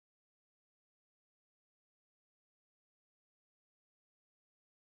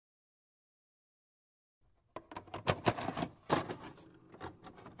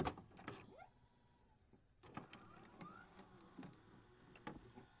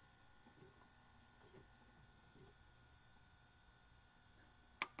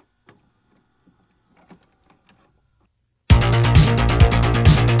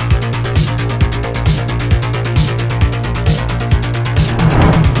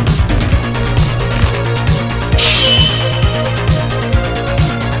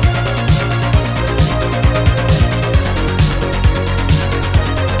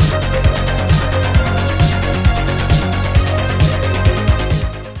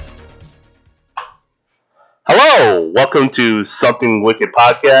Hello, welcome to Something Wicked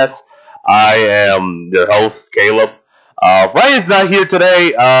Podcast. I am your host, Caleb. Ryan's not here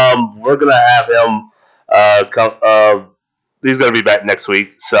today. We're gonna have him come. He's gonna be back next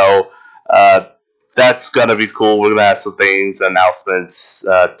week, so that's gonna be cool. We're gonna have some things, announcements,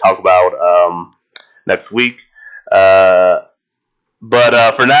 talk about next week. Uh,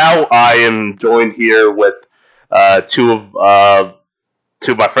 but for now, I am joined here with two of my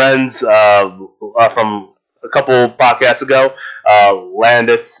friends from a couple podcasts ago,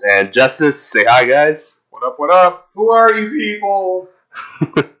 Landis and Justice. Say hi, guys. What up, what up? Who are you people?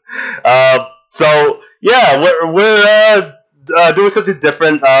 So yeah, we're doing something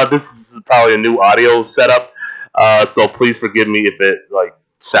different. This is probably a new audio setup, so please forgive me if it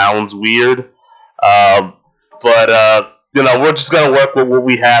sounds weird. But we're just gonna work with what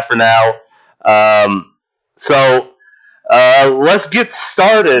we have for now. So let's get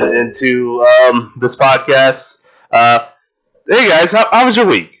started into this podcast. Hey guys, how was your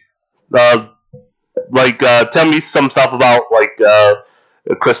week? Tell me some stuff about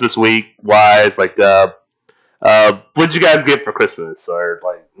Christmas week wise. What'd you guys get for Christmas, or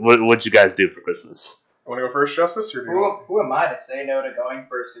what'd you guys do for Christmas? Want to go first, Justice, or do you want? Who am I to say no to going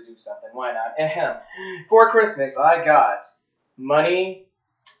first to do something? Why not? Ahem. For Christmas, I got money,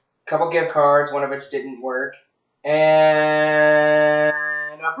 a couple gift cards, one of which didn't work, and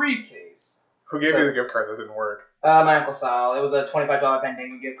a briefcase. Who gave you the gift card that didn't work? My Uncle Sal. It was a $25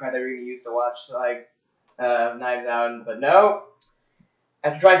 Fandango gift card that we were going to use to watch Knives Out, but no.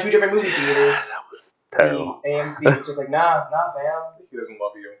 After trying 2 different movie theaters, That was terrible. the AMC was just like, nah, fam. He doesn't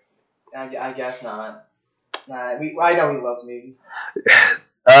love you. I guess not. I know he loves me.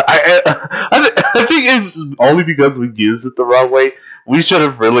 I think it's only because we used it the wrong way. We should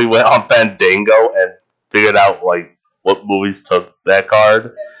have really went on Fandango and figured out what movies took that card.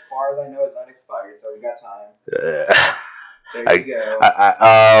 As far as I know, it's unexpired, so we got time. Yeah. There you go.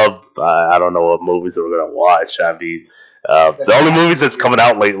 I don't know what movies we're gonna watch. I mean, the only movies that's coming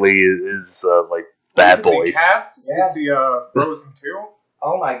out lately is Bad You can Boys. see Cats. You Yeah. can see Frozen 2.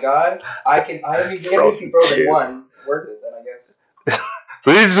 Oh my god. I haven't even Frozen seen Frozen 2. 1. Worth it then, I guess.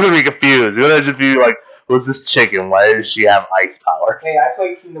 So you're just gonna be confused. You're gonna just be like, "Who's this chicken? Why does she have ice powers?" Hey, I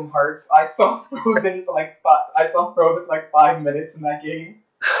played Kingdom Hearts. I saw Frozen for like 5 minutes in that game.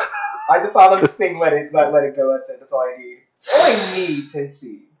 I just saw them sing Let It Go, that's it. That's all I need. All I need to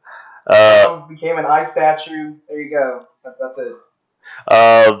see. Became an ice statue. There you go. That's it.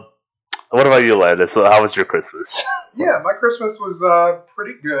 What about you, Landis? So how was your Christmas? Yeah, my Christmas was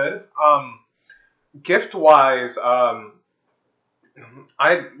pretty good. Gift wise, I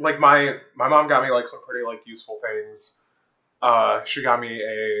my mom got me some pretty useful things. She got me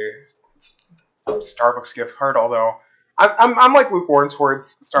a Starbucks gift card, although I'm lukewarm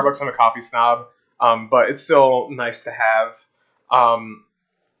towards Starbucks. I'm a coffee snob, but it's still nice to have.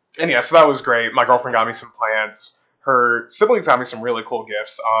 And yeah, so that was great. My girlfriend got me some plants. Her siblings got me some really cool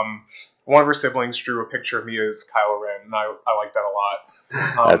gifts. One of her siblings drew a picture of me as Kylo Ren, and I like that a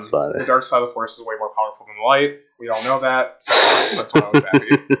lot. That's funny. The dark side of the Force is way more powerful than the light. We all know that, so that's why I was happy.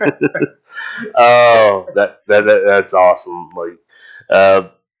 Oh, that's awesome.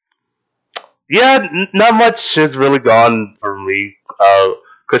 Not much has really gone for me.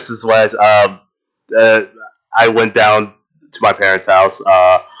 Christmas wise, I went down to my parents' house,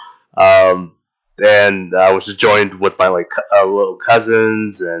 and I was just joined with my little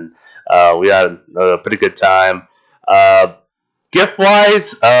cousins, and we had a pretty good time. Gift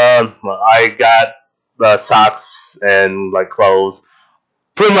wise, I got socks and clothes.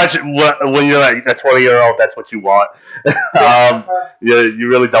 Pretty much when you're a 20-year-old, that's what you want. You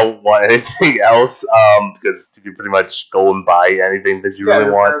really don't want anything else because you can pretty much go and buy anything that you really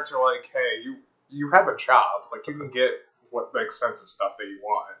your want. parents are like, hey, you have a job. You can get what the expensive stuff that you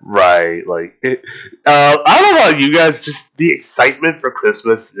want. Right, I don't know about you guys, just the excitement for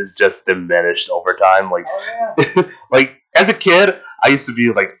Christmas is just diminished over time. Oh yeah. As a kid, I used to be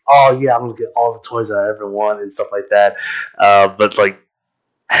oh yeah, I'm gonna get all the toys I ever want and stuff like that. But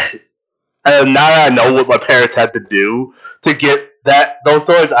now that I know what my parents had to do to get those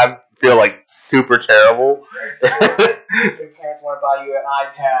toys, I feel super terrible. Your parents want to buy you an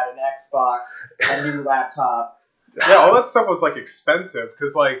iPad, an Xbox, a new laptop. Yeah, all that stuff was expensive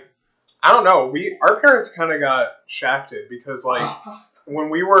because I don't know, our parents kind of got shafted because when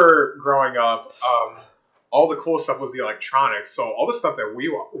we were growing up, all the cool stuff was the electronics, so all the stuff that we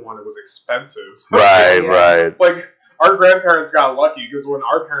wanted was expensive. Right, Yeah. right. Our grandparents got lucky because when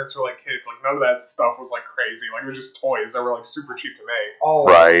our parents were kids, none of that stuff was crazy. It was just toys that were super cheap to make. Oh,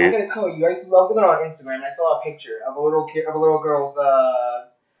 Right. I'm gonna tell you. I was looking on Instagram and I saw a picture of a little girl's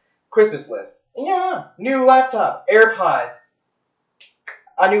Christmas list. And yeah, new laptop, AirPods,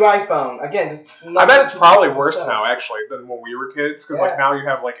 a new iPhone. Again, just. I bet it's probably just worse stuff. now, actually, than when we were kids, because Yeah. like now you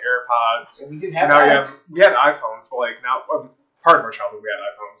have like AirPods. We didn't have Now that. we had iPhones, but like now, part of our childhood we had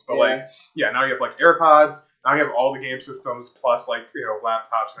iPhones, but like now you have like AirPods. Now you have all the game systems plus like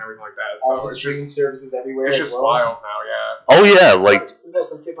laptops and everything like that. all So the it's streaming just services everywhere. it's as just well. wild now, yeah. Oh yeah, like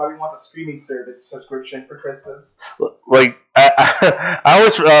Some kid probably wants a streaming service subscription for Christmas. I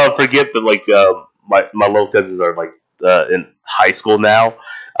always forget that like my little cousins are like in high school now,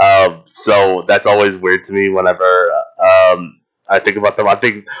 so that's always weird to me whenever I think about them.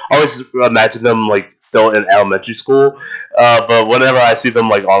 I always imagine them like still in elementary school, but whenever I see them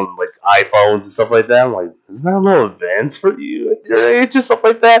like on like iPhones and stuff like that, I'm like, isn't that a little advanced for you at your age or stuff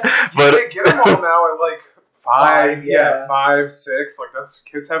like that? But Get them all now at like 5, yeah. 5, 6. Like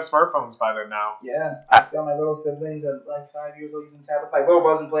kids have smartphones by then now. Yeah, I saw my little siblings at like 5 years old using tablets. My little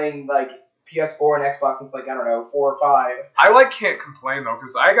brother's been playing like PS4 and Xbox since like, I don't know, 4 or 5. I can't complain though,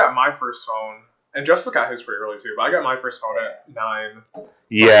 because I got my first phone, and Justice got his pretty early too. But I got my first phone at 9.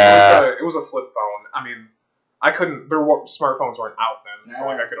 yeah, It was a flip phone. I mean, I couldn't. Smartphones weren't out then, so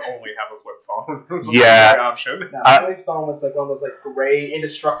like I could only have a flip phone. It was a Yeah. great option. Now, my flip phone was like one of those like gray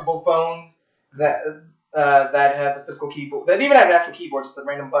indestructible phones that had the physical keyboard. That didn't even have an actual keyboard, just the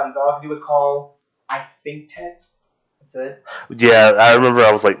random buttons. All I could do was call, I think, text. That's it. yeah. I remember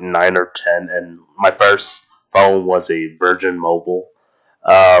I was like 9 or 10, and my first phone was a Virgin Mobile.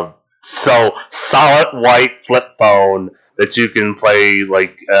 So solid white flip phone that you can play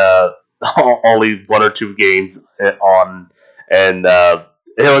like only 1 or 2 games on, and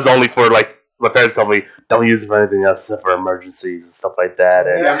it was only for like my parents told me don't use it for anything else except for emergencies and stuff like that.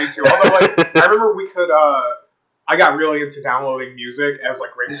 And Yeah, me too. Although, like, I remember we could. I got really into downloading music as like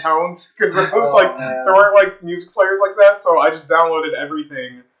ringtones because it was like there weren't like music players like that, so I just downloaded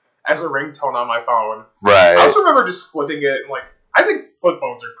everything as a ringtone on my phone. I right, also remember just flipping it. And, like, I think flip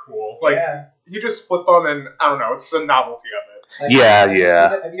phones are cool. Like, you just flip them, and I don't know, it's the novelty of it. Like, Yeah,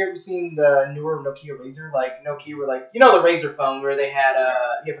 have you ever seen the newer Nokia Razr? Like Nokia were like, the Razr phone where they had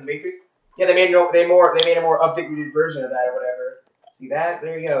you have the Matrix. Yeah, they made a more updated version of that or whatever. See that?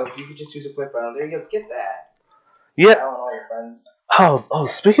 There you go. You could just choose a flip phone. There you go. Let's get that. Yeah. Sell on all your friends. Oh,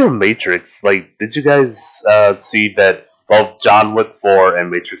 speaking of Matrix, like, did you guys see that both John Wick 4 and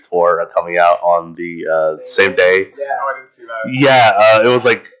Matrix 4 are coming out on the same day? Yeah, no, I didn't see that. Yeah, it was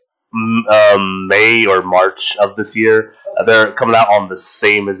like May or March of this year. They're coming out on the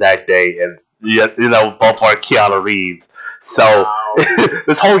same exact day, and both are Keanu Reeves. So Wow.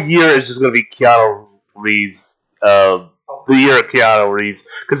 this whole year is just going to be Keanu Reeves, the year of Keanu Reeves,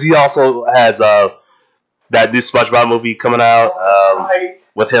 because he also has that new SpongeBob movie coming out Right.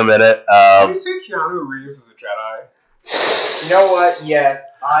 with him in it. Did you say Keanu Reeves is a Jedi? You know what?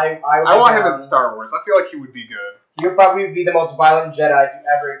 Yes, I want him in Star Wars. I feel like he would be good. He would probably be the most violent Jedi to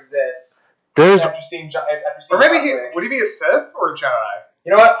ever exist. There's After seeing Or maybe John Wick. would he be a Sith or a Jedi?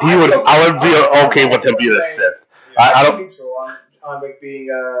 You know what? I would be okay with him being a Sith. I don't. I'm neutral on Wick being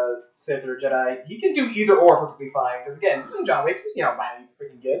a Sith or a Jedi. He can do either or perfectly fine. Because again, using John Wick, you see how violent he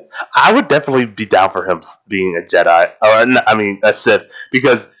freaking gets. I would definitely be down for him being a Jedi, a Sith,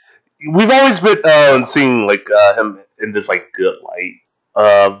 because we've always been seeing like him in this like good light.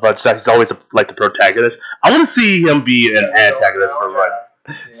 But he's always like the protagonist. I want to see him be an antagonist for Run.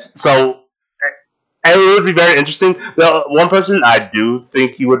 Yeah. So, and it would be very interesting. The one person I do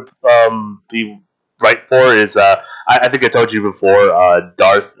think he would be right for is I think I told you before,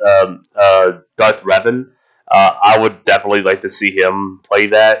 Darth Revan. I would definitely like to see him play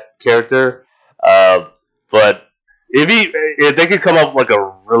that character. But if they could come up with like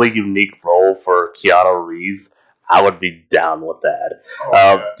a really unique role for Keanu Reeves, I would be down with that.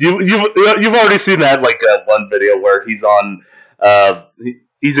 You've already seen that like one video where he's on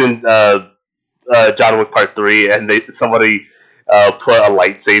he's in John Wick Part 3, and somebody put a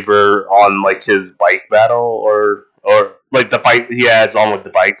lightsaber on like his bike battle or like the fight he has on with the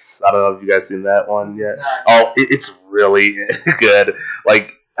bikes. I don't know if you guys seen that one yet. Oh, it's really good.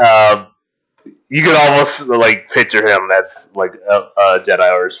 Like you can almost like picture him as like a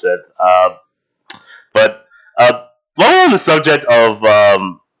Jedi or a Sith. But while on the subject of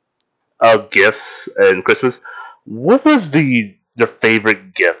gifts and Christmas, what was your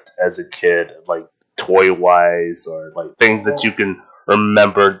favorite gift as a kid, like toy wise or like things that you can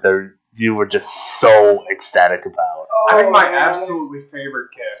remember that you were just so ecstatic about? I think my absolutely favorite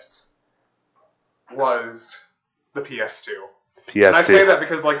gift was the PS2. PS2. And I say that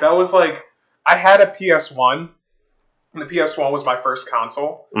because like that was like I had a PS1, and the PS1 was my first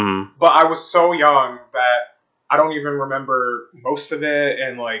console. Mm-hmm. But I was so young that I don't even remember most of it,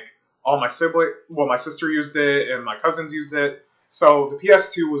 and like all my my sister used it, and my cousins used it. So the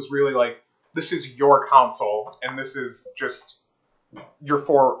PS2 was really like, this is your console, and this is just your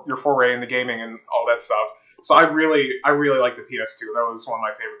foray into gaming and all that stuff. So I really like the PS2. That was one of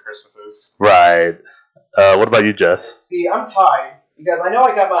my favorite Christmases. Right. What about you, Jess? See, I'm tied because I know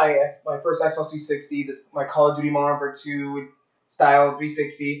I got my first Xbox 360, my Call of Duty Modern Warfare 2 style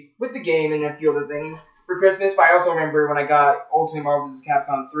 360 with the game and a few other things for Christmas. But I also remember when I got Ultimate Marvel vs.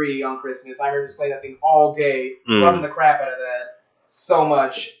 Capcom 3 on Christmas. I remember just playing that thing all day, loving the crap out of that so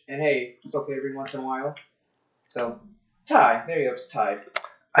much. And hey, still play every once in a while. So, tie. There you go, it's tied.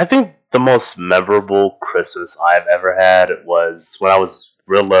 I think the most memorable Christmas I've ever had was when I was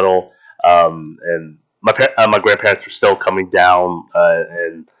real little, and my grandparents were still coming down,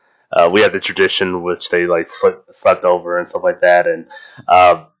 and we had the tradition which they like slept over and stuff like that, and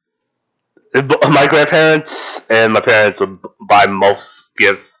my grandparents and my parents would buy most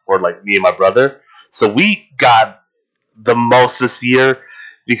gifts for like me and my brother, so we got the most this year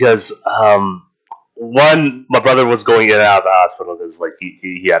because one, my brother was going in and out of the hospital because like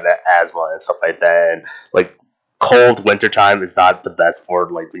he had asthma and stuff like that, and like cold wintertime is not the best for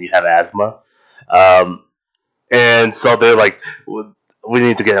like when you have asthma. And so they're like, we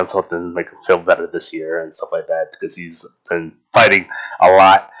need to get him something to make him feel better this year and stuff like that because he's been fighting a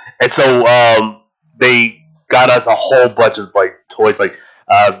lot. And so they got us a whole bunch of like toys. Like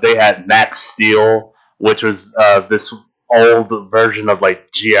they had Max Steel, which was this old version of like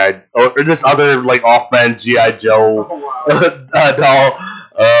GI or this other like off-brand GI Joe doll,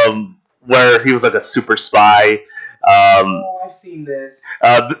 where he was like a super spy. I've seen this.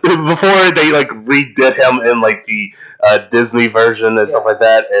 Before they like redid him in like the Disney version and stuff like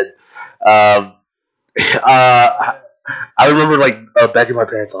that, and I remember like begging my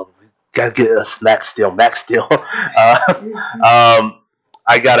parents, "Oh, we gotta get us Max Steel."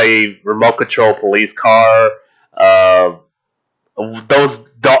 I got a remote control police car. Those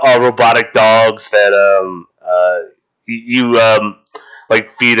robotic dogs that you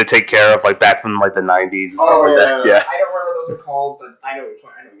like feed and take care of, like back from like the 90s and stuff like that. Yeah. I don't remember what those are called, but I know what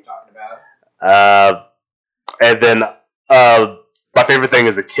you're talking about. And then my favorite thing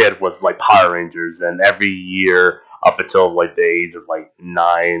as a kid was like Power Rangers, and every year up until like the age of like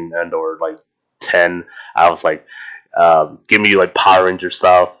 9 and or like 10, I was like, give me like Power Ranger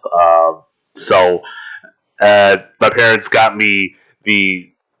stuff. So my parents got me the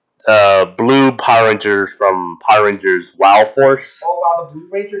blue Power Rangers from Power Rangers Wild Force. Oh wow, the Blue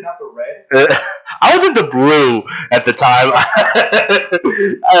Ranger, not the red? I was into blue at the time.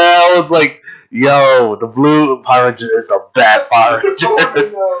 I was like, yo, the blue Power Ranger is the best Power Ranger.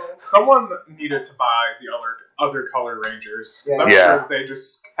 Someone needed to buy the other color Rangers. Because I'm sure they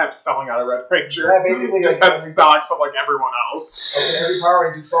just kept selling out a Red Ranger. Yeah, basically. Just had stocks of like everyone else. Okay, every Power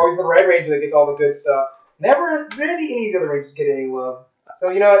Ranger, it's always the Red Ranger that gets all the good stuff. Rarely any of the other Rangers get any love. So,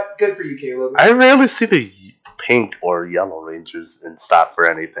 you know what? Good for you, Caleb. I rarely see the pink or yellow Rangers in stock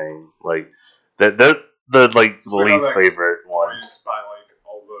for anything. Like, they're the like least favorite ones. Buy like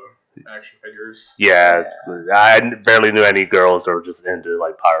all the action figures. Yeah, I barely knew any girls that were just into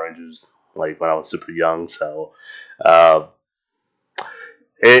like Power Rangers. Like when I was super young, so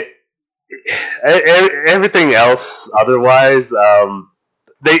everything else otherwise,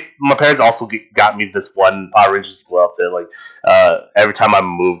 my parents also got me this one Power Rangers glove that like every time I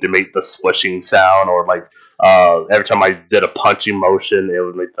moved it made the swishing sound, or like every time I did a punching motion it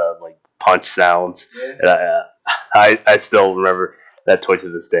would make the like punch sounds. And I still remember that toy to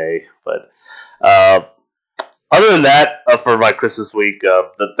this day. But other than that, for my Christmas week,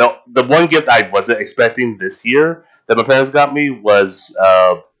 the one gift I wasn't expecting this year that my parents got me was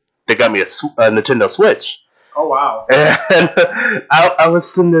they got me a Nintendo Switch. Oh wow! And I was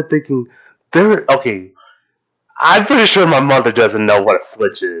sitting there thinking, okay, I'm pretty sure my mother doesn't know what a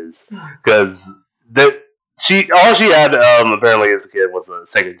Switch is because all she had apparently as a kid was a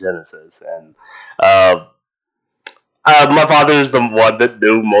Sega Genesis, and my father's the one that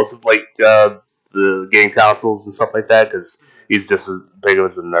knew most of like the game consoles and stuff like that because he's just as big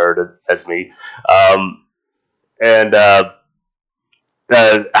of a nerd as me. And I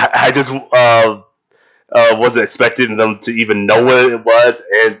just wasn't expecting them to even know what it was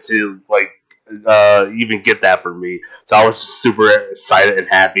and to like even get that for me. So I was just super excited and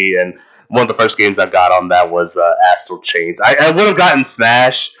happy. And one of the first games I got on that was Astral Chains. I would have gotten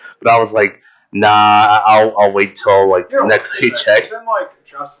Smash, but I was like, nah, I'll wait till like next paycheck. Then like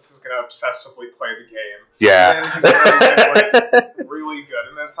Justice is gonna obsessively play the game. Yeah. And then he's gonna get like really good,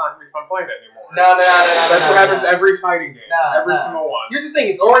 and then it's not gonna be fun playing it anymore. No. That's what happens every fighting game. Every single one. Here's the thing: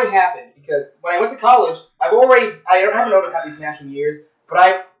 it's already happened because when I went to college, I don't have an overcopy Smash in years,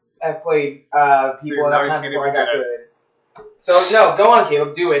 but have played See, people now enough you times can't before I even got get good. So no, go on,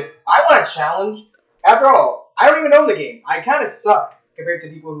 Caleb, do it. I want a challenge. After all, I don't even own the game. I kind of suck compared to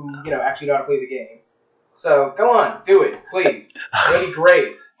people who actually know how to play the game. So go on, do it, please. It'll be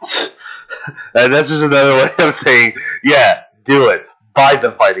great. And that's just another way of saying, yeah, do it. Buy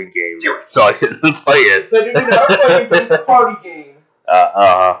the fighting game. Do it. So I can play it. So you are playing the party game.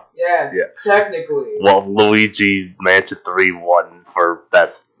 Yeah. Technically. Well, Luigi Mansion 3 won for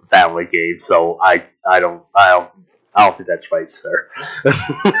best family game, so I don't think that's right, sir. Maybe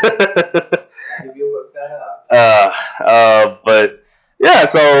you'll look that up. But yeah,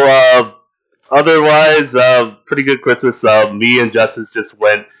 so otherwise, pretty good Christmas. Me and Justice just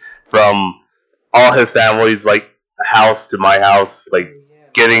went from all his family's like house to my house, like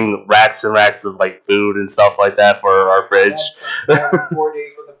getting racks and racks of like food and stuff like that for our fridge. That's 4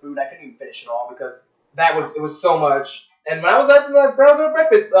 days worth of food. I couldn't even finish it all because it was so much. And when I was at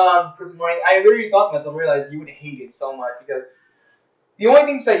breakfast this morning, I literally thought to myself, I realized you would hate it so much because the only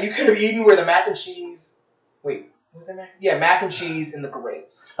things that you could have eaten were the mac and cheese. Wait, was that mac? Yeah, mac and cheese and the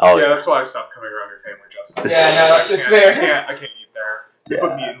grits. Oh Yeah, that's why I stopped coming around your family, Justice. Yeah, no, it's fair. I can't eat there. They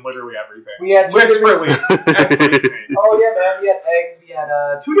put meat in literally everything. We had literally everything. Oh yeah, man. We had eggs. We had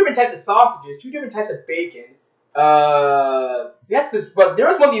 2 different types of sausages, 2 different types of bacon. We had this, but there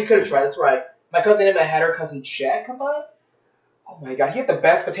was one that you could have tried. That's right. My cousin Emma had her cousin Chad come by. Oh my god, he had the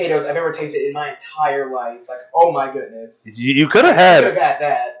best potatoes I've ever tasted in my entire life. Like, oh my goodness. You could have had. Could have had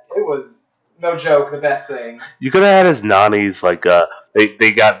that. It was no joke, the best thing. You could have had his nannies like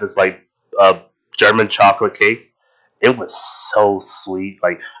they got this like German chocolate cake. It was so sweet.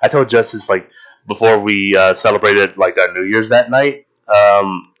 Like I told Justice like before we celebrated like our New Year's that night.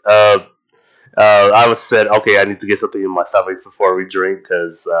 I was said okay, I need to get something in my stomach before we drink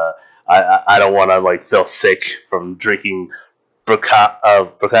because I don't want to like feel sick from drinking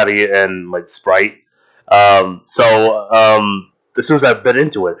Bacardi and like Sprite. So as soon as I bit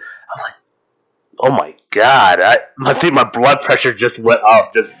into it, I was like, oh my god! I think my blood pressure just went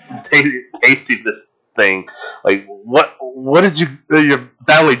up just tasting this thing. Like, what did your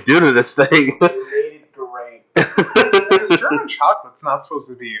family do to this thing? They made it great. Because German chocolate's not supposed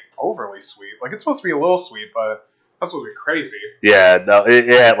to be overly sweet. Like, it's supposed to be a little sweet, but that's supposed to be crazy. Yeah, no, it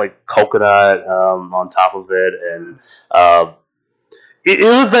had like coconut on top of it, and it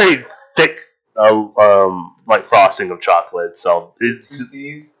was very thick, like frosting of chocolate. So it's 2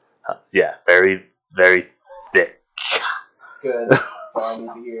 C's. Yeah, very very thick. Good. That's all I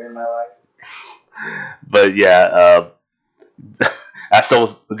need to hear in my life. But yeah, I still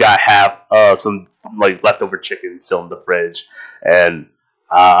got some like leftover chicken still in the fridge, and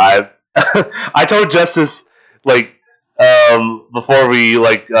I I told Justice like before we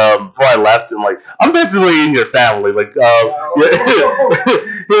like before I left and like I'm basically in your family like I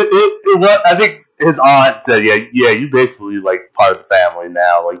think his aunt said yeah you basically like part of the family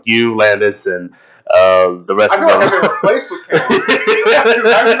now like you Landis and the rest I of feel like I've been replaced with Caleb.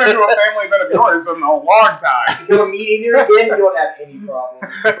 Because I haven't been to a family event of yours in a long time. If you're meeting here again, you won't have any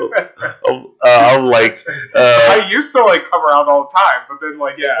problems. I'm like I used to like come around all the time, but then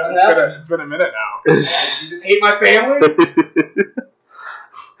like it's been a minute now. You just hate my family?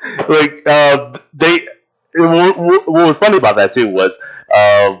 like what was funny about that too was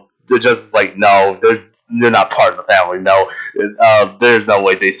they're just like no they're not part of the family no there's no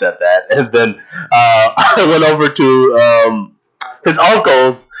way they said that and then I went over to his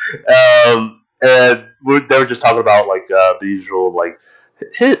uncles and they were just talking about like the usual like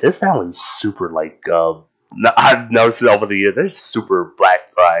his family's super like I've noticed it over the years they're super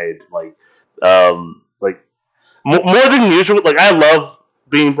black pride like more than usual like I love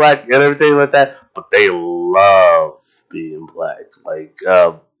being black and everything like that but they love being black like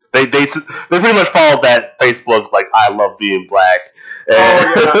they pretty much follow that Facebook like I love being black and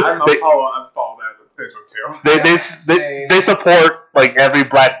I follow that on Facebook too. They support like every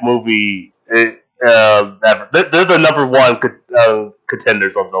black movie ever. They're the number one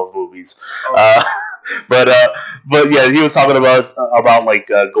contenders of those movies. But yeah, he was talking about like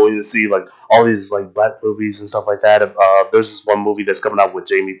going to see like all these like black movies and stuff like that. There's this one movie that's coming out with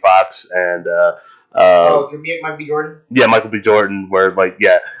Jamie Foxx and Michael B. Jordan. Yeah, Michael B. Jordan, where like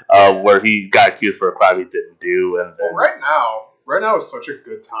where he got accused for a crime he didn't do, and then, right now is such a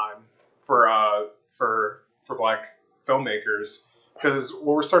good time for black filmmakers. Because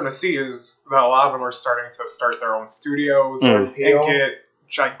what we're starting to see is that a lot of them are starting to start their own studios and get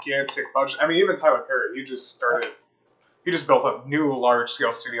gigantic budget. I mean, even Tyler Perry, he just built a new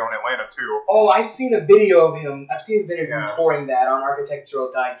large-scale studio in Atlanta, too. Oh, I've seen a video of him. I've seen a video of him touring that on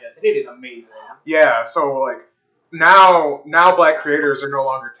Architectural Digest, and it is amazing. Yeah, so, like, now black creators are no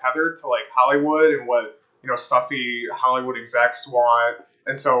longer tethered to like Hollywood and what stuffy Hollywood execs want,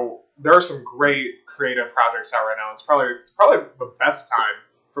 and so there are some great creative projects out right now. It's probably the best time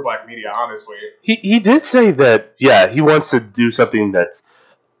for black media, honestly. He did say that he wants to do something that's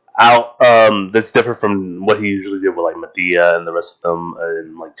that's different from what he usually did with like Medea and the rest of them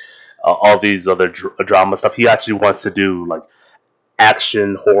and like all these other drama stuff. He actually wants to do like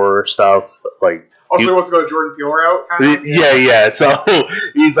action horror stuff, like. Also, he wants to go the Jordan Peele route, kind of. Yeah. So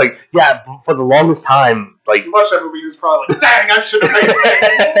he's like, for the longest time, like. You watch that movie, he was probably like, dang, I should have made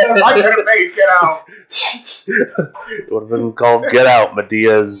it. I could have made Get Out. It would have been called Get Out,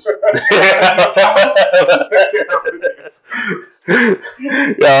 Medea's.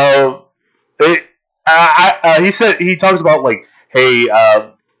 He talks about, like, hey,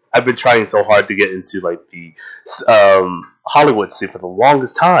 I've been trying so hard to get into, like, the Hollywood scene for the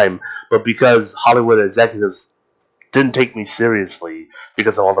longest time, but because Hollywood executives didn't take me seriously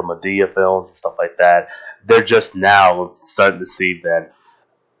because of all the Medea films and stuff like that, they're just now starting to see that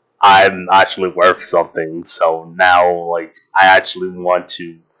I'm actually worth something. So now, like, I actually want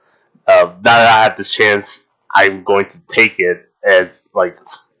to. Now that I have this chance, I'm going to take it as like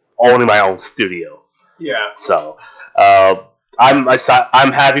owning my own studio. Yeah. So I'm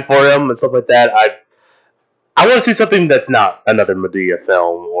happy for him and stuff like that. I want to see something that's not another Medea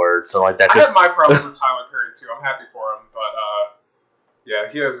film or something like that. I have my problems with Tyler Perry too. I'm happy for him, but yeah,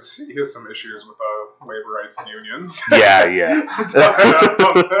 he has some issues with labor rights and unions. Yeah.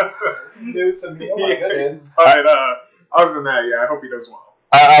 News to me. Oh my goodness. But other than that, yeah, I hope he does well.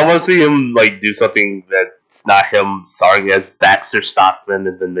 I want to see him like do something that's not him starring as Baxter Stockman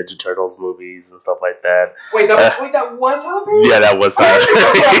in the Ninja Turtles movies and stuff like that. Wait, that was Tyler Perry? Yeah, that was Tyler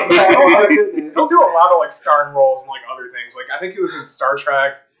Perry. He'll do a lot of like starring roles and like other things. Like I think he was in Star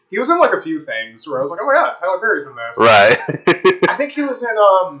Trek. He was in like a few things where I was like, oh my god, Tyler Perry's in this. Right. I think he was in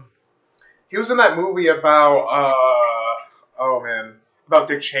that movie about about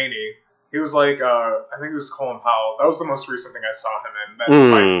Dick Cheney. He was like I think it was Colin Powell. That was the most recent thing I saw him in.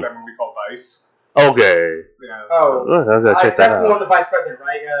 That movie called Vice. Okay. Yeah. Oh, I'm gonna check that that's out. the one with the vice president,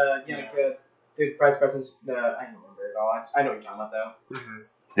 right? The vice president. I don't remember it all. I know what you're talking about though. Mm-hmm.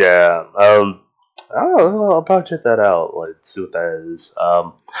 Yeah. I don't know. I'll probably check that out. Like, see what that is.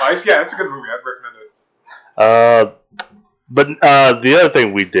 Vice, yeah, it's a good movie. I'd recommend it. But the other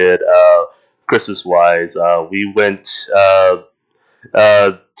thing we did, Christmas wise, we went to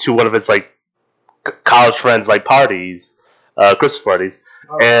one of his like college friends like parties, Christmas parties,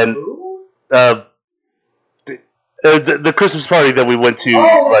 and the Christmas party that we went to.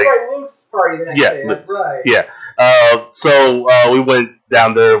 Oh, like, that's right, Luke's party the next day. That's right. Yeah. So we went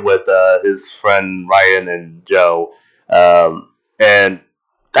down there with his friend Ryan and Joe, and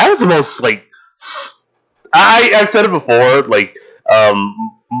that was the most like I've said it before, like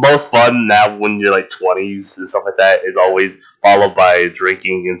most fun now when you're like 20s and stuff like that is always followed by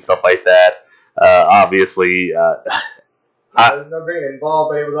drinking and stuff like that. Obviously, there's no drink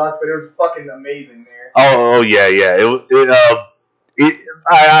involved, but it was fucking amazing there. Oh yeah.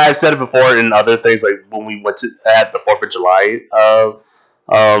 I've said it before in other things, like when we went to at the 4th of July.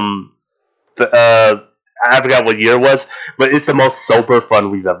 I forgot what year it was, but it's the most sober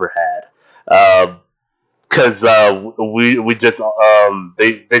fun we've ever had. Because we just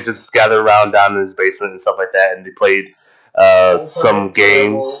they just gathered around down in his basement and stuff like that, and they played some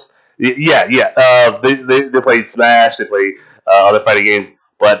games. Yeah. They played Smash. They played other fighting games.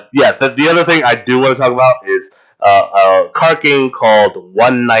 But yeah, the other thing I do want to talk about is a card game called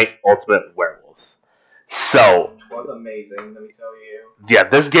One Night Ultimate Werewolf. So it was amazing, let me tell you. Yeah,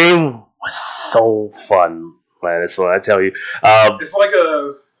 this game was so fun, man. That's what I tell you. It's like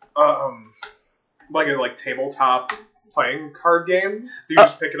a tabletop playing card game. Do you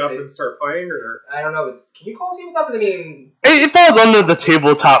just pick it up and start playing, or I don't know. Can you call it tabletop? I mean, it falls under the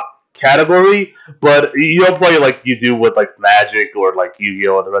tabletop category, but you don't play like you do with like Magic or like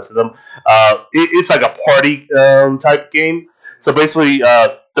Yu-Gi-Oh and the rest of them. It's like a party type game. So basically,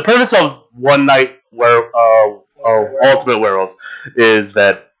 the premise of One Night Ultimate Werewolf is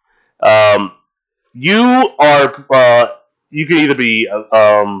that you can either be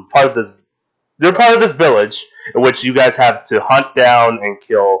part of this. You're part of this village in which you guys have to hunt down and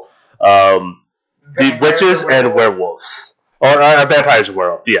kill the witches and werewolves. Or vampires and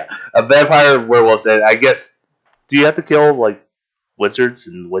werewolves, yeah. Vampire werewolves, and I guess, do you have to kill, like, wizards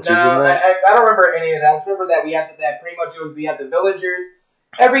and witches in that? I don't remember any of that. I remember that we had the villagers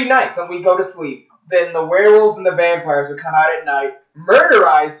every night when we go to sleep. Then the werewolves and the vampires would come out at night,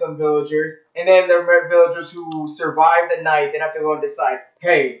 murderize some villagers, and then the villagers who survive the night, then have to go and decide,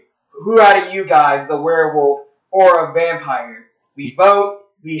 hey, who out of you guys is a werewolf? or a vampire. We vote,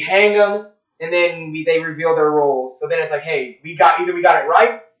 we hang them, and then they reveal their roles. So then it's like, hey, either we got it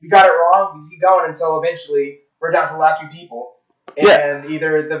right, we got it wrong. We keep going until eventually we're down to the last few people, and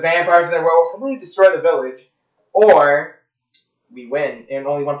either the vampires and the werewolves completely destroy the village, or we win and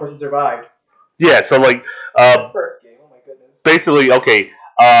only one person survived. Yeah, so like First game, oh my goodness. basically, okay,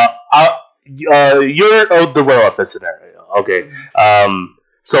 you're the werewolf in scenario. Okay,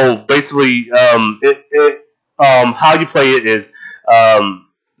 so basically, how you play it is,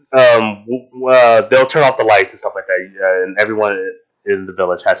 they'll turn off the lights and stuff like that, and everyone in the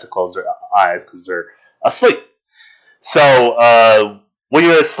village has to close their eyes because they're asleep. So when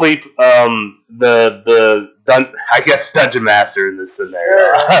you're asleep, I guess dungeon master in this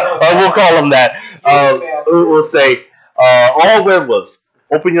scenario, we'll call him that. We'll say, all werewolves,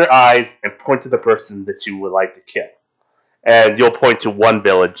 open your eyes and point to the person that you would like to kill, and you'll point to one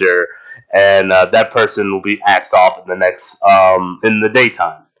villager, and that person will be axed off in the next in the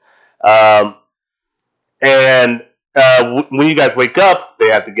daytime. And when you guys wake up, they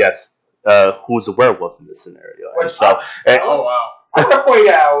have to guess who's a werewolf in this scenario. Oh wow! I want to point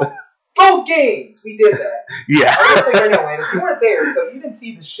out both games we did that. Yeah. I'm gonna say right now, Landis, you weren't there, so you didn't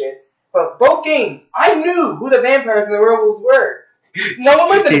see the shit. But both games, I knew who the vampires and the werewolves were. No one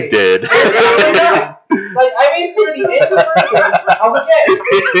listened to me. He did. Like, I made it through the end of the first game. I was like, yeah,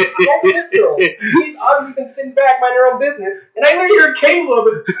 smoke this girl. She's obviously been sitting back, minding her own business. And I literally heard Caleb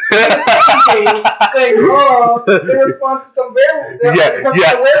in the second game saying, oh, in response to some werewolves.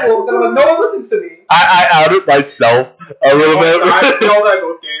 Werewolves. And I'm like, no one listens to me. I outed myself a little bit. I know that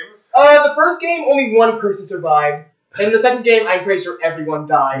both games. The first game, only one person survived. In the second game, I'm pretty sure everyone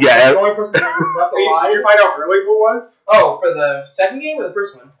died. Yeah. The only person who was left alive. Did you find out early who it was? Oh, for the second game or the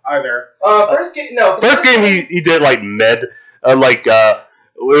first one? Either. First game, no. First game he did like med, it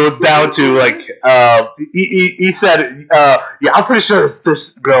was down to like he said yeah, I'm pretty sure it's this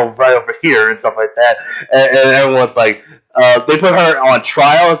girl right over here and stuff like that, and everyone's like they put her on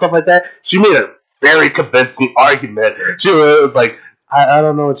trial and stuff like that. She made a very convincing argument. She was like, I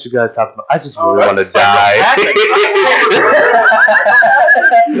don't know what you guys talking about. I just really want to die.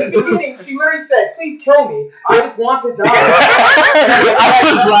 In the beginning, she literally said, please kill me. I just want to die. I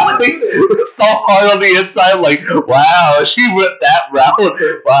was laughing so hard on the inside, like, wow, she went that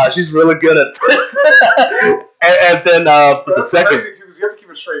route. Wow, she's really good at this. and then for the second... That's crazy, too, because you have to keep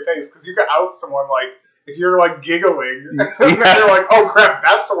a straight face, because you could out someone, like, if you're, like, giggling, and then you're like, oh, crap,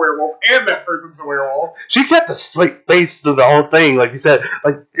 that's a werewolf, and that person's a werewolf. She kept a straight face through the whole thing, like you said.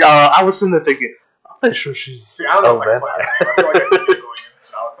 Like, I was sitting there thinking, I'm not sure she's... See, I don't know if I can play this game. I feel like I'm giggling and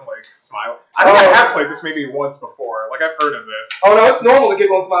stuff and, like, smile. I think I have played this maybe once before. Like, I've heard of this. Oh, no, it's normal to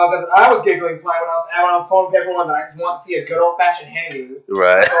giggle and smile, because I was giggling and smiling when I was telling everyone that I just want to see a good old-fashioned hanging.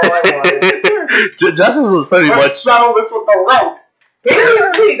 Right. That's all I wanted. Justice was pretty much... Let's settle this with the rope.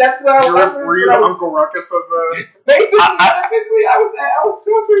 Basically, that's what I was. Were you the Uncle Ruckus of the? Basically, I was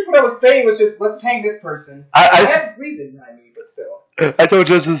pretty much what I was saying was just let's hang this person. I have reason behind me, but still. I told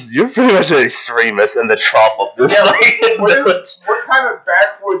Justice, you're pretty much an extremist in the Trump of this. Yeah, what kind of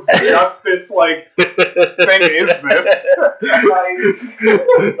backwoods justice thing is this?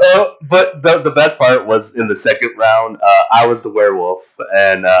 But the best part was in the second round. I was the werewolf,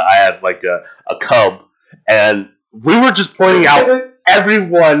 and I had like a cub, and we were just pointing out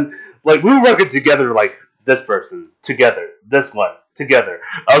everyone, like, we were working together, like, this person, together, this one, together.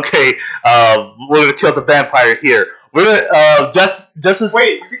 Okay, we're gonna kill the vampire here. We're gonna, Justice...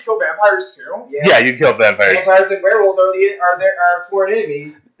 Wait, you can kill vampires too? Yeah, you can kill vampires. Vampires and werewolves are sworn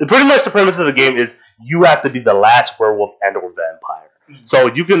enemies. Pretty much the premise of the game is you have to be the last werewolf and or vampire. Mm-hmm.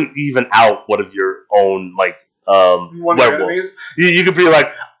 So you can even out one of your own, like, werewolves. You could be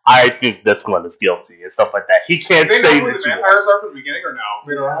like, I think this one is guilty and stuff like that. He can't say that. They know who the vampires are from the beginning, or no?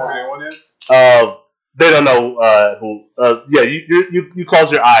 They don't know who anyone is. They don't know who. Yeah, you close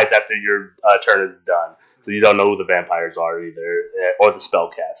your eyes after your turn is done, so you don't know who the vampires are either, or the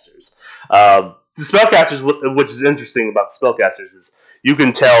spellcasters. The spellcasters, which is interesting about the spellcasters, is you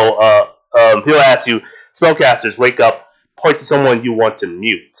can tell. He'll ask you, spellcasters, wake up, point to someone you want to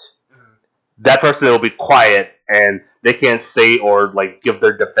mute. Mm-hmm. That person will be quiet and they can't say or like give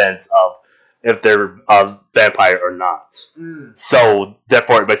their defense of if they're a vampire or not. Mm. So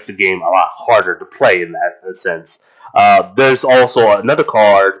therefore, it makes the game a lot harder to play in that sense. There's also another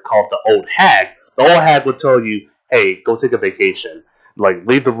card called the Old Hag. The Old Hag will tell you, "Hey, go take a vacation. Like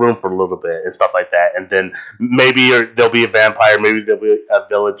leave the room for a little bit and stuff like that." And then maybe there'll be a vampire, maybe there'll be a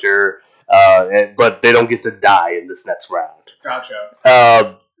villager, but they don't get to die in this next round.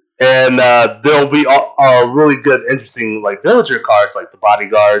 Gotcha. And there'll be really good, interesting like villager cards, like the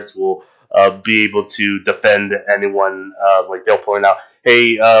bodyguards will be able to defend anyone. Like they'll point out,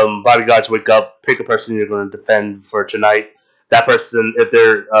 hey, bodyguards, wake up, pick a person you're going to defend for tonight. That person, if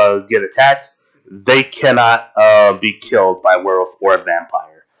they get attacked, they cannot be killed by a werewolf or a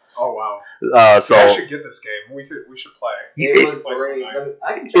vampire. Oh wow! So I should get this game. We should play. It was Play great. sometime.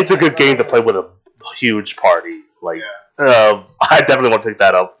 I can check it's a good that game to out. play with a huge party. Like, Yeah. I definitely want to pick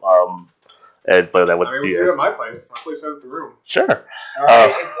that up and play that with I mean, we you can do it guys. at my place. My place has the room. Sure. All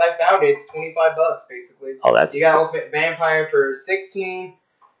right, I found it. It's $25 basically. Oh, that's You got Ultimate Vampire for 16.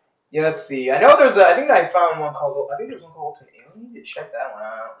 Yeah, let's see. I know there's a. I think I found one called. I think there's one called Ultimate Alien. I need to check that one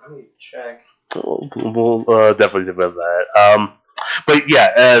out. Let me check. we'll definitely develop that. But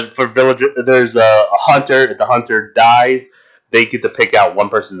yeah, for villager, there's a hunter. If the hunter dies, they get to pick out one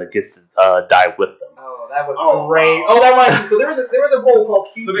person that gets to die with them. Oh, that was Oh, great. wow. Oh, that reminds me. So there was a role called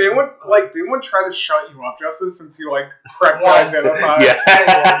Cupid. So did anyone try to shut you up, Justice, since you like correctly Once. identified? Yeah.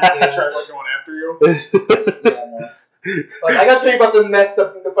 Tried like going after you. Yeah, nuts. Like, I gotta tell you about the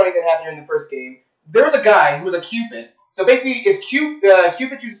funny thing that happened in the first game. There was a guy who was a Cupid. So basically, if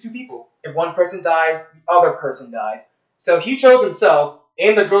Cupid chooses two people, if one person dies, the other person dies. So he chose himself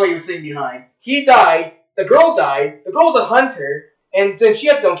and the girl he was sitting behind. He died. The girl died. The girl was a hunter, and then she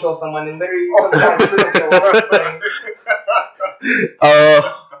had to go and kill someone, and literally someone had to serial kill her.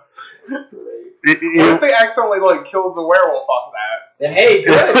 What if they accidentally like killed the werewolf off of that? Then hey,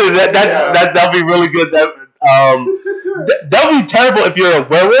 good. that'd be really good. That'd be terrible if you're a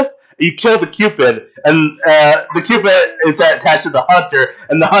werewolf. You kill the Cupid, and the Cupid is attached to the hunter,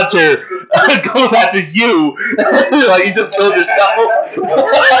 and the hunter goes after you. Like you just killed yourself.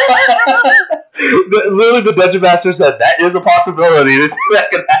 Literally, the Dungeon Master said that is a possibility. That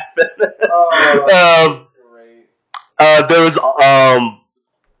could happen. Oh, great.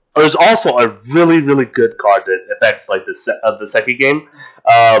 There's also a really, really good card that affects like the second game,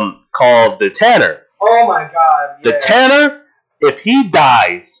 called the Tanner. Oh my god. The Tanner, if he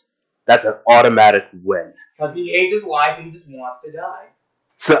dies, that's an automatic win. Because he hates his life and he just wants to die.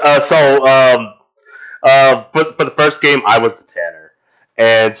 So for the first game, I was the Tanner,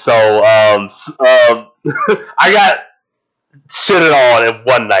 and so I got shitted on in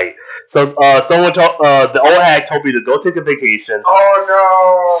one night. So someone told the old hag told me to go take a vacation.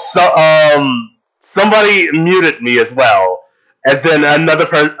 Oh So somebody muted me as well, and then another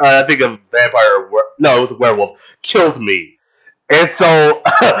person, I think a vampire, no, it was a werewolf, killed me, and so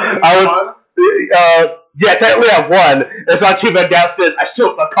I was, yeah, technically I won, and so I came back downstairs. I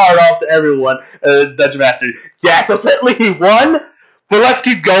showed my card off to everyone, Dungeon Master. Yeah, so technically he won, but let's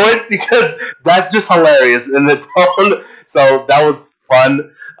keep going because that's just hilarious in its own. So that was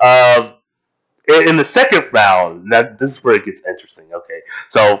fun. In the second round, now this is where it gets interesting. Okay,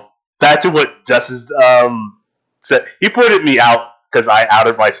 so back to what Justice said. He pointed me out because I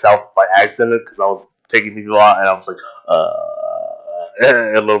outed myself by accident because I was taking people out, and I was like,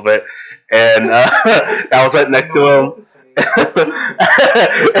 a little bit, and I was right next to him,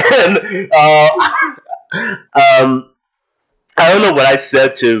 and I don't know what I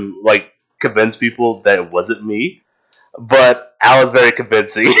said to like convince people that it wasn't me, but I was very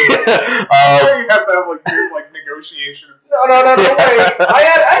convincing. You have to have like good like negotiations. No, don't worry.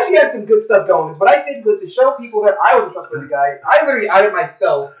 I actually had some good stuff going. What I did was to show people that I was a trustworthy guy. I literally outed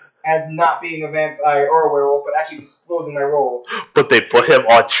myself as not being a vampire or a werewolf, but actually disclosing my role. But they put him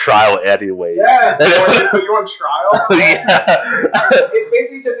on trial anyway. Yeah. Oh, they put you on trial? Yeah. It's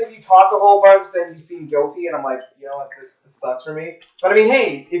basically just if you talk a whole bunch, then you seem guilty, and I'm like, you know what, this sucks for me. But I mean,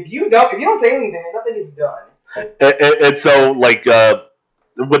 hey, if you don't say anything, then nothing gets done. And so, like, when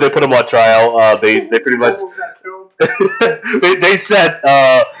they put him on trial, they pretty much they said,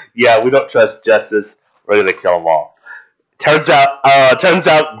 yeah, we don't trust Justice. We're gonna kill them all. Turns out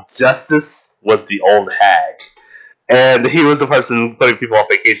Justice was the old hag, and he was the person putting people on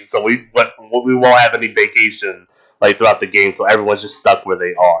vacation. So we won't have any vacation like throughout the game. So everyone's just stuck where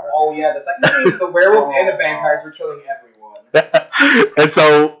they are. Oh yeah, the second game, the werewolves and the vampires were killing everyone. And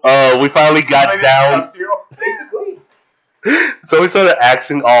so we finally got down. Basically. So we started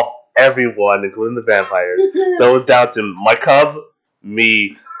axing off everyone, including the vampires. So it was down to my cub,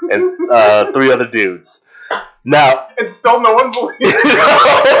 me, and 3 other dudes. Now, and still no one believes you.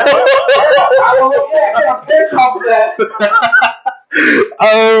 I'm pissed off of that.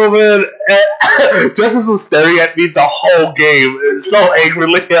 Oh man, Justice was staring at me the whole game so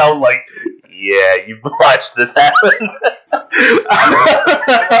angrily. I was like, "Yeah, you watched this happen."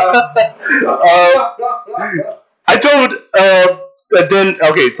 I told, but then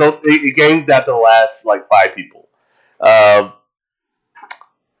okay, so it came down to the last like 5 people.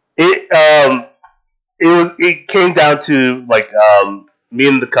 It came down to like me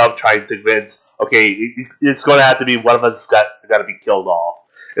and the cub trying to convince, okay, it's going to have to be one of us got to be killed off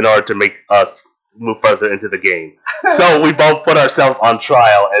in order to make us move further into the game. So we both put ourselves on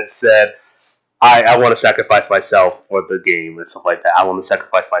trial and said, I want to sacrifice myself for the game and stuff like that. I want to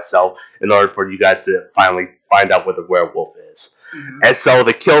sacrifice myself in order for you guys to finally find out where the werewolf is. Mhm. And so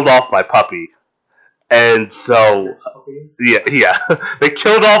they killed off my puppy. And so, yeah, they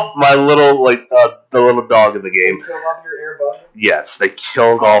killed off my little, the little dog in the game. Killed off your earbud. Yes, they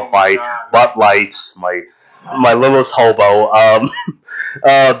killed Oh off my my God. butt lights, my littlest hobo.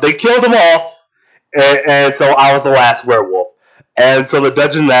 They killed them off, and so I was the last werewolf. And so the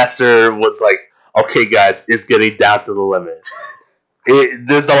dungeon master was like, "Okay, guys, it's getting down to the limit.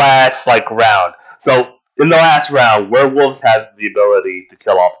 This is the last round." So in the last round, werewolves have the ability to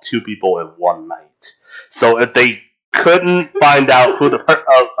kill off 2 people in one night. So if they couldn't find out who the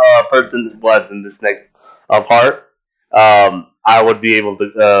person was in this next part, I would be able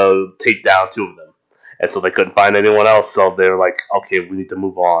to take down 2 of them. And so they couldn't find anyone else, so they were like, okay, we need to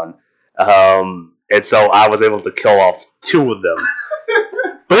move on. And so I was able to kill off 2 of them.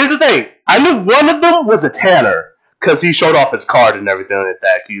 But here's the thing, I knew one of them was a Tanner, because he showed off his card and everything like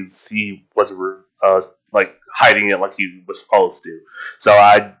that. He was hiding it like he was supposed to. So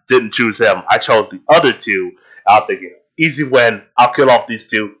I didn't choose him. I chose the other 2 out thinking, easy win, I'll kill off these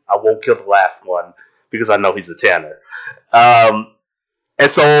 2. I won't kill the last one, because I know he's a Tanner. And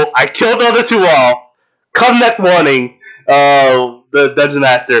so I killed the other 2 off. Come next morning, the dungeon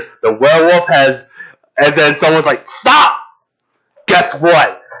master, the werewolf has, and then someone's like, stop! Guess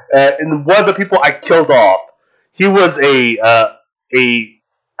what? And one of the people I killed off, he was I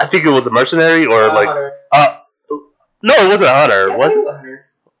think it was a mercenary or Hunter. no, it wasn't a hunter. Yeah, Was he it? was a hunter.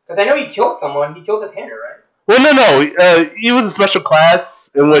 Because I know he killed someone. He killed a Tanner, right? Well, no. He was a special class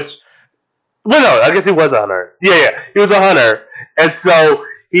in which. Well, no, I guess he was a hunter. Yeah, he was a hunter, and so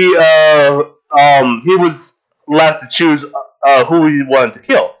he was left to choose who he wanted to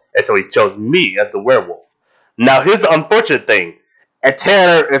kill, and so he chose me as the werewolf. Now, here's the unfortunate thing: a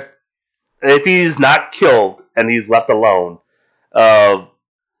Tanner, if he's not killed and he's left alone,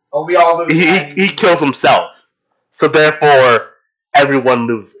 We all lose. he kills himself. So therefore, everyone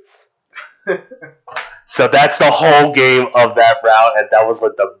loses. So that's the whole game of that round, and that was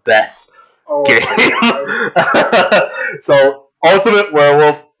the best Oh game. my God. So Ultimate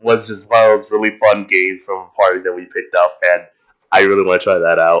Werewolf was just one of those really fun games from a party that we picked up, and I really want to try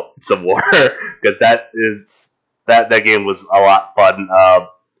that out some more because that game was a lot fun. A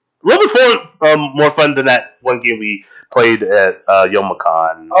little bit more fun than that one game we played at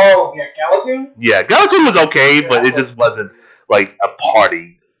Youmacon. Oh, yeah, Galatune? Yeah, Galatune was okay, but it just wasn't like a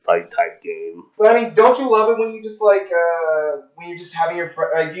party type game. But I mean, don't you love it when you just when you're just having your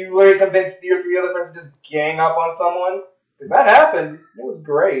friend, you literally convince your 3 other friends to just gang up on someone? Because that happened. It was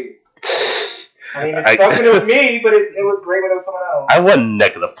great. I mean, it sucked when it was me, but it was great when it was someone else. I won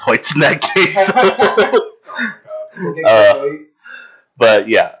negative points in that game. Oh my God. Okay, But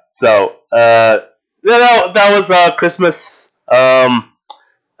yeah, so that was Christmas.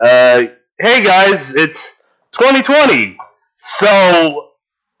 Hey guys, it's 2020, so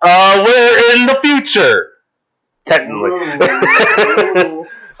we're in the future, technically. Ooh.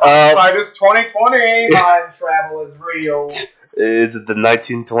 Outside is 2020. Time travel is real. Is it the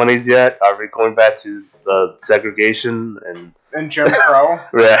 1920s yet? Are we going back to segregation and And Jim Crow.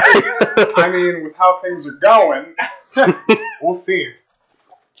 yeah? I mean, with how things are going, we'll see.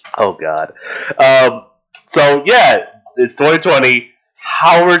 Oh God. So yeah, it's 2020.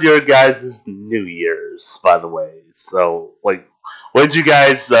 How were your guys' New Year's, by the way? So what did you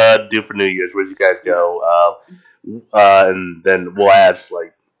guys do for New Year's? Where did you guys go? And then we'll ask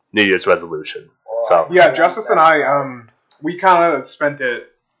New Year's resolution. So Yeah, Justice and I, we kind of spent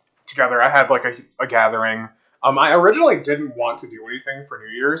it together. I had a gathering. I originally didn't want to do anything for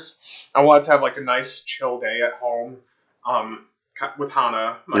New Year's. I wanted to have a nice chill day at home, with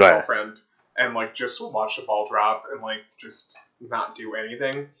Hannah, my Right. girlfriend, and just watch the ball drop and just not do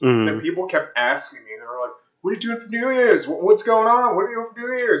anything. mhm. And people kept asking me. They were like, "What are you doing for New Year's? What's going on? What are you doing for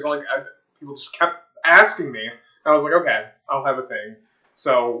New Year's?" People just kept asking me. And I was like, "Okay, I'll have a thing."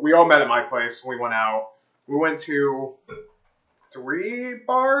 So we all met at my place. We went out. We went to 3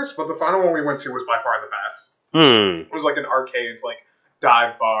 bars, but the final one we went to was by far the best. It was an arcade,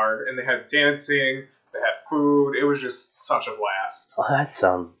 dive bar, and they had dancing. They had food. It was just such a blast. Oh, that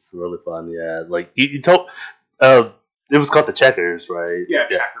sounds really fun. Yeah, you told. It was called the Checkers, right? Yeah,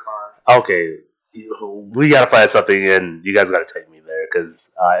 Checker Bar. Okay, we gotta find something, and you guys gotta take me there because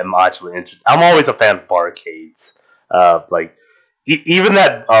I'm actually interested. I'm always a fan of barcades. Even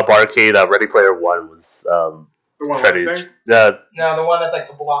that barcade, Ready Player One was The one Freddy. with No, the one that's like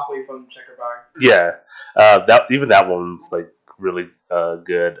a block away from Checker Bar. Yeah. That one's like really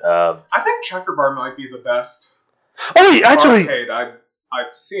good. I think Checker Bar might be the best Oh, wait, actually, arcade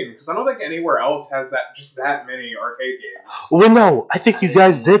I've seen, because I don't think anywhere else has that many arcade games. well, no, I think you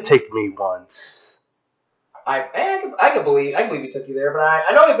guys did take me once. I could believe we took you there, but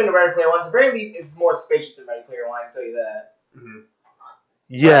I know we've been to Ready Player One. At the very least, it's more spacious than Ready Player One. I can tell you that. Mm-hmm.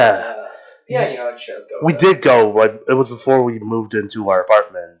 Yeah. Yeah, you know, it shows go. We did go, but it was before we moved into our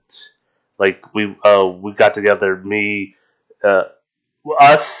apartment. Like we got together, me,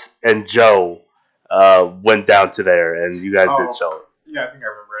 us, and Joe went down to there, and you guys did show. Yeah, I think I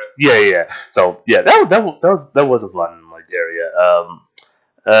remember it. Yeah. So yeah, that was a fun like area.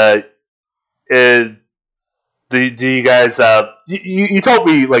 Do you guys you told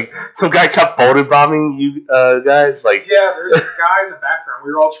me like some guy kept photo bombing you guys like Yeah, there's this guy in the background.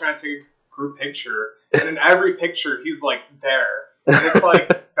 We were all trying to take a group picture, and in every picture he's like there. And it's like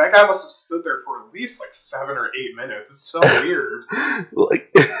that guy must have stood there for at least like 7 or 8 minutes. It's so weird.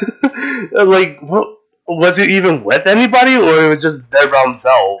 like what was he even with anybody or it was just there by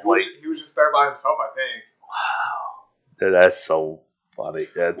himself? He was just there by himself, I think. Wow. That's so funny.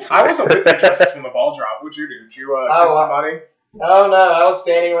 I wasn't with you, Justice, when the ball dropped. What'd you do? Did you kiss somebody? Oh no, I was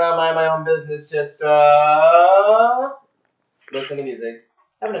standing around minding my own business, just listening to music,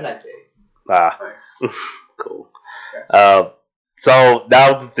 having a nice day. Nice. Cool. Yes. So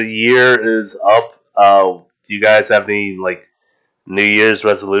now that the year is up, do you guys have any like New Year's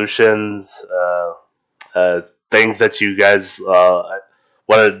resolutions? Things that you guys want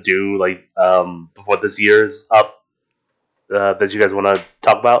to do like before this year's up that you guys want to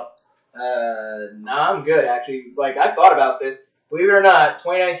talk about? Nah, I'm good actually. Like I thought about this. Believe it or not,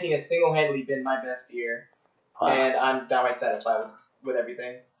 2019 has single-handedly been my best year, and I'm downright satisfied with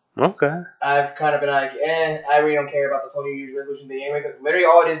everything. Okay. I've kind of been like, I really don't care about this whole New Year's resolution thing anyway, because literally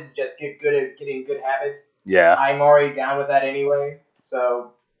all it is just get good at getting good habits. Yeah. I'm already down with that anyway,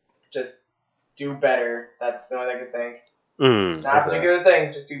 so just do better. That's the only thing I can think. Not a particular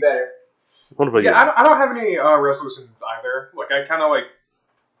thing, just do better. What about you? I don't have any resolutions either. Like I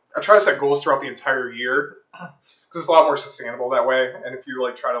try to set goals throughout the entire year because it's a lot more sustainable that way. And if you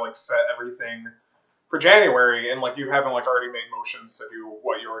like try to like set everything for January and like you haven't like already made motions to do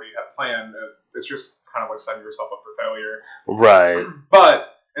what you already had planned, it's just kind of like setting yourself up for failure. Right.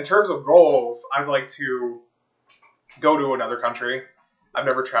 But in terms of goals, I'd like to go to another country. I've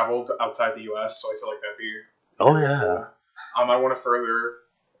never traveled outside the U.S., so I feel like that'd be. Oh yeah. I want to further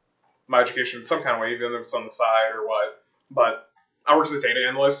my education in some kind of way, even if it's on the side or what. But I work as a data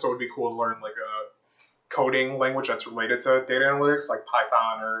analyst, so it'd be cool to learn like a coding language that's related to data analytics, like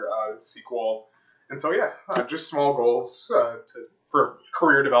Python or SQL. And so yeah, just small goals for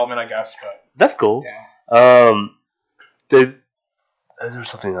career development, I guess. But that's cool. Yeah. There's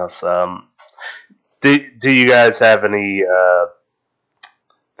something else. Do you guys have any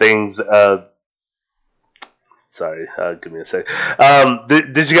things? Sorry, give me a sec.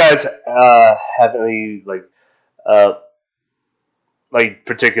 Did you guys have any like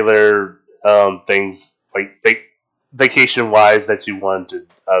particular things like vacation wise that you wanted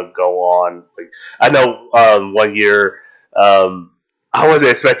to go on? Like I know 1 year I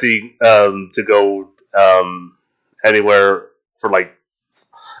wasn't expecting to go anywhere for like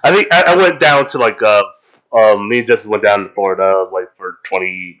I think I went down to like me and Justin went down to Florida like for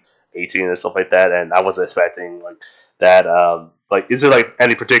 2018 or stuff like that, and I wasn't expecting like that. Like, is there like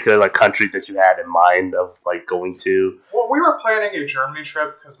any particular like country that you had in mind of like going to? Well, we were planning a Germany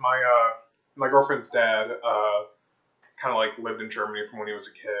trip because my girlfriend's dad kind of like lived in Germany from when he was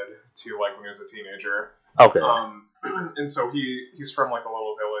a kid to like when he was a teenager. Okay. And so he's from like a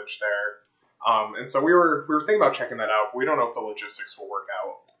little village there. And so we were thinking about checking that out, but we don't know if the logistics will work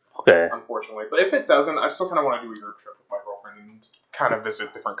out. Okay. Unfortunately, but if it doesn't, I still kind of want to do a Europe trip with my girlfriend and kind of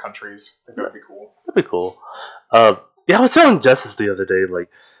visit different countries. I think that would be cool. That'd be cool. Yeah, I was telling Justice the other day, like,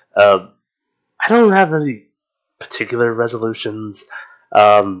 I don't have any particular resolutions,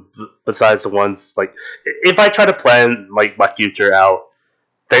 besides the ones, like, if I try to plan, like, my future out,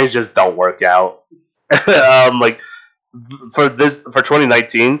 things just don't work out. Like, for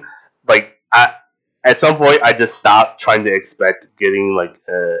 2019, like, at some point, I just stopped trying to expect getting, like,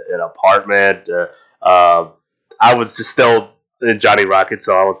 an apartment. I was just still in Johnny Rocket,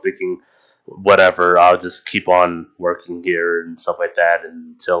 so I was thinking, whatever, I'll just keep on working here and stuff like that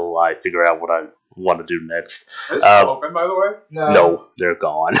until I figure out what I want to do next. Are they still open, by the way? No, they're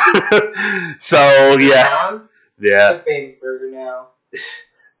gone. So, yeah. Yeah. It's a famous burger now.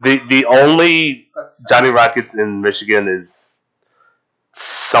 The only Johnny Rockets in Michigan is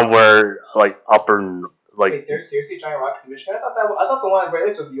somewhere like like Wait, there's seriously giant rockets in Michigan? I thought the one at Great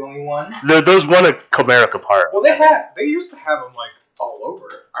Lakes was the only one. there's one at Comerica Park. Well, they used to have them like all over.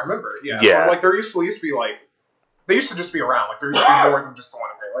 I remember. Yeah. Yeah. Like there used to be like they used to just be around. Like there used to be more than just the one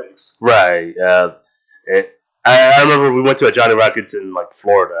at Great Lakes. Right. I remember we went to a Johnny Rockets in like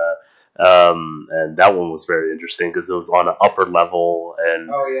Florida, and that one was very interesting because it was on an upper level and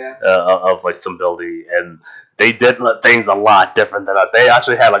Oh yeah. of like some building, and they did things a lot different than us. They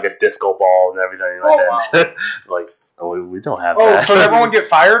actually had like a disco ball and everything like that. Like we don't have that. So did everyone get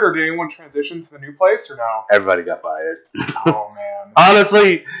fired, or did anyone transition to the new place, or no? Everybody got fired. Oh man.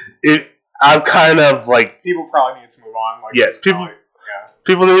 Honestly, I'm kind of like People probably need to move on. Like, Yes, people- probably- yeah.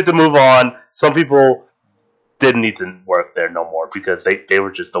 people need to move on. Some people didn't need to work there no more because they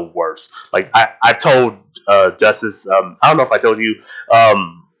were just the worst. Like I told Justice, I don't know if I told you,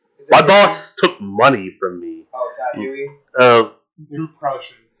 Is it my Huey? boss took money from me. Oh, it's not Huey. You probably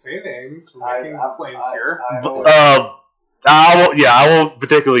shouldn't say names. We're making claims here. I won't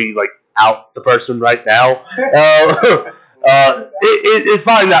particularly like out the person right now. It's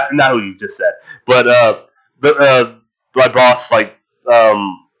fine not who you just said, but my boss like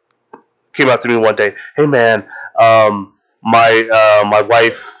came up to me one day. Hey man, my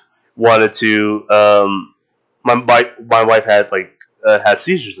wife wanted to my wife had like has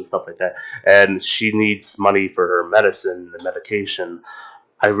seizures and stuff like that, and she needs money for her medicine and medication.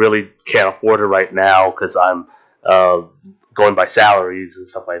 I really can't afford it right now because I'm going by salaries and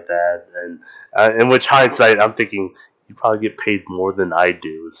stuff like that. And in which hindsight, I'm thinking you probably get paid more than I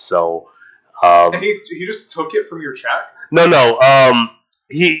do. So And he just took it from your check. no.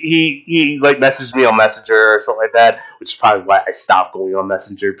 He like messaged me on Messenger or something like that, which is probably why I stopped going on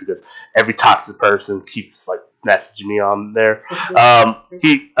Messenger because every toxic person keeps like messaging me on there.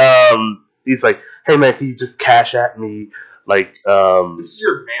 He's like, hey man, can you just cash at me like This is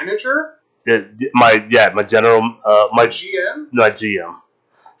your manager, my general my GM.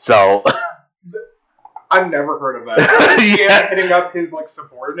 So I've never heard of that. Yeah. Hitting up his like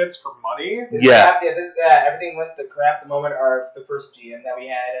subordinates for money. Yeah. Everything went to crap the moment the first GM that we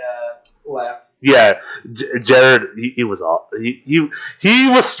had left. yeah, Jared he was all he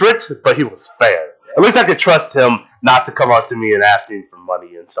was strict, but he was fair. At least I could trust him not to come up to me and ask me for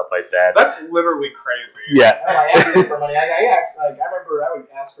money and stuff like that. That's literally crazy. Yeah. Oh, I asked him for money. I remember I would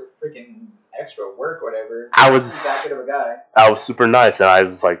ask for freaking extra work, whatever. I was He's that good of a guy. I was super nice, and I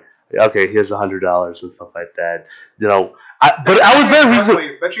was like, okay, here's $100 and stuff like that. You know, but I was very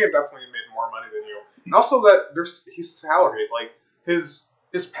reasonable. That GM definitely made more money than you, and also that he's salaried. Like his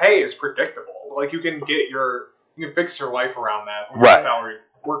pay is predictable. Like you can fix your life around that when you're a salaried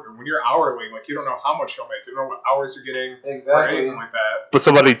worker. When you're hourly, like you don't know how much you'll make. You don't know what hours you're getting or anything like that. But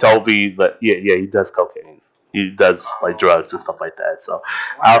somebody told me that yeah, he does cocaine. He does like drugs and stuff like that. So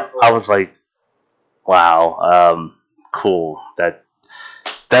I was like, wow, cool.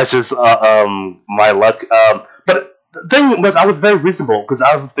 That's just my luck. But the thing was, I was very reasonable because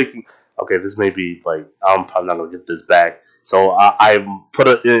I was thinking, okay, this may be like I'm probably not gonna get this back. So I put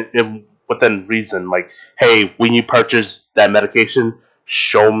it in within reason. Like, hey, when you purchase that medication,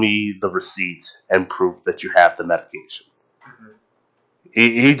 show me the receipt and proof that you have the medication. Mm-hmm.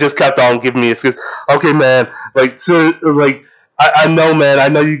 He just kept on giving me excuse. Okay, man. Like, so like I know, man. I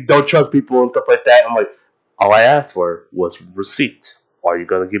know you don't trust people and stuff like that. I'm like, all I asked for was receipt. Are you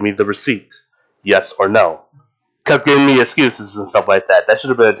gonna give me the receipt? Yes or no? Kept giving me excuses and stuff like that. That should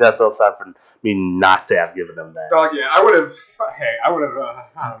have been a telltale sign for me not to have given them that. Dog, yeah, I would have. Hey, I would have.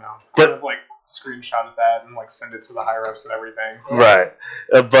 I don't know. I would have like screenshotted that and like send it to the higher ups and everything. Right,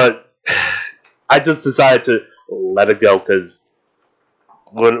 but I just decided to let it go because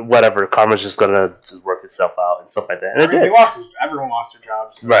whatever, karma's just gonna just work itself out and stuff like that. And it did. Everyone lost their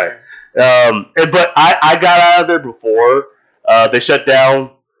jobs. So. Right. But I got out of there before they shut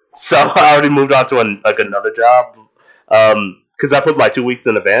down, so I already moved on to another job because I put my 2 weeks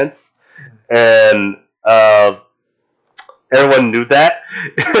in advance, and everyone knew that.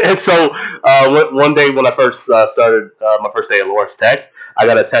 And so one day when I first started my first day at Lawrence Tech, I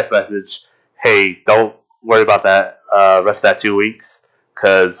got a text message, hey, don't worry about that rest of that 2 weeks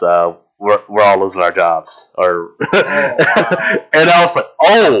because we're all losing our jobs. Or wow. And I was like,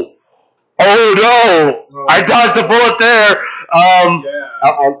 oh no, I dodged the bullet there.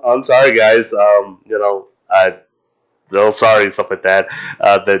 I'm sorry, guys. I'm real sorry and stuff like that.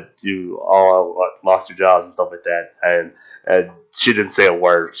 That you all lost your jobs and stuff like that. And she didn't say a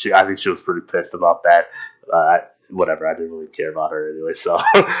word. I think she was pretty pissed about that. Whatever. I didn't really care about her anyway. So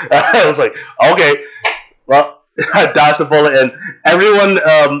I was like, okay, well, I dodged the bullet. And everyone,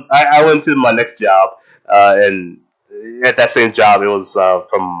 I went to my next job, and at that same job, it was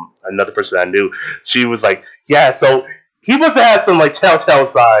from another person I knew. She was like, "Yeah, so he must have had some like telltale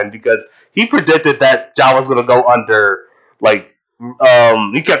sign because he predicted that job was gonna go under." Like,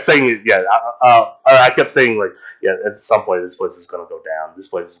 he kept saying it. Yeah, I kept saying like, "Yeah, at some point this place is gonna go down. This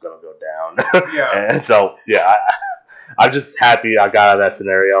place is gonna go down." Yeah. And so yeah, I'm just happy I got out of that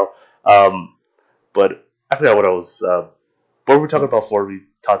scenario. But I forgot what I was. What were we talking about before we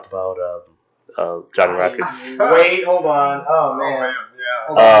talked about Johnny Rockets? Wait, hold on. Oh Oh man. man, yeah.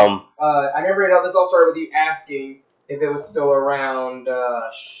 Hold on. I remember how this all started with you asking if it was still around.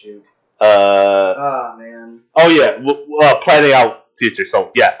 Shoot. Oh man. Oh yeah, planning out future.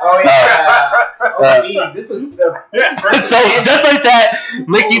 So yeah. Oh yeah. Oh jeez, this was the. So just like that,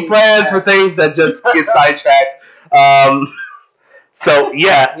 making plans for things that just get sidetracked. So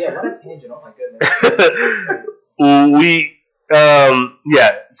yeah. Yeah, what a tangent! Oh my goodness. We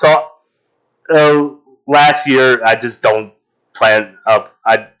yeah. So last year I just don't plan up.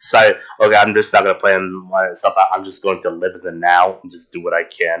 I decided, okay, I'm just not gonna plan my stuff out. I'm just going to live in the now and just do what I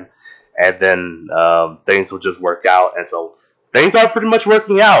can, and then things will just work out. And so things are pretty much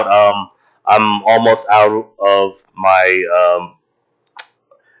working out. I'm almost out of my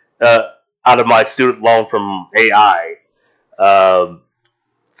student loan from AI.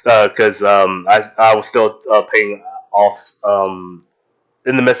 Because I was still paying off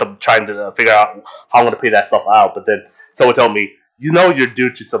in the midst of trying to figure out how I'm going to pay that stuff out. But then someone told me, you're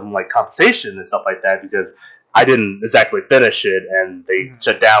due to some like compensation and stuff like that because I didn't exactly finish it and they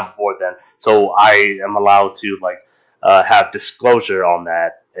shut down before then. So I am allowed to like have disclosure on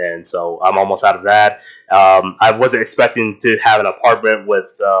that, and so I'm almost out of that. I wasn't expecting to have an apartment with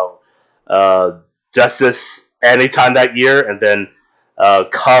Justice anytime that year, and then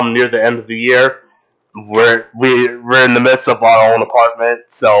come near the end of the year, we're in the midst of our own apartment.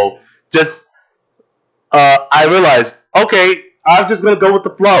 So just I realized, okay, I'm just gonna go with the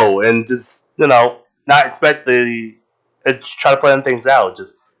flow and just not expect try to plan things out.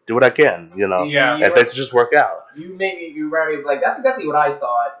 Just do what I can, See, Yeah. and things will just work out. You remind me, like, that's exactly what I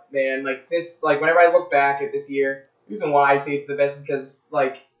thought, man. Like, this, like, whenever I look back at this year, the reason why I say it's the best is because,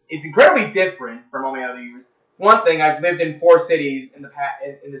 like, it's incredibly different from all my other years. One thing, I've lived in 4 cities in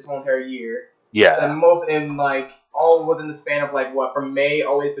this whole entire year. Yeah. And all within the span of, like, what, from May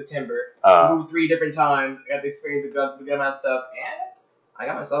all the way to September. Moved 3 different times, I got to experience a good amount of stuff, and I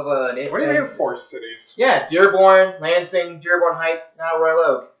got myself What do you mean 4 cities? Yeah, Dearborn, Lansing, Dearborn Heights, now Royal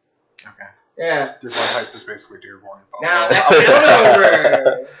Oak. Okay. Yeah. Dearborn Heights is basically Dearborn. Now next town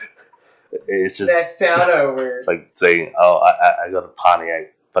over. It's just Next town over. it's like saying, "Oh, I go to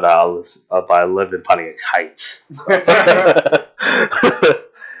Pontiac, but I live in Pontiac Heights."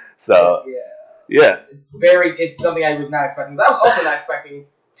 So yeah. It's something I was not expecting. I was also not expecting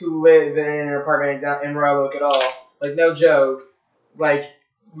to live in an apartment in Royal Oak at all. Like, no joke. Like,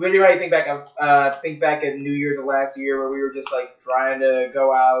 literally when I think back at New Year's of last year where we were just like trying to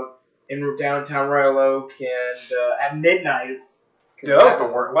go out in downtown Royal Oak and at midnight. Yeah, that was the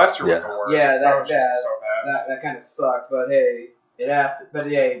worst. Last year was the worst. Yeah, that was just so bad. That kind of sucked, but hey, it happened. But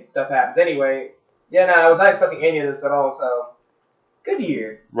hey, stuff happens. Anyway, yeah, no, I was not expecting any of this at all, so good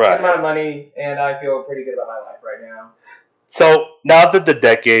year. Right. Good amount of money, and I feel pretty good about my life right now. So now that the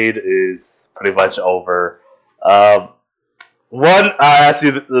decade is pretty much over, one, I ask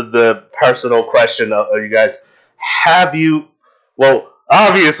you the personal question of you guys: have you? Well,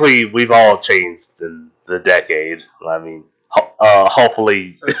 obviously we've all changed in the decade. I mean, hopefully.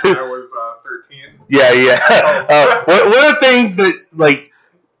 Since I was 13. Yeah. What are things that like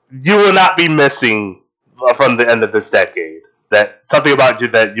you will not be missing from the end of this decade? That something about you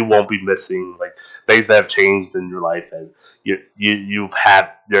that you won't be missing, like things that have changed in your life, and you're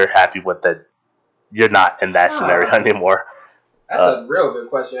happy with that. You're not in that scenario anymore. That's a real good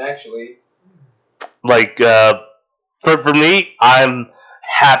question, actually. Like for me, I'm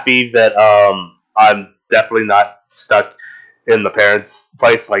happy that I'm definitely not stuck in the parents'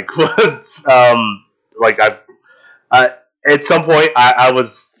 place. Like like I at some point I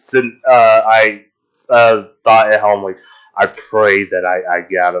was sitting, I thought at home like I pray that I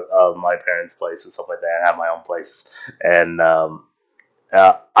get out of my parents' place and stuff like that and have my own places, and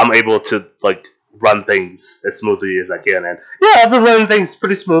I'm able to like run things as smoothly as I can. And yeah, I've been running things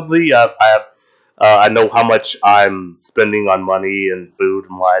pretty smoothly. I know how much I'm spending on money and food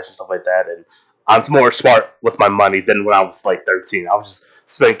and wise and stuff like that, and I'm more smart with my money than when I was like 13. I was just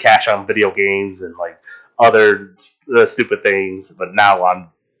spending cash on video games and like other stupid things, but now I'm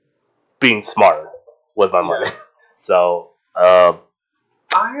being smart with my money. So,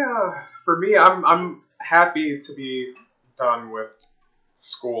 For me, I'm happy to be done with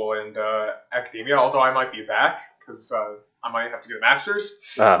school and academia, although I might be back. because I might have to get a master's.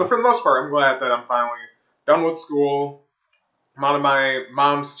 Uh, But for the most part, I'm glad that I'm finally done with school. I'm on to my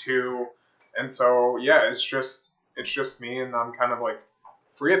mom's too, and so yeah, it's just me, and I'm kind of like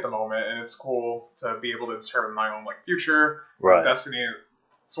free at the moment, and it's cool to be able to determine my own like future, right. destiny.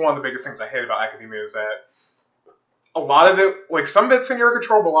 It's one of the biggest things I hate about academia is that a lot of it, like some bits in your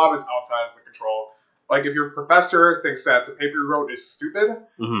control, but a lot of it's outside of the control. Like if your professor thinks that the paper you wrote is stupid,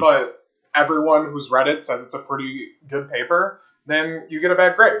 Mhm. but everyone who's read it says it's a pretty good paper, then you get a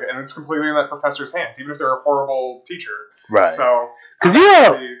bad grade, and it's completely in that professor's hands, even if they're a horrible teacher. Right. So, Because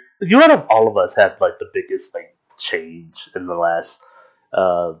you out of all of us had like the biggest like change in the last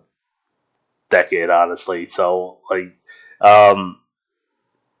decade, honestly. So like,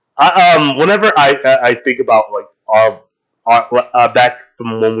 whenever I think about like our back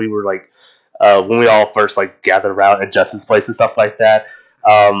from when we were like when we all first like gathered around at Justin's place and stuff like that,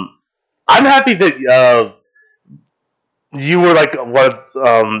 I'm happy that you were like one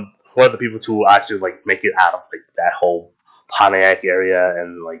of the people to actually like make it out of like that whole Pontiac area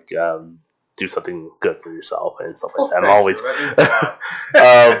and like do something good for yourself and stuff like that. I'm always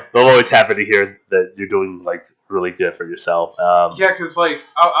I'm always happy to hear that you're doing like really good for yourself. Yeah, because like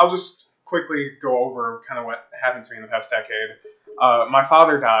I'll just quickly go over kind of what happened to me in the past decade. My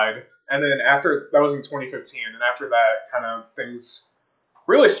father died, and then after that was in 2015, and after that, kind of things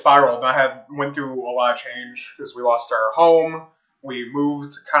really spiraled. I went through a lot of change because we lost our home. We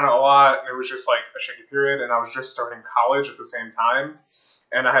moved kind of a lot, and it was just like a shaky period. And I was just starting college at the same time,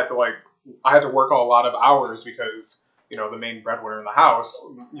 and I had to work a lot of hours because the main breadwinner in the house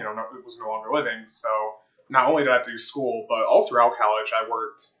was no longer living. So not only did I have to do school, but all throughout college I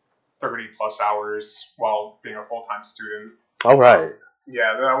worked 30 plus hours while being a full time student. All right.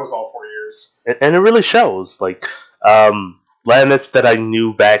 Yeah, that was all 4 years. And it really shows. Like, Lannis that I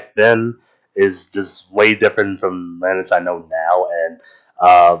knew back then is just way different from Lannis I know now, and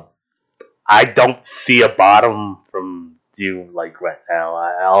I don't see a bottom from you like right now.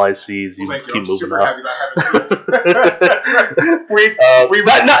 All I see is you Thank you. keep I'm moving super up. happy that happened. we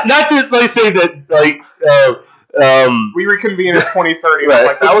not to like say that like we reconvene in 2030. Right. I'm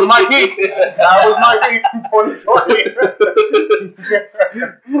like, that was my peak. That was my peak in 2020.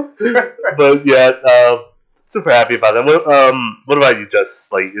 But yeah, super happy about that. What about you,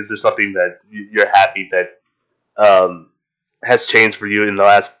 Just? Like, is there something that you're happy that has changed for you in the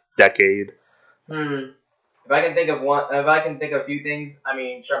last decade? If I can think of a few things, I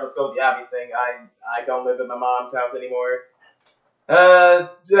mean, sure, let's go with the obvious thing. I don't live at my mom's house anymore.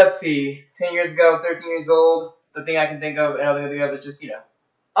 Let's see. 10 years ago, 13 years old. The thing I can think of, and other thing I think of is just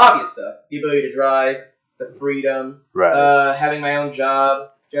obvious stuff. The ability to drive, the freedom, Right. having my own job,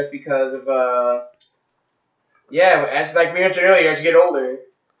 just because of as like we mentioned earlier, as you get older,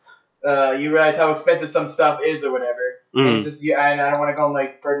 you realize how expensive some stuff is or whatever. And it's just and I don't want to go and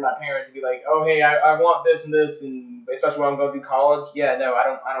like burden my parents and be like, oh hey, I want this, and especially when I'm going through college. Yeah, no, I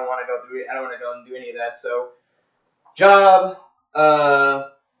don't want to go through it. I don't want to go and do any of that. So, job,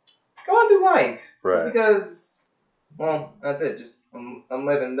 going through life. Right. Just because, well, that's it. Just I'm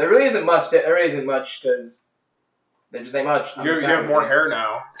living. There really isn't much because there just ain't much. You have more hair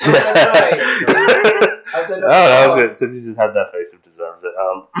now. That's right. I've done Oh, good, because you just have that face who deserves it.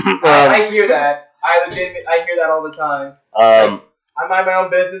 I hear that. I hear that all the time. I mind my own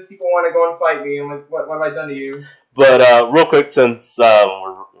business. People want to go and fight me. I'm like, what have I done to you? But real quick, since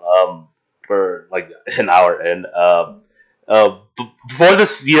we're like an hour in, before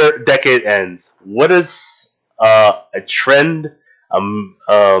this decade ends, what is a trend, a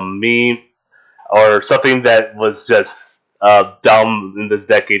meme, or something that was just dumb in this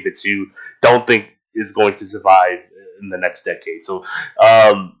decade that you don't think is going to survive in the next decade? So,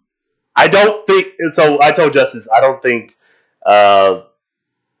 I don't think. So I told Justice, I don't think.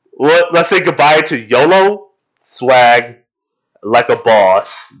 Let's say goodbye to YOLO, swag, like a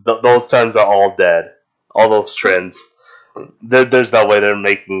boss. Those terms are all dead. All those trends. There's no way they're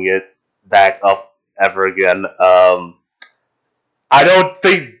making it back up ever again. I don't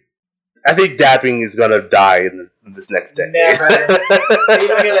think. I think dapping is gonna die in this next decade. Never. You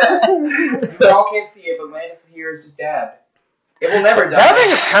don't hear that. You all can't see it, but Landis here is just dabbed. It will never die.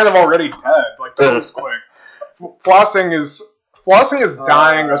 Dabbing is kind of already dead. Like that was quick. Flossing is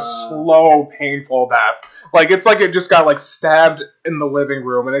dying a slow, painful death. Like it's like it just got like stabbed in the living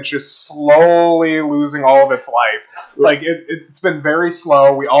room, and it's just slowly losing all of its life. Like it's been very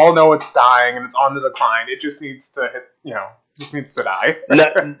slow. We all know it's dying, and it's on the decline. It just needs to hit. Just needs to die.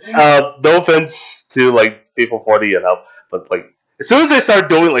 No offense to like people 40 and up, but like As soon as they start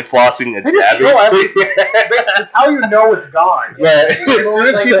doing like flossing and They just dabbing, show everything. That's how you know it's gone. right. As soon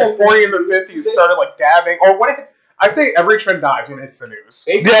as people 40 in their 50s started like dabbing, or when it, I'd say every trend dies when it hits the news.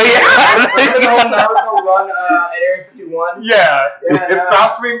 Basically, Yeah. remember the whole Naruto run at Area 51? Yeah, Yeah, it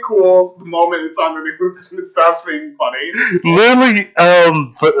stops being cool the moment it's on the news, and it stops being funny. Literally,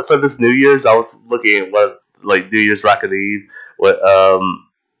 for this New Year's, I was looking at what like New Year's Rocket Eve. What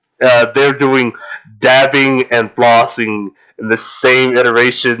they're doing dabbing and flossing in the same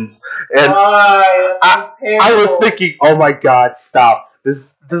iterations, and That sounds I was terrible. thinking, oh my god, stop.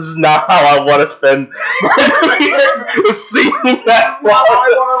 This is not how I want to spend my New Year seeing that That's not how I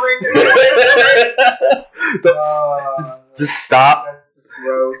want to ring it. just stop. That's just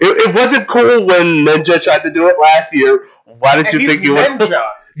gross. It wasn't cool when Ninja tried to do it last year. Why did And you he's think you would? Ninja. Why do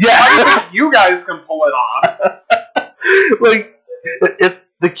you Yeah, think you guys can pull it off? like if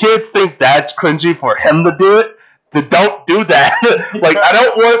the kids think that's cringy for him to do it, then don't do that. Like I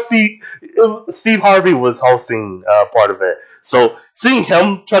don't want to see. Steve Harvey was hosting part of it, so seeing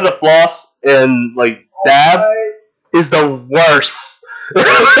him try to floss and like dab is the worst.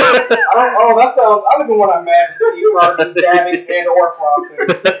 That sounds. I don't even want to imagine Steve Harvey dabbing and or flossing.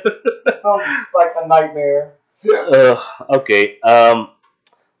 That sounds like a nightmare. Okay.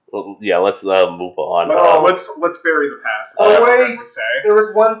 Well, yeah. Let's move on. Let's bury the past. Oh, is what I wait. would say. There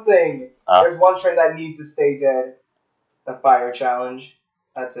was one thing. Uh. There's one trend that needs to stay dead. The fire challenge.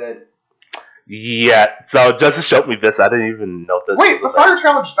 That's it. Yeah. So Justice showed me this. I didn't even know this. Wait, the was a thing. fire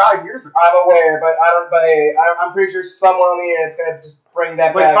challenge died years ago. I'm aware, but I don't. But hey, I'm pretty sure someone on the internet's gonna just bring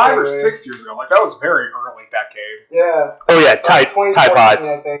that Like back. 5 or anyway. 6 years ago. Like that was very early decade. Yeah. Oh yeah, Tide 2014, Pods.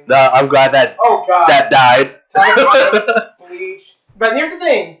 I think. I'm glad Oh god. that died. Tide Pods, bleach. But here's the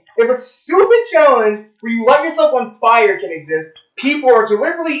thing: if a stupid challenge where you light yourself on fire can exist, people are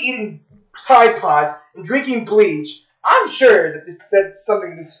deliberately eating Tide Pods and drinking bleach. I'm sure that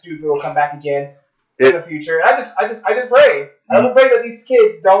something this stupid will come back again in the future. And I just pray. I pray that these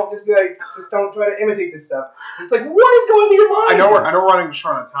kids don't just be like, just don't try to imitate this stuff. It's like, what is going through your mind? I know we're running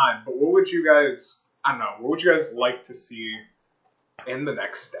short on time, but what would you guys? I don't know. What would you guys like to see in the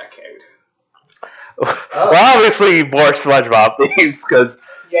next decade? Well, obviously more SpongeBob memes because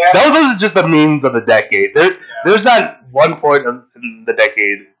Yeah. those are just the memes of the decade. There's not one point in the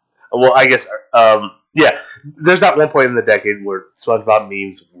decade. Well, I guess there's not one point in the decade where SpongeBob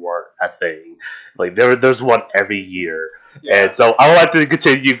memes weren't a thing. Like there's one every year, and so I would like to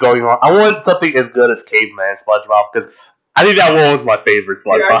continue going on. I want something as good as Caveman SpongeBob because I think that one was my favorite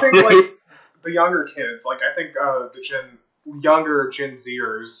See, I SpongeBob. think like the younger kids, like I think the younger Gen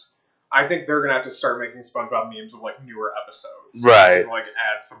Zers, I think they're gonna have to start making SpongeBob memes of like newer episodes, Right. And, like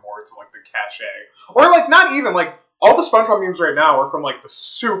add some more to like the cachet, or like not even like all the SpongeBob memes right now are from like the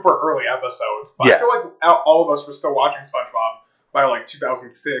super early episodes. But Yeah. I feel like all of us were still watching SpongeBob by like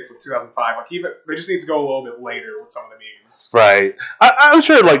 2006 or 2005. Like even they just need to go a little bit later with some of the memes. Right. I'm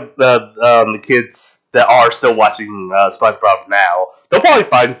sure like the kids that are still watching SpongeBob now, they'll probably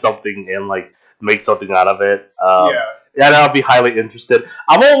find something and like make something out of it. And I'll be highly interested.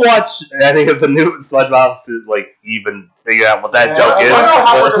 I won't watch any of the new SpongeBob to like even figure out what that Yeah, joke I is. know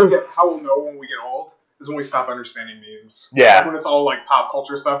how we're gonna get. How we'll know when we get old is when we stop understanding memes. Yeah. Like when it's all like pop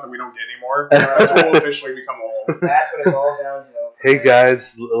culture stuff that we don't get anymore. That's when we'll officially become old. That's what it's all downhill. Hey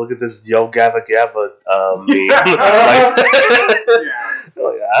guys, look at this Yo Gabba Gabba meme. Yeah. Like,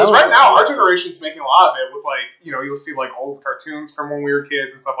 Because right now our generation's making a lot of it with like you'll see like old cartoons from when we were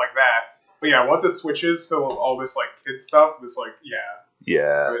kids and stuff like that. But yeah, once it switches to all this like kid stuff, it's like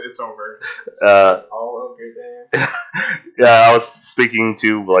yeah, it's over. All over there. Yeah, I was speaking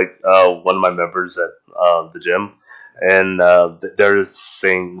to like one of my members at the gym, and they're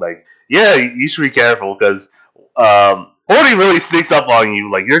saying like, yeah, you should be careful because 40 really sneaks up on you.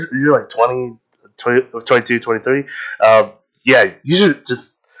 Like you're like 20, 22, 23. Yeah, you should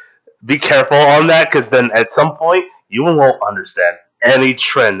just be careful on that because then at some point you won't understand any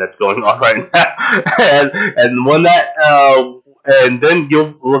trend that's going on right now, and when that and then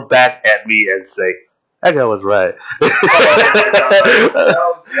you'll look back at me and say, that guy was right. I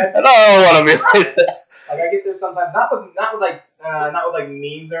don't want to be like that. Like I get there sometimes, not with like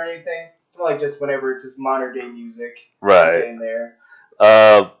memes or anything. It's more like just whenever it's just modern day music. Right. In there.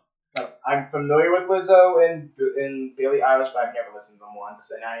 Like, I'm familiar with Lizzo and Billie Eilish, but I've never listened to them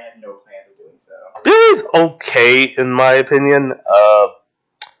once, and I have no plans of doing so. Billie's okay in my opinion.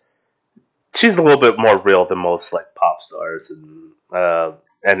 She's a little bit more real than most like pop stars and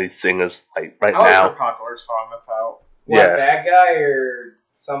any singers like right I like now. her popular song that's out. What, Yeah. Bad Guy or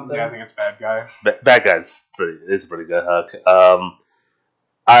something? Yeah, I think it's Bad Guy. Bad Guy's pretty. It's a pretty good hook.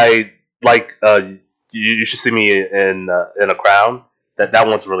 I like You Should See Me in a Crown. That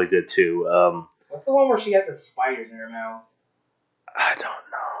one's really good too. What's the one where she had the spiders in her mouth? I don't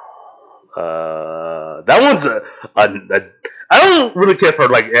know. That one's I don't really care for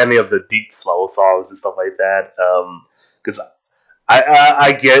like any of the deep slow songs and stuff like that. Because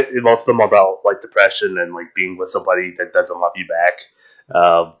I get most of them about like depression and like being with somebody that doesn't love you back.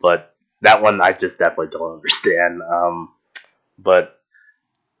 But that one I just definitely don't understand. But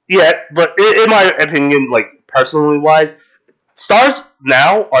yeah, but in my opinion, like personally wise, stars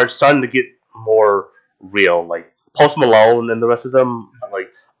now are starting to get more real. Like Post Malone and the rest of them,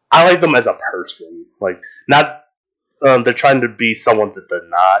 like I like them as a person. Like not they're trying to be someone that they're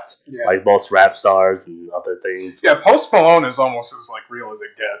not. Yeah. Like most rap stars and other things. Yeah, Post Malone is almost as like real as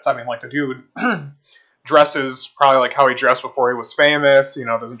it gets. I mean, like the dude dresses probably like how he dressed before he was famous. You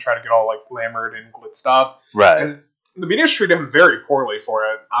know, doesn't try to get all like glamored and glitzed up. Right. And the media's treated him very poorly for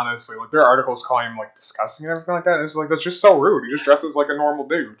it. Honestly, like there are articles calling him like disgusting and everything like that. And it's like that's just so rude. He just dresses like a normal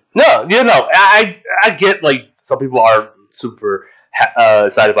dude. No, I get like some people are super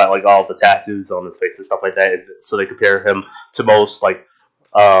excited about like all the tattoos on his face and stuff like that, and so they compare him to most like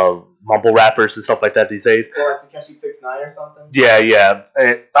mumble rappers and stuff like that these days. Or like Tekashi 6ix9ine or something. Yeah.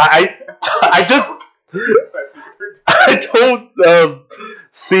 I just I don't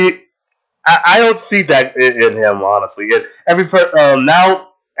see. I don't see that in him, honestly.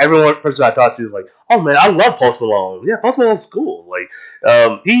 Now every person I talk to is like, "Oh man, I love Post Malone. Yeah, Post Malone's cool. Like,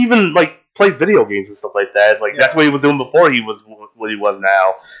 he even like plays video games and stuff like that. Like, that's what he was doing before he was what he was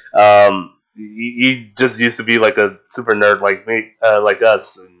now. He just used to be like a super nerd like me, like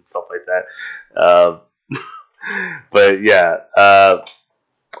us and stuff like that. But yeah,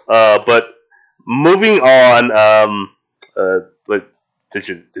 but moving on. Like. Did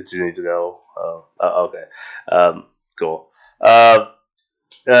you need to go? Okay. Cool.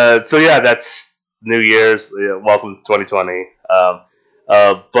 So yeah, that's New Year's. Yeah, welcome to 2020.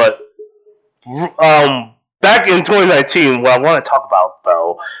 But back in 2019, what I want to talk about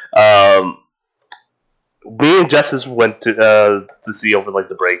though, me and Justice went to see over like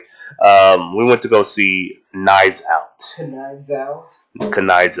the break. We went to go see Knives Out. Knives Out.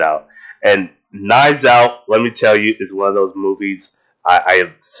 And Knives Out, let me tell you, is one of those movies. I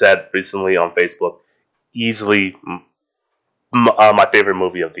have said recently on Facebook, easily my favorite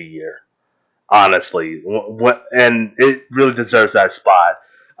movie of the year. Honestly, and it really deserves that spot.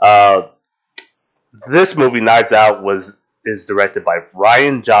 This movie, Knives Out, is directed by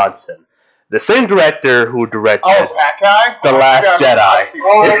Rian Johnson, the same director who directed that guy, The Last Jedi.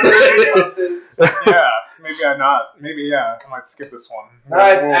 Yeah, maybe I not. Maybe yeah, I might skip this one. No,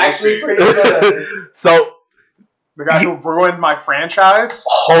 it's actually pretty good. So. The guy who ruined my franchise?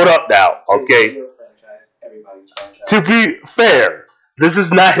 Hold up now, okay? Your franchise. Everybody's franchise. To be fair, this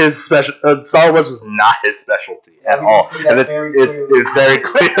is not his special. Star Wars was not his specialty at all, and it's very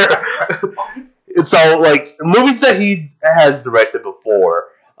clear. So, like movies that he has directed before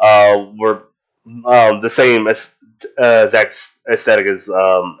were the same aesthetic as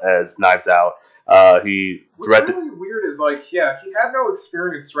Knives Out. What's really weird is like, yeah, he had no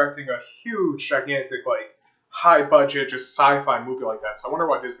experience directing a huge, gigantic, like high budget, just sci-fi movie like that. So I wonder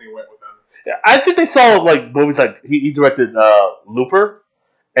why Disney went with him. Yeah, I think they saw like movies like he directed Looper,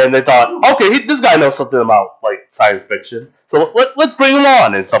 and they thought, okay, this guy knows something about like science fiction, so let's bring him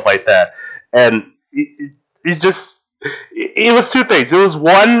on and stuff like that. And it was two things. It was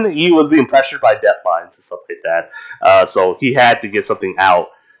one, he was being pressured by deadlines and stuff like that, so he had to get something out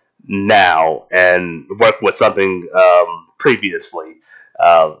now and work with something previously.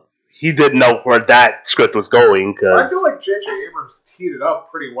 He didn't know where that script was going. I feel like J.J. Abrams teed it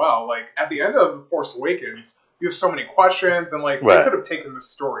up pretty well. Like, at the end of The Force Awakens, you have so many questions, and, like, they could have taken the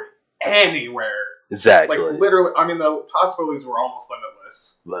story anywhere. Exactly. Like, literally, I mean, the possibilities were almost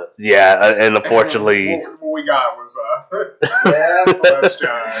limitless. But, yeah, and unfortunately... And what we got was, Last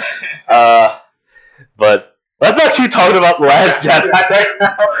Jedi. But let's not keep talking about The Last Jedi,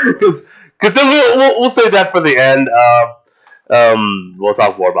 because then we'll save that for the end. We'll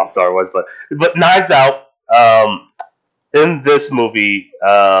talk more about Star Wars, but Knives Out. In this movie,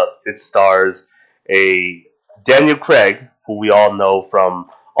 it stars a Daniel Craig, who we all know from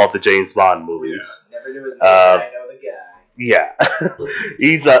all the James Bond movies. Yeah. Never knew his name, but I know the guy. Yeah,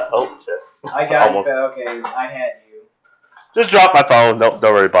 he's a. Oh shit! I got you. Okay, I had you. Just drop my phone. Don't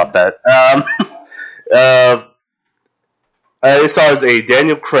worry about that. It stars a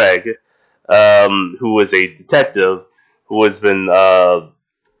Daniel Craig, who is a detective who has been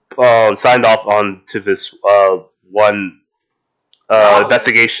signed off on to this one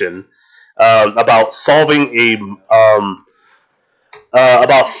investigation about solving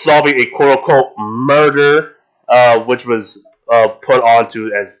about solving a quote unquote murder, which was put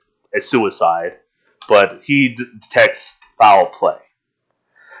onto as a suicide, but he detects foul play.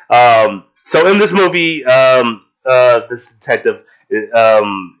 So in this movie, this detective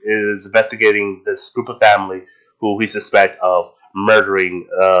is investigating this group of family who he suspects of murdering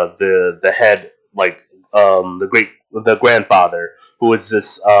the head, like the grandfather, who is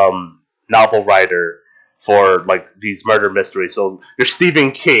this novel writer for like these murder mysteries. So you're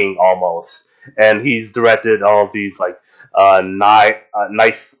Stephen King almost, and he's directed all of these like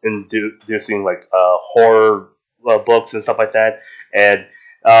knife inducing like horror books and stuff like that, and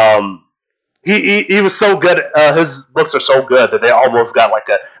um, he was so good. His books are so good that they almost got like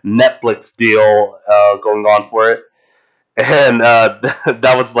a Netflix deal going on for it, and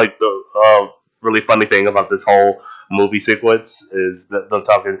that was like the really funny thing about this whole movie sequence is that they're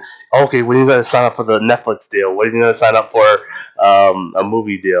talking. Okay, when are you going to sign up for the Netflix deal? When are you going to sign up for a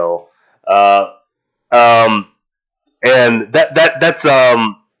movie deal? Uh, um, and that's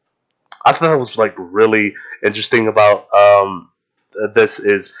I thought it was like really interesting about this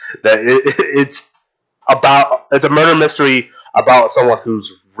is that it's a murder mystery about someone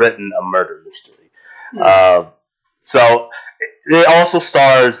who's written a murder mystery. Uh, so it also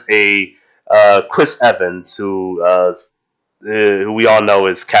stars a Chris Evans who we all know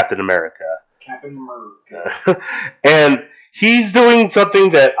is Captain America. Captain America. And he's doing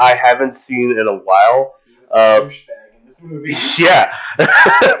something that I haven't seen in a while. He was a douchebag in this movie. Yeah.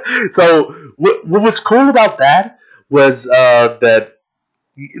 So what was cool about that was that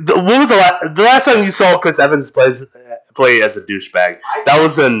what was the last time you saw Chris Evans play as a douchebag? That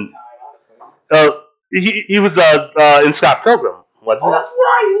was in he was in Scott Pilgrim, wasn't Oh, it? that's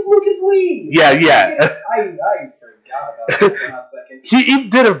right. He was Lucas Lee. Yeah, yeah. I forgot about that for a hot second. He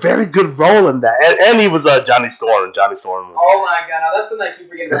did a very good role in that, and he was Johnny Storm. Johnny Storm. Was, Oh my god, now that's something I keep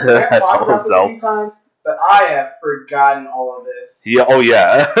forgetting about. I've talked about this a few times, but I have forgotten all of this. Yeah. Oh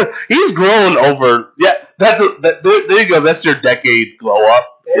yeah. He's grown over. Yeah. There you go. That's your decade glow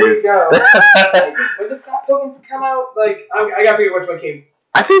up. There you go. Like, when did Scott Pilgrim come out? Like, I gotta figure which one came.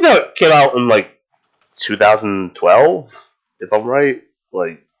 I think that came out in like 2012, if I'm right.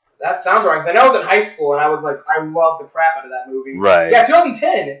 Like. That sounds right, because I know I was in high school and I was like, I loved the crap out of that movie. Right. Yeah,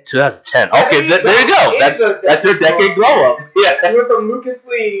 2010. 2010. Okay, there you go. That's your decade glow up. Yeah. We went from Lucas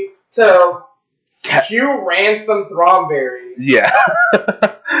Lee to Hugh Ransom Thornberry. Yeah.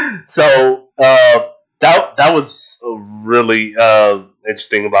 So that was really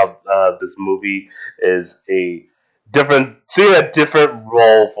interesting about this movie is seeing a different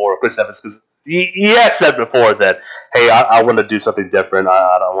role for Chris Evans, because he has said before that, hey, I want to do something different.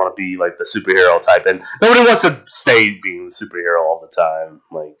 I don't want to be like the superhero type, and nobody wants to stay being the superhero all the time.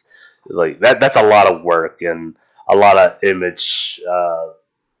 Like that's a lot of work and a lot of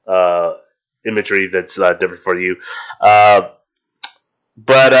imagery that's different for you.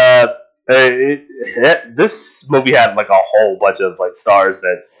 But this movie had like a whole bunch of like stars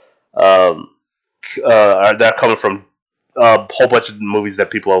that are coming from a whole bunch of movies that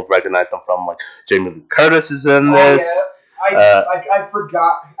people have recognized them from. Like Jamie Lee Curtis is in this. Yeah. I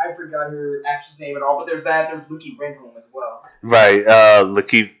forgot her actress name and all, but there's Lucky Ringholm as well. Right,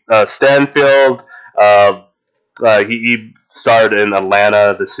 Lakeith Stanfield. He starred in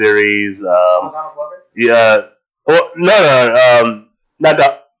Atlanta, the series. Donald Glover? Yeah. Well, no, not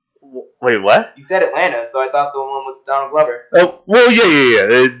that. Wait, what? You said Atlanta, so I thought the one with Donald Glover. Oh, well,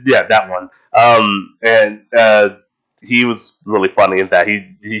 yeah, that one. And he was really funny in that.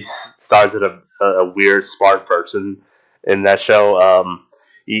 He stars as a weird, smart person in that show.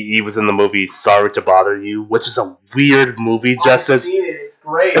 He was in the movie Sorry to Bother You, which is a weird movie. I've seen it. It's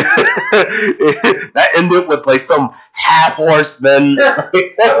great. That ended with like some half horseman. I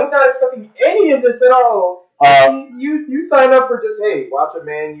was not expecting any of this at all. You sign up for just, hey, watch a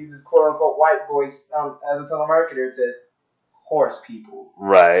man use his quote unquote white voice as a telemarketer to horse people.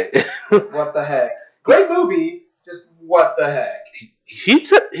 Right. What the heck? Great movie. Just what the heck? He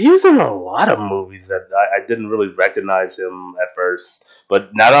was in a lot of movies that I didn't really recognize him at first,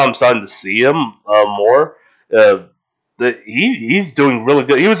 but now that I'm starting to see him more, he's doing really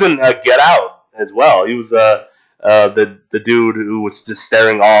good. He was in Get Out as well. He was the dude who was just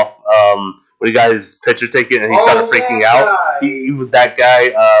staring off when he got his picture taken and he started freaking out. He was that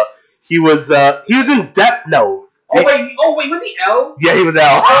guy. He was in Death Note. Oh wait, was he L? Yeah, he was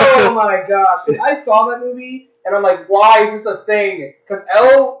L. Oh my gosh! See, I saw that movie and I'm like, why is this a thing? Because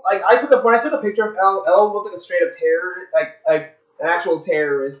L, like, when I took a picture of L looked like a straight up terror, like an actual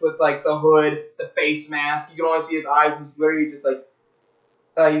terrorist with like the hood, the face mask. You can only see his eyes. He's literally just like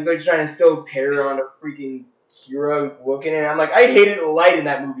he's like trying to instill terror on a freaking hero looking, and I'm like, I hated Light in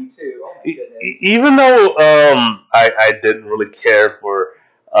that movie too. Oh my goodness. Even though I didn't really care for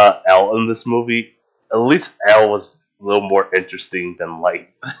L in this movie, at least L was a little more interesting than Light.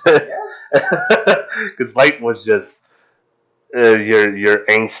 Yes. Because Light was just your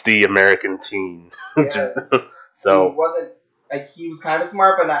angsty American teen. Yes. He So wasn't like he was kind of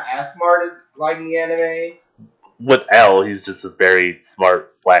smart, but not as smart as Light in the anime. with L, he's just a very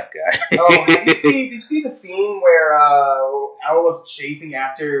smart black guy. Oh, did you see the scene where L was chasing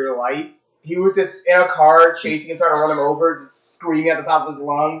after Light? He was just in a car chasing him, trying to run him over, just screaming at the top of his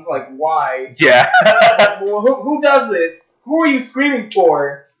lungs. Like, why? Yeah. Well, who does this? Who are you screaming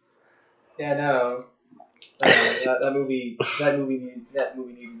for? Yeah, no. That movie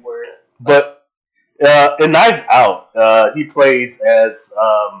needed work. But in Knives Out, he plays as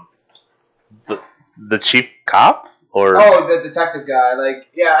the chief cop, or Oh, the detective guy. Like,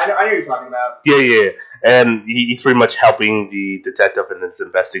 yeah, I know what you're talking about. yeah, and he's pretty much helping the detective in his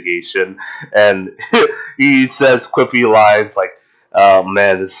investigation, and he says quippy lines like, "Oh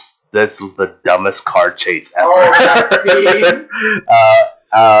man, this was the dumbest car chase ever." Oh, that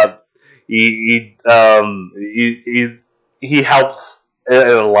scene. He helps in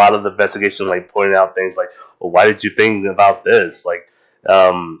a lot of the investigation, like pointing out things like, "Well, why did you think about this?" Like,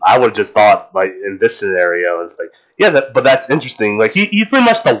 I would have just thought, like in this scenario, it's like, yeah, but that's interesting. Like he's pretty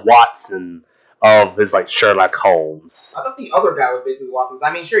much the Watson of his like Sherlock Holmes. I thought the other guy was basically Watson.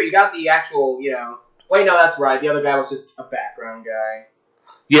 I mean, sure, you got the actual, Wait, no, that's right. The other guy was just a background guy.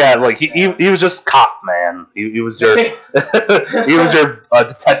 Yeah, like he was just cop man. He was your he was your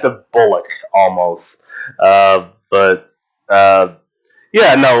Detective Bullock almost. But yeah,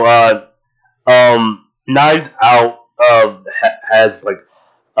 no. Knives Out has like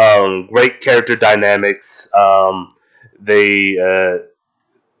great character dynamics. They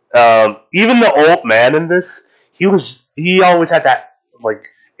even the old man in this, he always had that like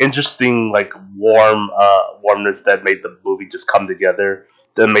interesting like warmness that made the movie just come together,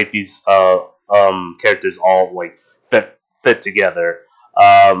 that made these characters all like fit together.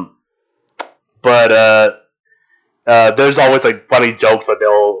 But there's always like funny jokes that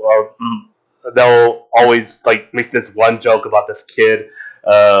they'll always like make this one joke about this kid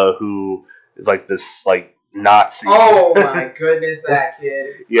who is like this like Nazi. Oh my goodness, that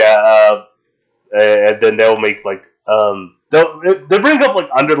kid. Yeah, and then they'll make like they bring up like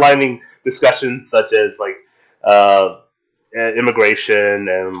underlining discussions such as like immigration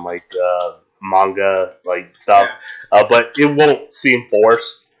and like manga like stuff, but it won't seem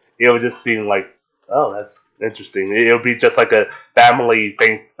forced. It'll just seem like, oh, that's interesting. It'll be just like a family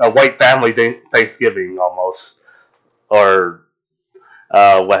thing, a white family Thanksgiving almost, or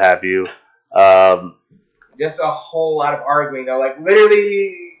what have you. Just a whole lot of arguing, though. Like,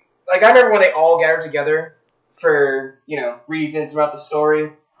 literally, like, I remember when they all gathered together for, reasons about the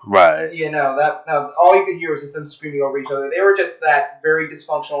story. Right. That all you could hear was just them screaming over each other. They were just that very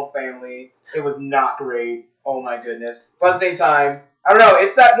dysfunctional family. It was not great. Oh, my goodness. But at the same time, I don't know.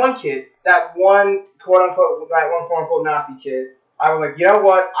 It's that one kid, that one quote-unquote Nazi kid. I was like, you know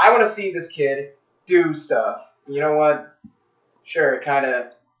what? I want to see this kid do stuff. You know what? Sure, kind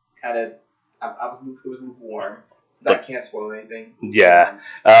of. It was lukewarm. So I can't spoil anything. Yeah.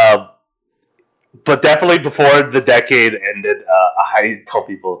 But definitely before the decade ended, I told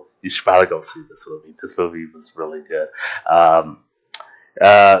people you should probably go see this movie. This movie was really good.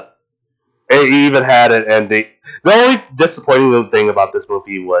 It even had an ending. The only disappointing thing about this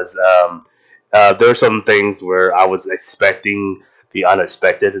movie was there were some things where I was expecting the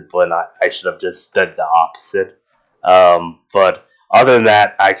unexpected, but I should have just done the opposite. But other than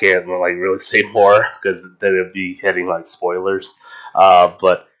that, I can't like really say more because then it'd be hitting like spoilers.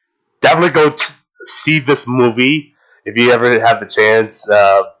 But definitely go see this movie if you ever have the chance.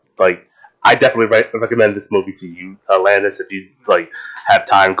 Like I definitely recommend this movie to you, Landis. If you like have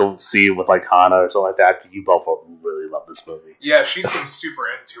time, go see it with like Hana or something like that. You both will really love this movie. Yeah, she seems super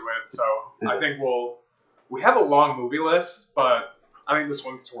into it, so I think we have a long movie list, but I think this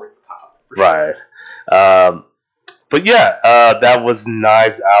one's towards the top. For Right. Sure. But yeah, that was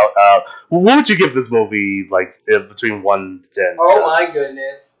Knives Out. What would you give this movie, like, between 1 to 10? Oh my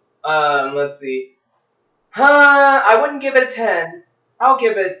goodness. Let's see. I wouldn't give it a 10. I'll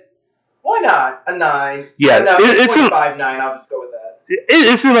give it, why not, a 9. Yeah, no, it's 0.59, I'll just go with that.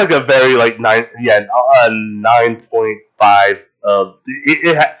 It seems like a very, like, 9.5.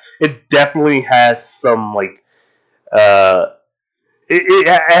 It definitely has some, like, it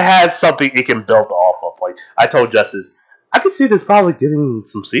has something it can build off of. Like I told Justice, I could see this probably getting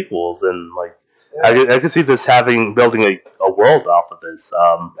some sequels and like I could see this building a world off of this.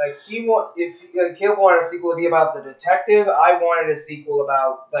 Like Caleb wanted a sequel to be about the detective. I wanted a sequel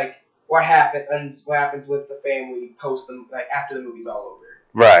about like what happens with the family post them like after the movie's all over.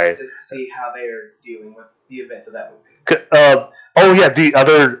 Right. Just to see how they're dealing with the events of that movie. Oh yeah, the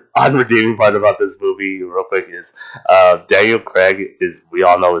other unredeeming part about this movie, real quick, is Daniel Craig we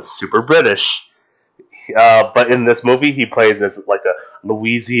all know is super British, but in this movie he plays as like a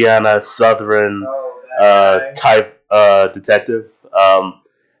Louisiana Southern type detective, and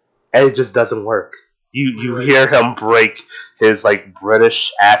it just doesn't work. You hear him break his like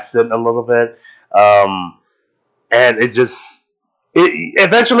British accent a little bit, and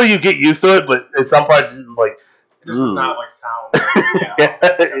eventually you get used to it, but in some parts like. This is not like sound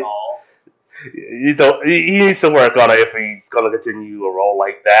at all. He needs to work on it if he's gonna continue a role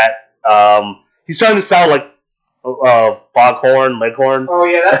like that. He's trying to sound like Leghorn. Oh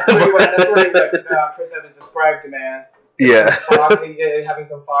yeah, that's what Chris Evans described him as. Yeah. Having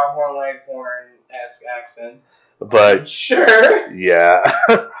some Foghorn Leghorn-esque accent. But sure. Yeah.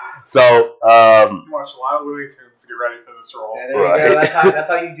 So you watched a lot of Looney Tunes to get ready for this role. Yeah, there you go. That's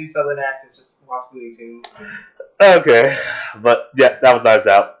how you do Southern accents. Just watch Looney Tunes. Okay, but yeah, that was Knives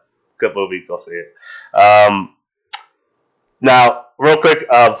Out. Good movie. Go see it. Now, real quick,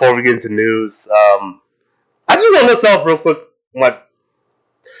 before we get into news, I just want to list off real quick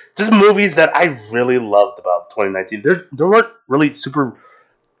just movies that I really loved about 2019. There weren't really super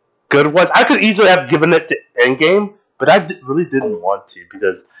good ones. I could easily have given it to Endgame, but I really didn't want to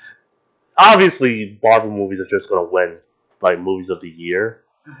because obviously Marvel movies are just going to win like movies of the year.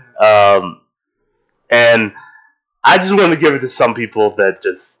 And I just want to give it to some people that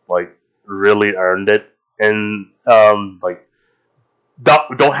just like really earned it and like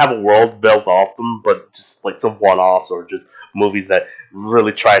don't have a world built off them, but just like some one-offs or just movies that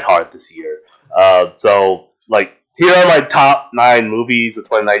really tried hard this year. So like here are my top 9 movies of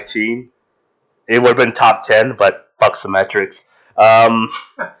 2019. It would have been top 10, but fuck some metrics.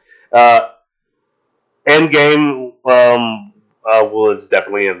 Endgame was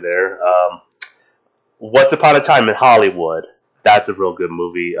definitely in there. Once Upon a Time in Hollywood. That's a real good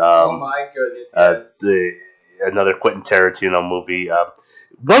movie. Oh my goodness, yes. Another Quentin Tarantino movie.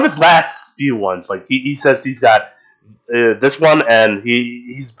 One of his last few ones. Like he says he's got this one, and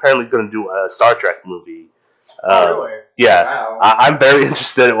he's apparently going to do a Star Trek movie. Really? Yeah. Wow. I'm very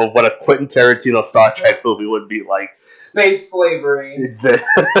interested in what a Quentin Tarantino Star Trek movie would be like. Space slavery.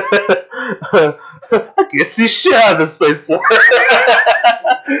 I can see shit out of the spaceport.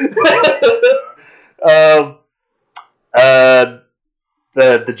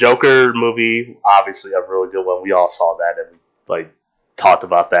 The Joker movie, obviously a really good one. We all saw that and like talked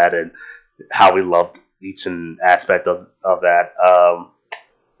about that and how we loved each and aspect of that.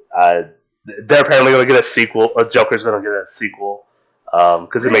 They're apparently going to get a sequel. Joker's going to get a sequel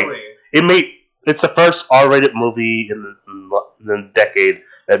because it's the first R-rated movie in the decade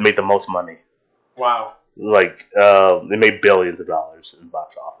that made the most money. Wow. Like they made billions of dollars in the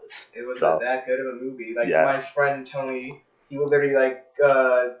box office. It was that good of a movie. Like my friend Tony, he would literally like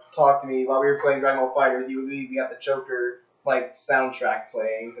talk to me while we were playing Dragon Ball FighterZ. He would leave the Joker like soundtrack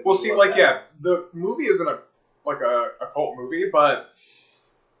playing. Well, see, like the movie isn't a cult movie, but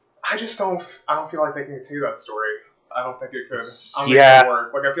I don't feel like they can continue that story. I don't think it could. I don't think it would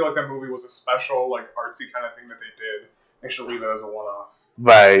work. Like I feel like that movie was a special like artsy kind of thing that they did. They should leave it as a one-off.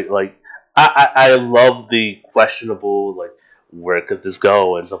 Right, like. I love the questionable, like, where could this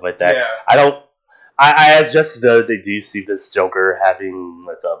go and stuff like that. Yeah. I asked just the other day, do you see this Joker having,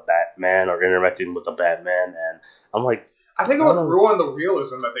 like, a Batman or interacting with a Batman? And I'm like... I think it would ruin the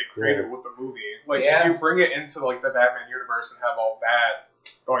realism that they created with the movie. Like, if you bring it into, like, the Batman universe and have all that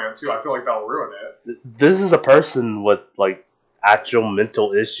going on, too, I feel like that'll ruin it. This is a person with, like, actual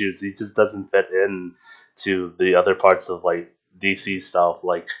mental issues. He just doesn't fit in to the other parts of, like, DC stuff.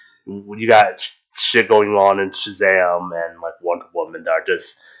 Like... You got shit going on in Shazam and like Wonder Woman that are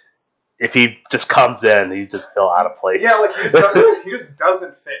just if he just comes in, he just fell out of place. Yeah, like he just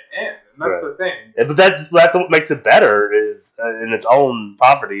doesn't fit in, and that's the thing. But that's what makes it better is in its own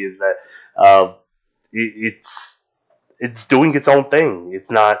property is that it's doing its own thing.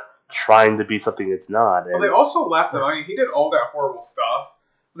 It's not trying to be something it's not. Well, they also left him. I mean, he did all that horrible stuff.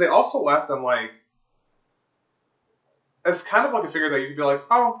 But they also left him like as kind of like a figure that you could be like,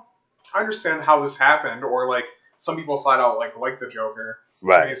 oh. I understand how this happened, or like some people flat out like the Joker.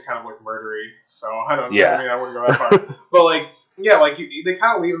 Right. He's kind of like murdery, so I don't. Yeah. I mean, I wouldn't go that far. But like, yeah, like they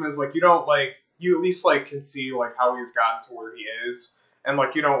kind of leave him as like you don't like you at least like can see like how he's gotten to where he is, and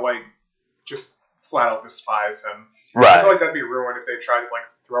like you don't like just flat out despise him. Right. I feel like that'd be ruined if they tried to like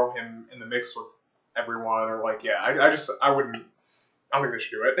throw him in the mix with everyone, or like I wouldn't. I don't think they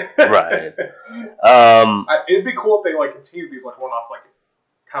should do it. Right. It'd be cool if they like continued these like one-off like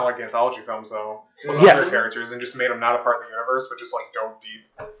kind of like anthology films though with Yeah. other characters and just made them not a part of the universe, but just like dove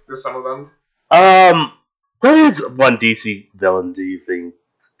deep with some of them. What is one DC villain do you think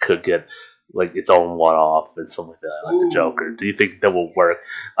could get like its own one-off and stuff like that, like the Ooh. Joker? Do you think that will work?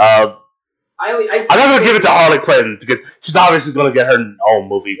 I'm I'm not gonna give it to Harley Quinn because she's obviously gonna get her own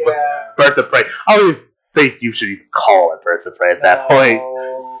movie. But Yeah. Birds of Prey, I don't even think you should even call it Birds of Prey at that point.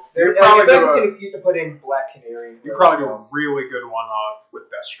 You'd There's probably do an a- excuse to put in Black Canary. You probably do a really good one-off with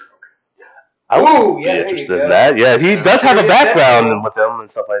Deathstroke. I would Ooh, be yeah, there you interested in go. that. Yeah, he does have a Serious background Deathstroke. with them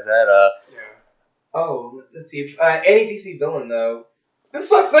and stuff like that. Yeah. Oh, let's see. Any DC villain though. This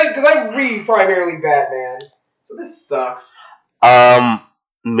sucks because I read primarily Batman, so this sucks.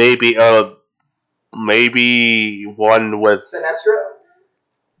 Maybe one with. Sinestro.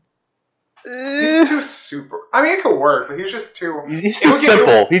 He's too super. I mean, it could work, but he's just too. He's It would too get-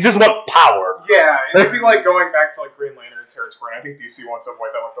 simple. He just wants power. Yeah, it'd be like going back to like Green Lantern territory. And I think DC wants to avoid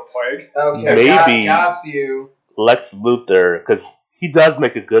that like the plague. Okay, Maybe. got you. Lex Luthor, because he does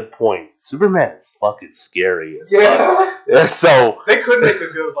make a good point. Superman is fucking scary. as Yeah. fuck. So They could make a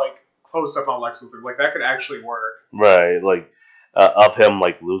good like close up on Lex Luthor. Like that could actually work. right, like of him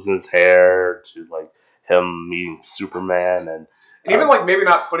like losing his hair to like him meeting Superman and And even like maybe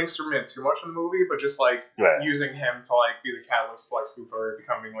not putting Superman too much in the movie, but just like right, using him to like be the catalyst to Lex Luthor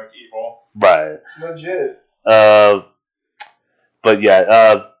becoming like evil. right. Legit. But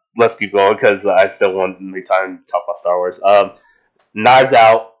yeah, let's keep going because I still want to make time to talk about Star Wars. Knives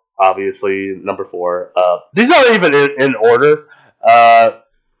Out, obviously number 4. These aren't even in order. But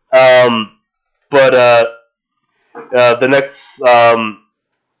the next,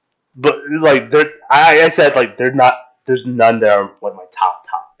 but like I said like they're not. There's none that are like my top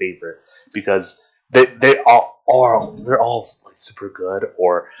favorite because they all are they're all like super good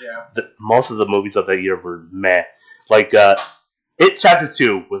or Yeah. most of the movies of that year were meh. Like It Chapter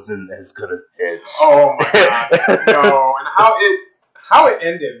 2 wasn't as good as It. Oh my god. No. And how it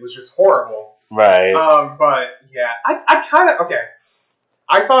ended was just horrible. Right. But yeah, I kind of okay.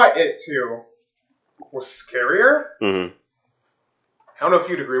 I thought It too was scarier. Mhm. I don't know if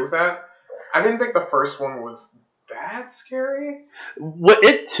you'd agree with that. I didn't think the first one was that scary. Well,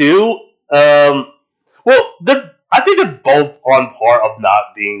 It too. Well, I think they're both on par of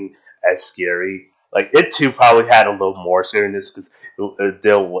not being as scary. Like It too probably had a little more scariness because it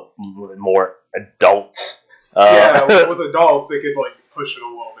dealt with more adult. Yeah, with adults they could like push it a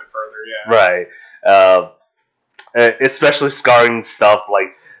little bit further. Yeah. Right. Especially scarring stuff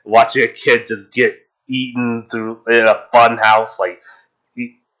like watching a kid just get eaten through in a fun house. Like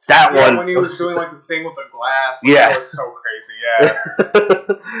that Yeah, one. when he was doing like the thing with the glass. Yeah. That was so crazy. Yeah.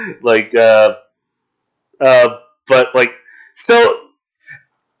 Like but like still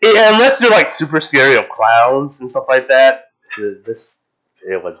unless you're like super scary of clowns and stuff like that,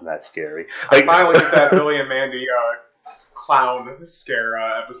 it wasn't that scary. I Like finally get that Billy and Mandy clown scare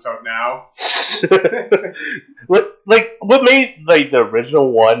episode now. what made like the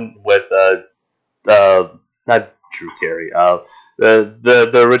original one with not Drew Carey,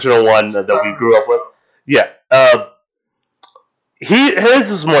 the original one that we grew up with, yeah,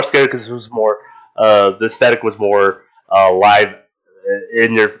 his was more scary because it was more the aesthetic was more live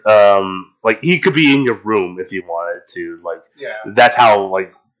in your like he could be in your room if you wanted to, like Yeah. that's how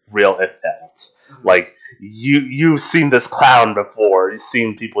like real it felt. Like you've seen this clown before. You've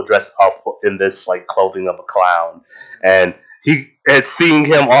seen people dress up in this like clothing of a clown, and seeing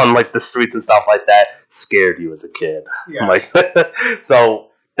him on like the streets and stuff like that scared you as a kid. Yeah. Like so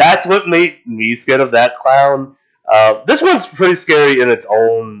that's what made me scared of that clown. This one's pretty scary in its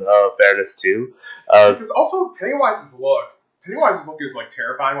own fairness too. Because also Pennywise's look is like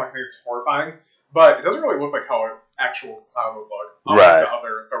terrifying. Like I think it's horrifying, but it doesn't really look like how an actual clown would look. Right.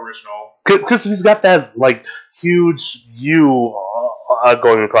 The original. Because he's got that like huge U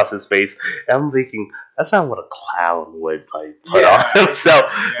going across his face, and I'm thinking that's not what a clown would like put Yeah. on. So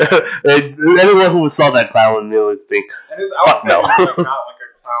anyone who saw that clown would really think, And his outfit no. is like not like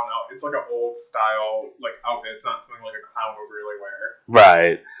a clown outfit. It's like an old style like outfit. It's not something like a clown would really wear.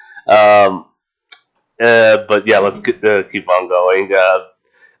 right. But yeah, let's keep on going.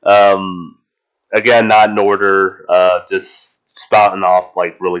 Again, not in order. Just spouting off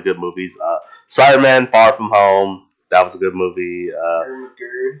like really good movies. Spider-Man: Far From Home. That was a good movie.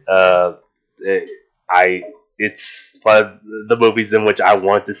 It's one of the movies in which I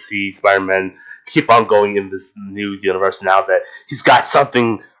want to see Spider-Man keep on going in this new universe now that he's got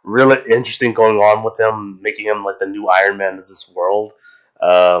something really interesting going on with him, making him like the new Iron Man of this world.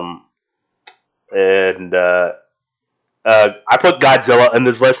 and I put Godzilla in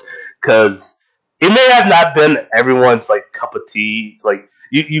this list because it may have not been everyone's like cup of tea. Like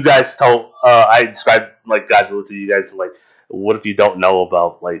you guys told, I described like Godzilla to you guys. Like, what if you don't know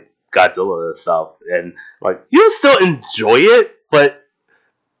about like Godzilla and stuff? And like you still enjoy it, but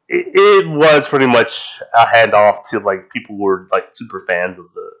it was pretty much a handoff to like people who were like super fans of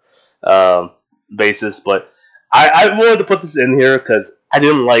the basis. But I wanted to put this in here because I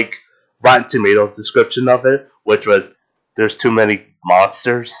didn't like Rotten Tomatoes' description of it, which was there's too many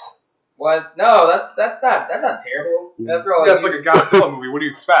monsters. What? No, that's not terrible. After all, That's like a Godzilla movie. What do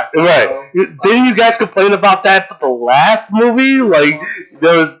you expect? Right? Didn't you guys complain about that for the last movie? Like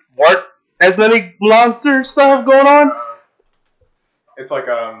there weren't as many monster stuff going on. It's like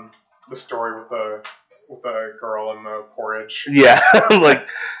the story with the girl and the porridge. Yeah, like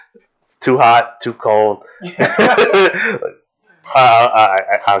it's too hot, too cold.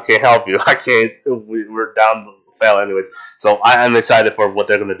 I can't help you. I can't. We're down to fail anyways. So I'm excited for what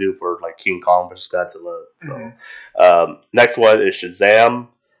they're gonna do for like King Kong versus Godzilla. So next one is Shazam.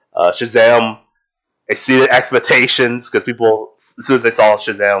 Shazam exceeded expectations because people, as soon as they saw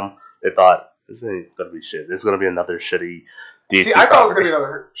Shazam, they thought this ain't gonna be shit. This is gonna be another shitty DC. See, I thought it was gonna be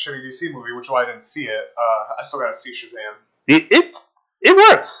another shitty DC movie, which is why I didn't see it. I still gotta see Shazam. It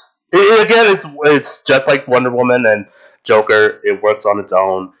works. Again, it's just like Wonder Woman and Joker. It works on its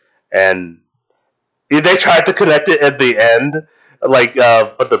own, and they tried to connect it at the end, like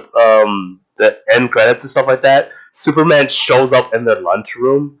but the end credits and stuff like that. Superman shows up in their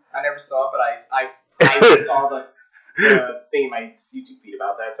lunchroom. I never saw it, but I saw the thing in my YouTube feed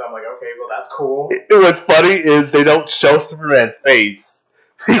about that, so I'm like, okay, well that's cool. What's funny is they don't show Superman's face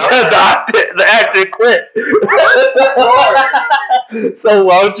because the actor quit. So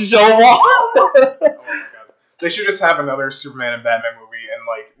why don't you show him off? Oh my god. They should just have another Superman and Batman movie, and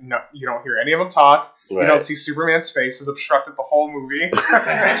like, no, you don't hear any of them talk. Right. You don't see Superman's face is obstructed the whole movie.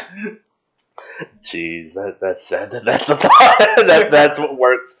 Jeez, that's sad. That's the part. That's what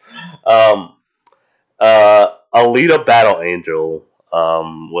works. Alita Battle Angel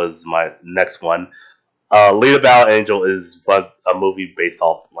was my next one. Alita Battle Angel is a movie based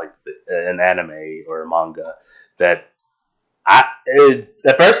off like an anime or a manga that at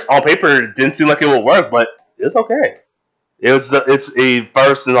first on paper it didn't seem like it would work, but it's okay. It's a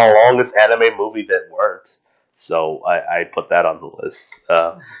first and the longest anime movie that worked, so I put that on the list.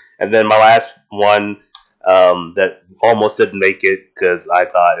 And then my last one that almost didn't make it because I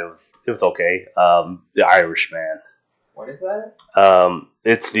thought it was okay. The Irishman. What is that?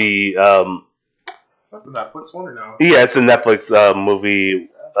 It's the Is that the Netflix one or no? yeah, it's a Netflix movie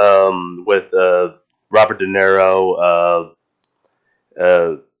with Robert De Niro.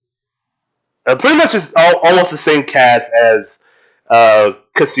 Pretty much is almost the same cast as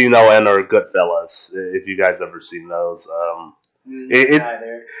Casino and or Goodfellas. If you guys ever seen those,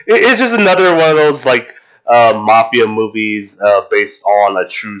 it's just another one of those like mafia movies based on a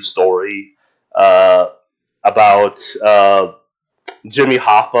true story about Jimmy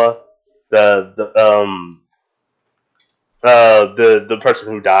Hoffa, the person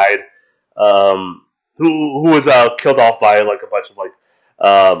who died, who was killed off by like a bunch of like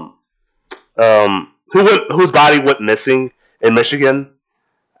whose body went missing in Michigan,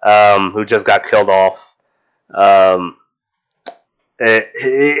 who just got killed off.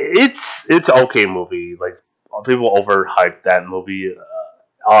 It's an okay movie. Like people overhyped that movie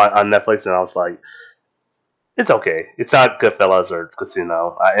on Netflix, and I was like, it's okay. It's not Goodfellas or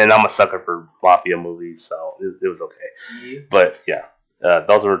Casino, and I'm a sucker for mafia movies, so it was okay. Mm-hmm. But yeah,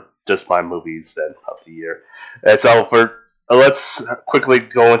 those were just my movies then of the year. And so let's quickly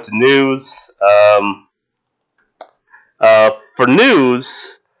go into news. For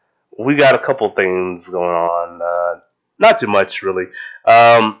news, we got a couple things going on. Not too much, really.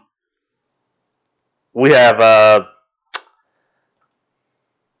 We have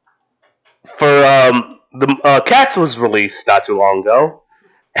for the Cats was released not too long ago,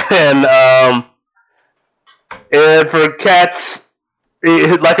 and for Cats,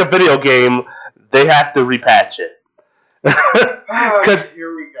 like a video game, they have to repatch it. Because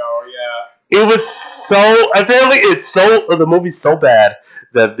here we go. Yeah. it was so apparently the movie's so bad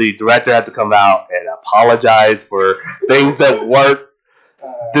that the director had to come out and apologize for things that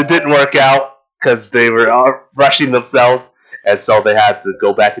didn't work out because they were rushing themselves, and so they had to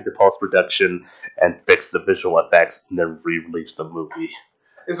go back into post production and fix the visual effects and then re-release the movie.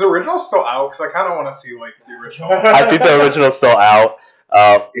 Is the original still out? Because I kind of want to see like the original. I think the original's still out.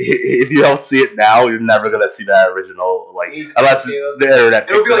 If you don't see it now, you're never gonna see that original, like unless the internet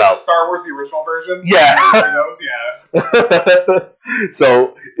It would picks be it like the up. Star Wars the original version. Yeah. Those, yeah.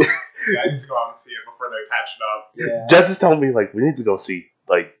 So Yeah, I need to go out and see it before they patch it up. Yeah. Justice told me like we need to go see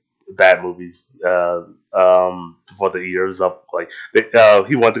like bad movies before the year is up. Like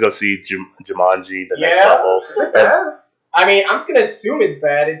he wanted to go see Jumanji, the next Yeah? level. Is it bad? I mean, I'm just gonna assume it's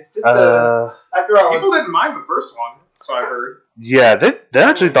bad. It's just after all. People didn't mind the first one, so I heard. Yeah, they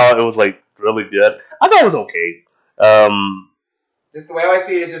actually thought it was like really good. I thought it was okay. Just the way I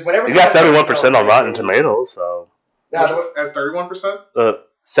see it is just whenever It got someone- 71% on Rotten Tomatoes, so Yeah, the way- As 31%?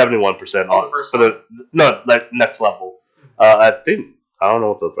 71% Oh, on the first for the like next level. I think I don't know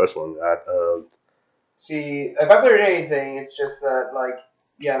what the first one got. See, if I've learned anything, it's just that, like,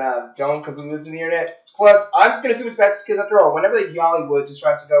 yeah, no, don't completely listen to the internet. Plus, I'm just going to assume it's bad because, after all, whenever Hollywood just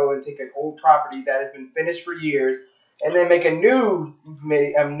tries to go and take an old property that has been finished for years and then make a new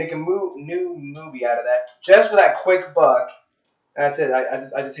movie out of that just for that quick buck, that's it. I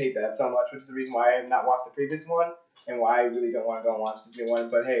just hate that so much, which is the reason why I have not watched the previous one and why I really don't want to go and watch this new one.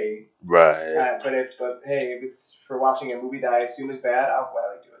 But hey, Right. but if it's for watching a movie that I assume is bad, I'll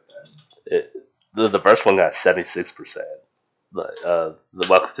gladly do it then. The first one got 76%. The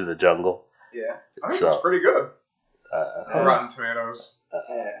Welcome to the Jungle. Yeah. I think So- it's pretty good. Uh, Rotten Tomatoes.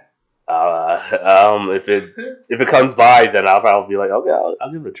 Yeah. if it comes by, then I'll probably be like, okay,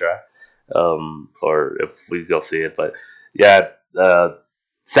 I'll give it a try. Or if we go see it, but yeah,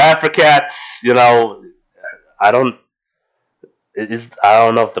 sad for Cats. You know, I don't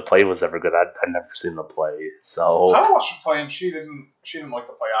know if the play was ever good. I've never seen the play, so I watched the play and she didn't like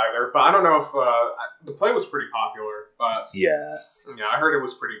the play either. But I don't know if the play was pretty popular. But yeah. yeah, I heard it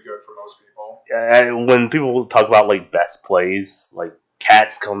was pretty good for most people. And when people talk about like best plays, like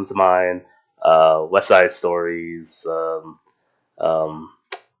Cats comes to mind, West Side Stories,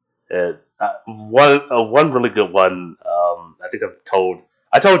 one really good one. I think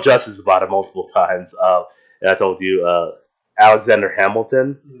I told Justice about it multiple times. And I told you, Alexander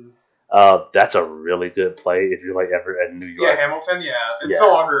Hamilton. That's a really good play if you're like ever in New Yeah, York. Hamilton. Yeah, it's Yeah.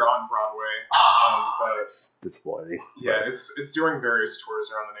 no longer on Broadway. But Disappointing. yeah, it's doing various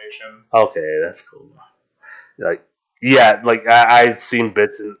tours around the nation. Okay, that's cool. Like, yeah, like I've seen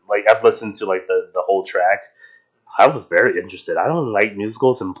bits and like I've listened to like the whole track. I was very interested. I don't like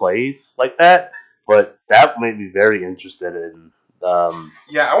musicals and plays like that, but that made me very interested in.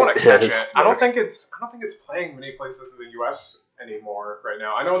 Yeah, I want to catch Yes, it. I don't think it's playing many places in the U.S. anymore right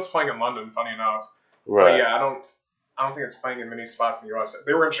now. I know it's playing in London, funny enough. But Right. yeah, I don't think it's playing in many spots in the U.S.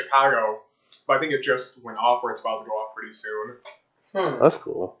 They were in Chicago, but I think it just went off, or it's about to go off pretty soon. That's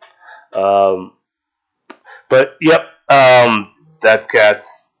cool. But yep, that's Cats.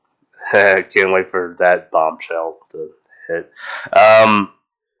 Can't wait for that bombshell to hit.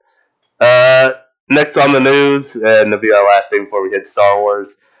 Next on the news, and it'll be our last thing before we hit Star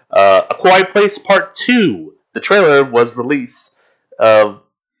Wars. A Quiet Place Part 2. The trailer was released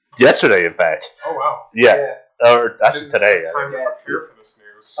yesterday, in fact. Oh wow! Yeah. Or actually Didn't today. have time to Yeah. prepare for this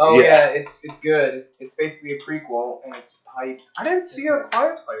news. Oh Yeah. yeah, it's good. It's basically a prequel and it's hype. I didn't see a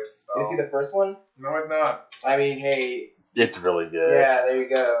Quiet Place. Did you see the first one? No, I've not. I mean, hey, It's really good. yeah, there you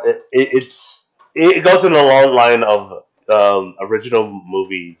go. It goes in a long line of original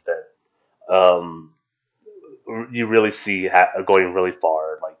movies that you really see going really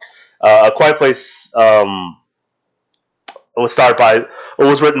far. Like A Quiet Place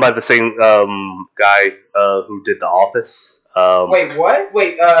was written by the same guy who did The Office. Wait, what?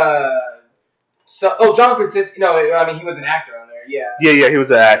 Wait, John Krasinski. No, I mean he was an actor on there. Yeah. Yeah, he was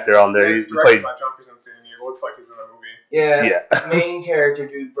an actor on there. It's He directed played. by John Krasinski, and he looks like he's in a movie. Yeah. Yeah. Main character,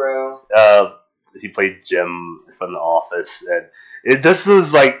 dude, bro. He played Jim from The Office, and this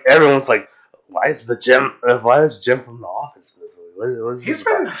is like everyone's like, why is Jim from The Office? What is He's this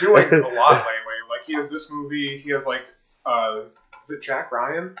been about? doing a lot lately. Like he has this movie. He has like, is it Jack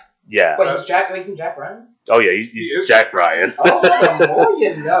Ryan? Yeah. Wait, he's in Jack Ryan? Oh yeah, He he's is Jack Jack Ryan. Oh, the more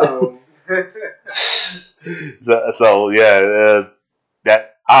you know. so yeah,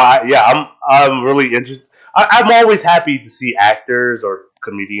 I'm really interested. I'm always happy to see actors or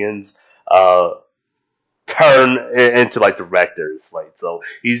comedians turn into like directors. Like so,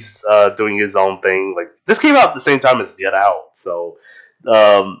 he's doing his own thing. Like this came out at the same time as Get Out, so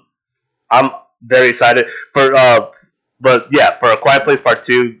I'm very excited for. But yeah, for A Quiet Place Part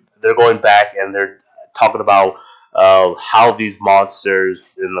 2, they're going back and they're talking about how these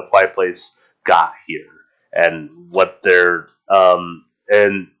monsters in The Quiet Place got here and what they're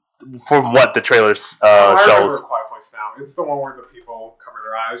and from what the trailers I remember shows. A Quiet Place now. It's the one where the people cover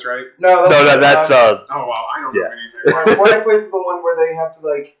their eyes, right? No, No, that's Oh wow, I don't know Yeah. anything. Quiet Place is the one where they have to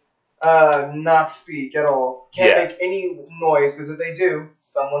like Not speak at all. Can't make any noise, because if they do,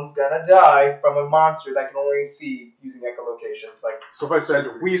 someone's gonna die from a monster that can only see using echolocation. Like, So if I said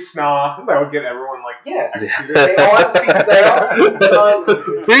 "we sna," that would get everyone like, yes, they all have to speak. They all have to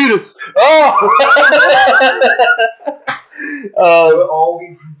speak. Penis. Oh. We'll all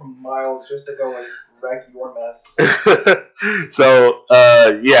be from miles just to go and wreck your mess. So,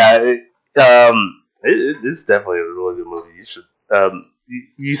 it's definitely a really good movie. You should.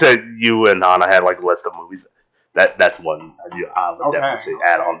 You said you and Hana had like a list of movies. That's one I would definitely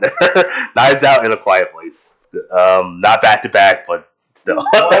add on there. Knives Out and A Quiet Place. Not back to back, but still.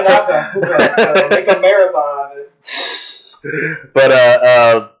 Why not back to back? Make a marathon of it. But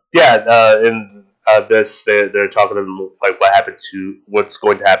in this they're talking about like what's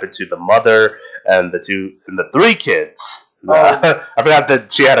going to happen to the mother and the three kids. I forgot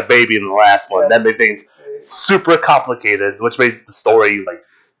that she had a baby in the last one. That made things super complicated, which made the story like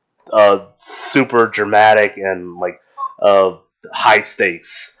super dramatic and like high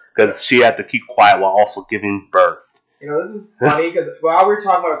stakes because she had to keep quiet while also giving birth. You know, this is funny because while we were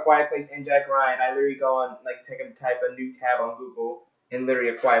talking about A Quiet Place and Jack Ryan, I literally go on type a new tab on Google, and literally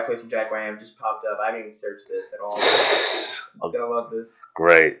A Quiet Place and Jack Ryan just popped up. I didn't even search this at all. I'm gonna love this.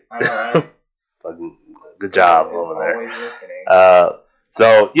 Great. I know, right? Fucking good job over there. Always listening.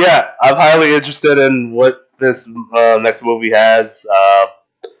 So yeah, I'm highly interested in what this next movie has.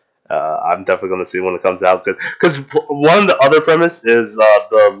 I'm definitely going to see when it comes out because one of the other premise is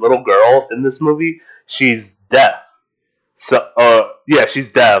the little girl in this movie. She's deaf. So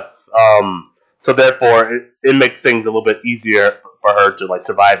she's deaf. So therefore, it makes things a little bit easier for her to like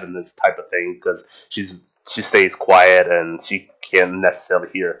survive in this type of thing because she stays quiet and she can't necessarily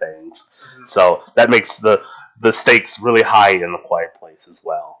hear things. Mm-hmm. So that makes the stakes really high in A Quiet Place as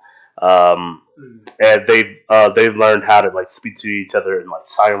well. And they've learned how to like speak to each other in like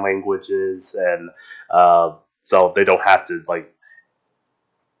sign languages, and so they don't have to like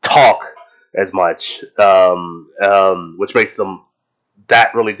talk as much, which makes them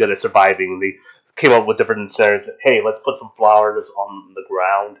that really good at surviving. They came up with different scenarios. Hey, let's put some flowers on the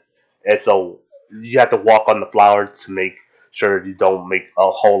ground, and so you have to walk on the flowers to make sure you don't make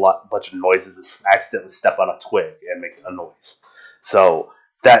a bunch of noises and accidentally step on a twig and make a noise. So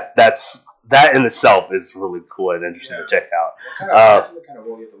that in itself is really cool and interesting to check out. What kind of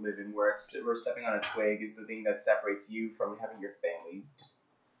world you have to live in where stepping on a twig is the thing that separates you from having your family just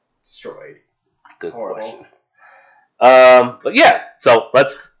destroyed? It's horrible. Question. But yeah, so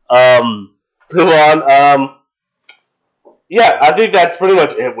let's move on. I think that's pretty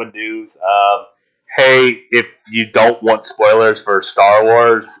much it with news. Hey, if you don't want spoilers for Star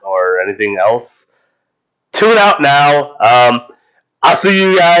Wars or anything else, tune out now. I'll see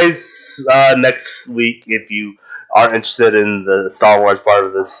you guys next week if you are interested in the Star Wars part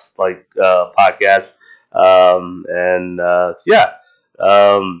of this podcast.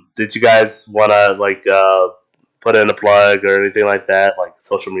 Did you guys want to put in a plug or anything like that, like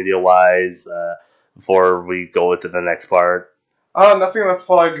social media wise, before we go into the next part? Nothing to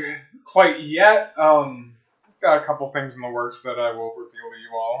plug quite yet. Got a couple things in the works that I will reveal to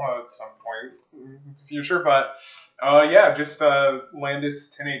you all at some point in the future, but just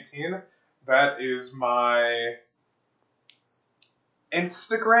Landis1018. That is my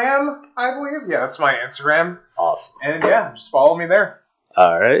Instagram, I believe. Yeah, that's my Instagram. Awesome. And just follow me there.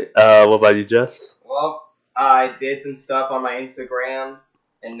 All right. What about you, Jess? Well, I did some stuff on my Instagrams,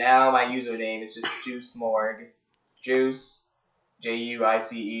 and now my username is just Juice Morg. Juice,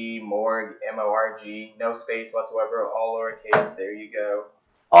 Juice, Morg, Morg, no space whatsoever, all lowercase. There you go.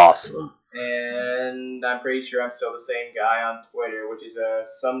 Awesome. And I'm pretty sure I'm still the same guy on Twitter, which is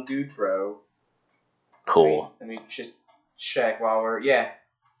some dude throw. Cool. Let me just check while we're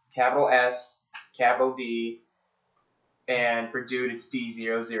capital S, capital D, and for dude it's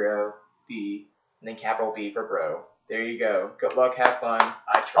D00D, and then capital B for bro. There you go. Good luck, have fun.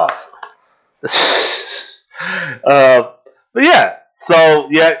 I try. Awesome.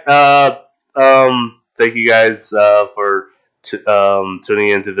 Thank you guys for tuning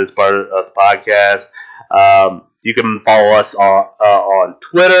into this part of the podcast. You can follow us on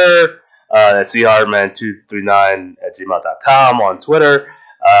Twitter at chardman239@gmail.com on Twitter.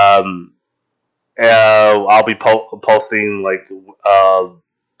 I'll be posting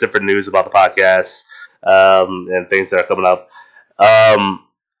different news about the podcast and things that are coming up.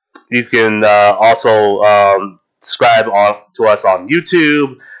 You can also subscribe to us on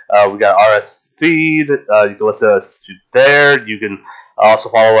YouTube. We got RS feed. You can listen to us there. You can also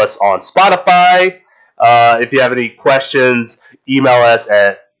follow us on Spotify. If you have any questions, email us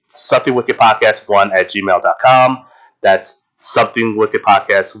at somethingwickedpodcast1@gmail.com. That's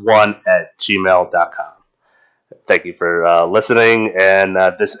somethingwickedpodcast1@gmail.com. Thank you for listening, and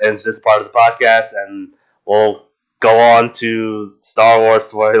this ends this part of the podcast, and we'll go on to Star Wars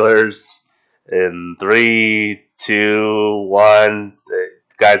spoilers in 3, 2, 1.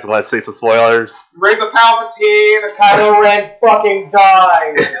 Guys, want to say some spoilers? Raise a Palpatine. Kylo Ren fucking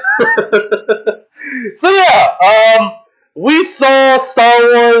died. So yeah, we saw Star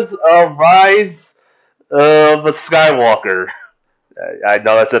Wars Rise of a Skywalker. I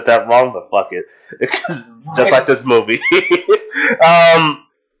know I said that wrong, but fuck it. Just like this movie.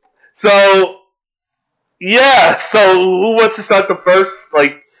 So yeah, so who wants to start the first,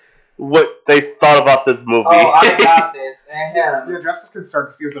 like, what they thought about this movie? Oh, I got this. And him. Yeah, Justice can start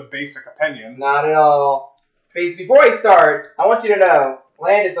because he has a basic opinion. Not at all. Before I start, I want you to know,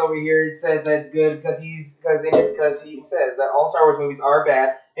 Landis over here says that it's good because he says that all Star Wars movies are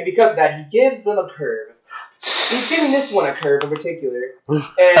bad, and because of that, he gives them a curve. He's giving this one a curve in particular.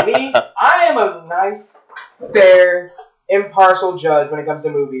 And me, I am a nice, fair, impartial judge when it comes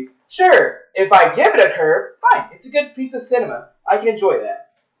to movies. Sure, if I give it a curve, fine. It's a good piece of cinema. I can enjoy that.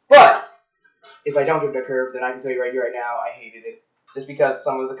 But if I don't give it a curve, then I can tell you right here, right now, I hated it. Just because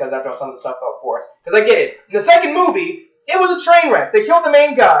after some of the stuff felt forced. Because I get it. In the second movie, it was a train wreck. They killed the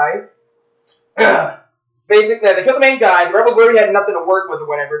main guy. Basically, they killed the main guy. The rebels literally had nothing to work with or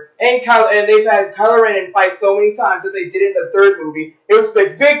whatever. And they've had Kylo Ren in fight so many times that they did it in the third movie. It was a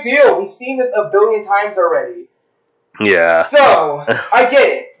big deal. We've seen this a billion times already. Yeah. So, I get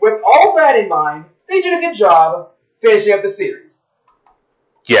it. With all that in mind, they did a good job finishing up the series.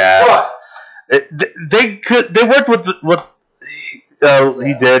 Yeah. But they worked with what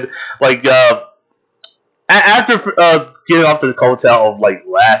he did. Like, after getting off the coattail of, like,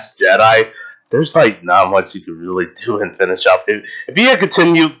 Last Jedi, there's, like, not much you could really do and finish up. If he had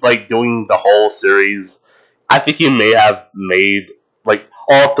continued, like, doing the whole series, I think he may have made, like,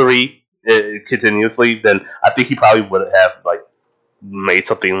 all three continuously. Then I think he probably would have, like, made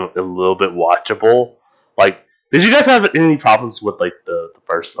something a little bit watchable. Like, did you guys have any problems with, like, the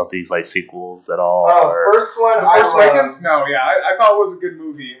first of these, like, sequels at all? First one, The Force Awakens? No, yeah, I thought it was a good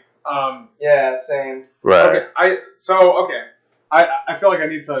movie. Yeah, same. Right. Okay, I feel like I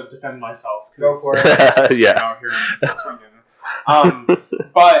need to defend myself. Go for it. I'm just Yeah. out here swinging.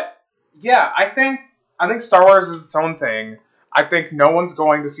 But yeah, I think Star Wars is its own thing. I think no one's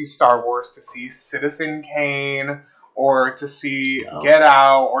going to see Star Wars to see Citizen Kane or to see Get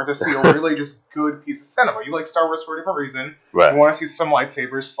Out or to see a really just good piece of cinema. You like Star Wars for a different reason. Right. You want to see some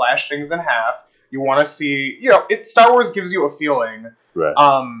lightsabers slash things in half. You want to see, Star Wars gives you a feeling. Right.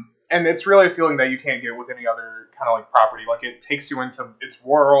 And it's really a feeling that you can't get with any other kind of like property. Like, it takes you into its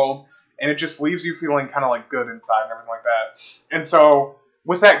world, and it just leaves you feeling kind of like good inside and everything like that. And so,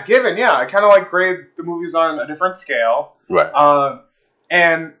 with that given, yeah, I kind of like grade the movies on a different scale. Right.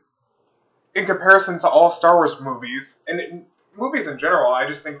 And in comparison to all Star Wars movies, and movies in general, I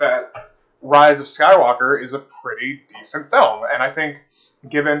just think that Rise of Skywalker is a pretty decent film. And I think,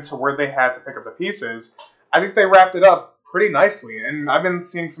 given to where they had to pick up the pieces, I think they wrapped it up pretty nicely. And I've been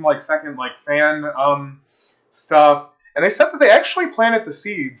seeing some like second like fan stuff, and they said that they actually planted the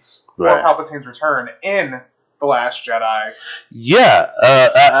seeds for Palpatine's return in The Last Jedi. Yeah,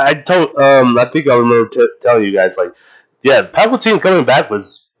 I think I remember telling you guys, like, yeah, Palpatine coming back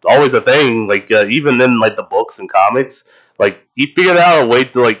was always a thing. Like, even in, like, the books and comics, like, he figured out a way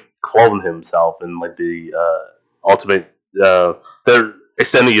to, like, clone himself in, like, the ultimate the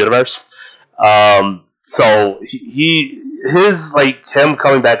extended universe. So his like him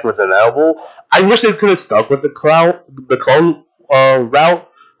coming back was inevitable. I wish they could have stuck with the clone route,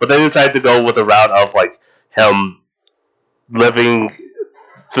 but they decided to go with the route of like him living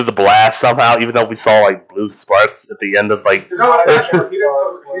through the blast somehow, even though we saw like blue sparks at the end of like. No, it's actually he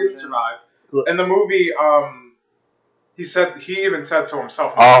didn't survive. In the movie, he even said to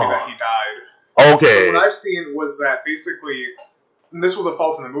himself in the movie that he died. Okay. So what I've seen was that basically, and this was a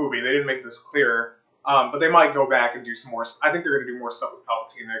fault in the movie, they didn't make this clear, but they might go back and do some more. I think they're going to do more stuff with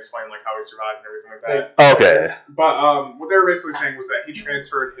Palpatine and explain like how he survived and everything like that. Okay. But what they were basically saying was that he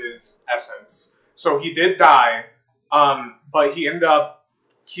transferred his essence. So he did die, but he ended up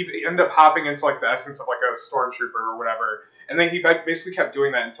hopping into like the essence of like a stormtrooper or whatever. And then he basically kept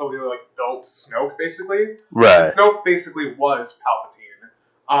doing that until he like built Snoke basically. Right. And Snoke basically was Palpatine.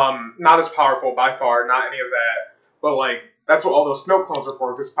 Not as powerful by far, not any of that, but like that's what all those Snoke clones are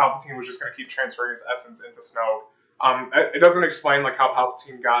for, because Palpatine was just going to keep transferring his essence into Snoke. It doesn't explain like how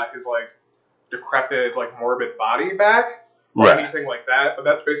Palpatine got his like decrepit, like morbid body back or anything like that, but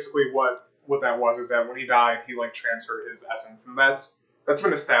that's basically what that was, is that when he died, he like transferred his essence, and that's That's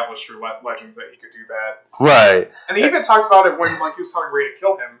been established through legends that he could do that. Right. And he even talked about it when like he was telling Rey to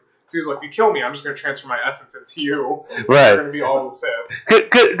kill him. Because he was like, if you kill me, I'm just going to transfer my essence into you. Right. You're going to be all the Sith.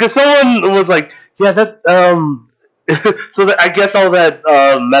 Because someone was like, yeah, that so that, I guess all that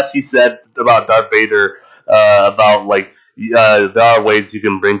mess he said about Darth Vader, about like there are ways you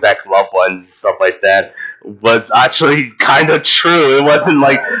can bring back loved ones and stuff like that, was actually kind of true. It wasn't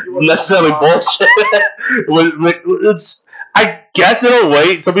like necessarily bullshit. I guess in a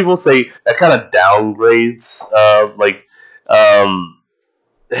way, some people say that kind of downgrades like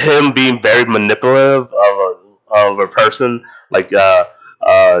him being very manipulative of a person. Like yeah,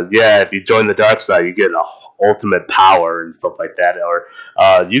 if you join the dark side, you get ultimate power and stuff like that. Or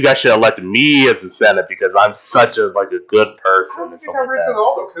you guys should elect me as the Senate because I'm such a good I person don't and think stuff he like ever said that. at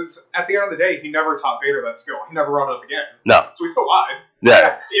all, though, because at the end of the day, he never taught Vader that skill. He never brought it up again. No. So he still lied.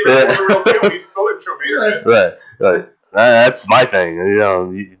 Yeah. Even with the real skill, he still didn't show Vader it. Right. That's my thing. You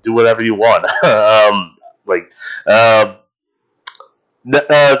know, you do whatever you want.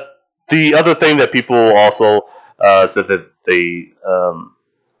 The other thing that people also said that they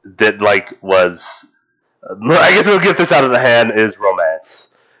did like was, I guess we'll get this out of the hand, is romance.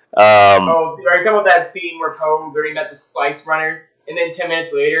 Are you talking about that scene where Poe already met the Spice Runner, and then 10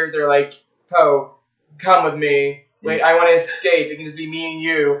 minutes later they're like, Poe, come with me. Wait, I want to escape. It can just be me and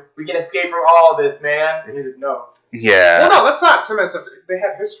you. We can escape from all this, man. And he's like, no. Yeah. Well, no, that's not 10 minutes. They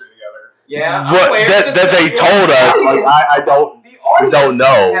had history together. Yeah. I'm What aware, that just they the told us, like, I don't. The audience don't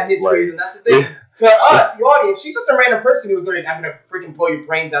know, had history, like- and that's the thing. To us, the audience, she's just a random person who was like, I'm gonna freaking blow your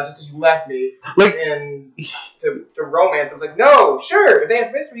brains out just because you left me. Like- and to romance, I was like, no, sure, if they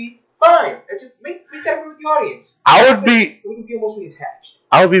have history, fine. And just make that work with the audience. I would be So we can feel emotionally attached.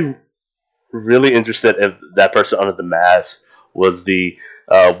 I would be really interested if that person under the mask was the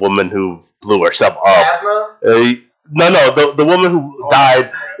woman who blew herself up. Asthma? No, the woman who died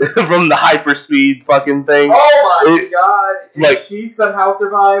from the hyperspeed fucking thing. Oh my It- god. If like- she somehow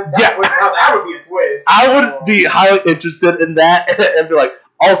survived, Yeah. that would be a twist. I would be highly interested in that and be like,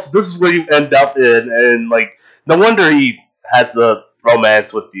 oh, so this is where you end up in, and like, no wonder he has a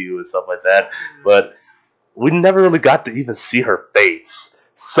romance with you and stuff like that. But we never really got to even see her face.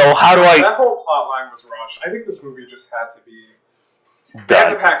 So how do I That whole plot line was rushed. I think this movie just had to be. They had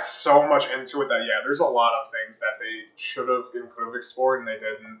to done? pack so much into it that, yeah, there's a lot of things that they should have and could have explored and they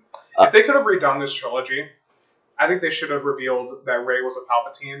didn't. If they could have redone this trilogy, I think they should have revealed that Rey was a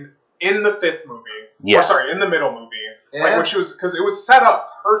Palpatine in the fifth movie. Yeah. Or sorry, in the middle movie. Yeah. Like when she was, because it was set up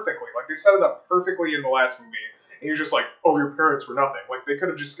perfectly. Like they set it up perfectly in the last movie. And you're just like, oh, your parents were nothing. Like they could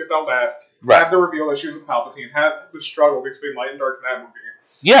have just skipped all that, Right. had the reveal that she was a Palpatine, had the struggle between light and dark in that movie.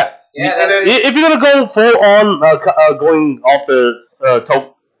 Yeah. Yeah, And then If you're gonna go full on going off the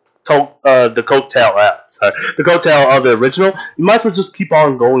the coattail of the original, you might as well just keep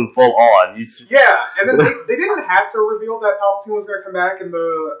on going full on. Yeah, and then they didn't have to reveal that Palpatine was going to come back in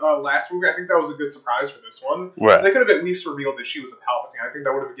the last movie. I think that was a good surprise for this one. Right. They could have at least revealed that she was a Palpatine. I think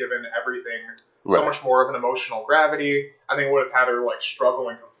that would have given everything so Right. much more of an emotional gravity. I think it would have had her like struggle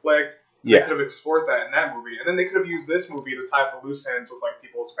and conflict. They Yeah. could have explored that in that movie, and then they could have used this movie to tie up the loose ends with like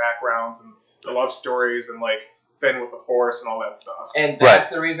people's backgrounds and their love stories and like Finn with the Force and all that stuff. And that's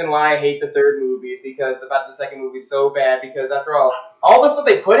the reason why I hate the third movie, is because the fact the second movie is so bad, because after all the stuff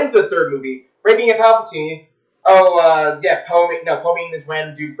they put into the third movie, Rey being a Palpatine, Poe being this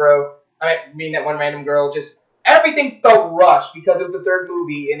random dude bro, being that one random girl, just everything felt rushed because it was the third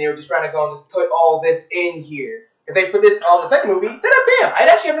movie and they were just trying to go and just put all this in here. If they put this all in the second movie, then bam, I'd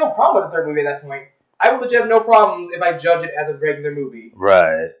actually have no problem with the third movie at that point. I would legit have no problems if I judge it as a regular movie.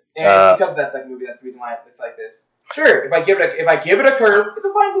 Right. And it's because of that second movie, that's the reason why it's like this. Sure, if I give it a curve, it's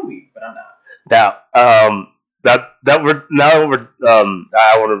a fine movie, but I'm not. Now, I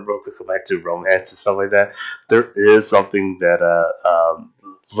want to real quick go back to romance and stuff like that. There is something that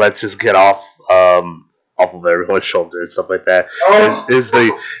let's just get off of everyone's shoulder and stuff like that. Oh. Is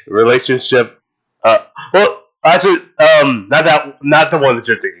the relationship? Well, actually, not the one that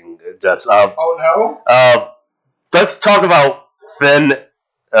you're thinking. Just Oh no? let's talk about Finn,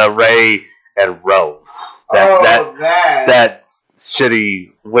 Rey, and Rose. That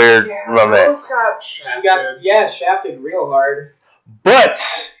shitty, weird romance. Rose got She shafted. got shafted real hard. But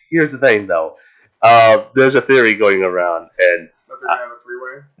here's the thing, though. There's a theory going around, and That they're gonna have a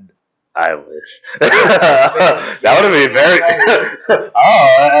three-way. I wish that would have been very.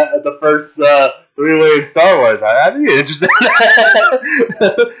 The first three-way in Star Wars. I'd be interested.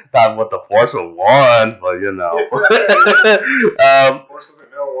 Not what the Force would want, but you know. Force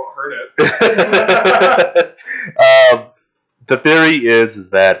doesn't know, won't hurt it. The theory is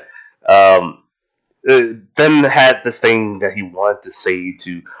that Finn had this thing that he wanted to say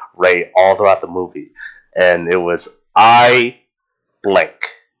to Ray all throughout the movie, and it was "I blank."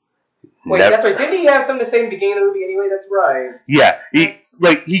 Wait, Never- that's right. Didn't he have something to say in the beginning of the movie anyway? That's right. Yeah,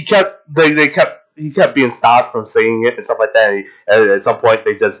 he kept being stopped from saying it and stuff like that. And at some point,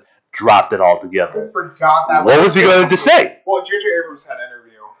 they just dropped it all I together. forgot that. What was he going to say? Well, J.J. Abrams had an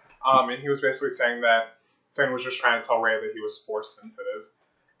interview, and he was basically saying that Finn was just trying to tell Ray that he was force sensitive,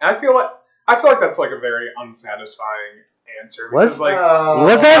 and I feel like that's like a very unsatisfying answer because like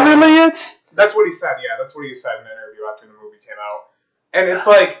Was that really it? that's what he said. Yeah, that's what he said in an interview after the movie came out, and it's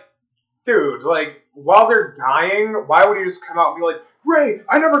like, dude, like while they're dying, why would he just come out and be like, Ray,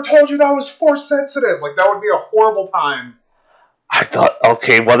 I never told you that I was force sensitive? Like that would be a horrible time. I thought,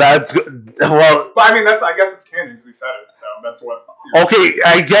 okay, well that's good. Well, But I mean, I guess it's canon because he said it, so that's what. okay,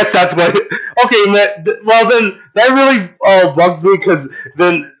 I guess that's what. Okay, well then that really bugs me because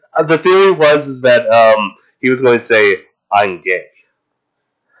then the theory is that he was going to say I'm gay.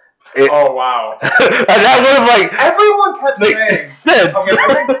 Oh wow! And that would have Everyone kept make saying. sense. Okay,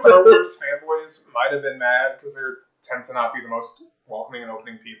 I think Star Wars fanboys might have been mad because they tend to not be the most welcoming and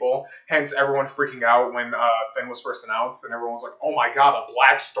opening people. Hence, everyone freaking out when Finn was first announced, and everyone was like, "Oh my god, a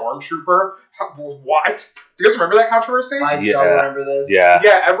black stormtrooper! What? Do you guys remember that controversy?" I Yeah. don't remember this. Yeah,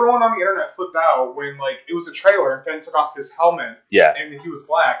 Yeah, everyone on the internet flipped out when like it was a trailer and Finn took off his helmet yeah. and he was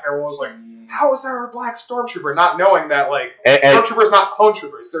black, and everyone was like, "How is there a black stormtrooper?" Not knowing that like And, stormtroopers not clone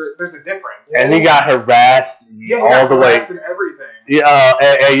troopers. There's a difference. and he got harassed yeah, he all got the way. harassed and everything. Yeah,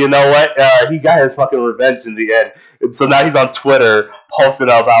 and you know what? He got his fucking revenge in the end. And so now he's on Twitter posting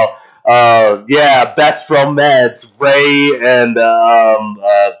about, best from Meds, Ray and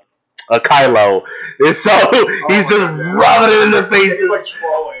Kylo. And so he's just rubbing it in their faces. He's like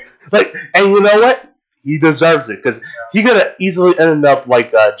trolling. Like, and you know what? He deserves it because he could have easily ended up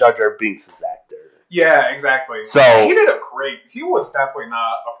like Jar Jar Binks' actor. Yeah, exactly. So He did a great. He was definitely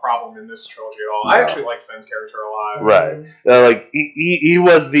not a problem in this trilogy at all. I No. actually like Finn's character a lot. right, like he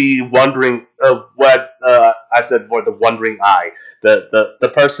was the wondering what I said for the wondering eye,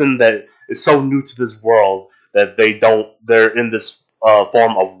 the person that is so new to this world that they're in this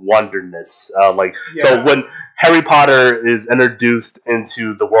form of wonderness. Yeah. So when Harry Potter is introduced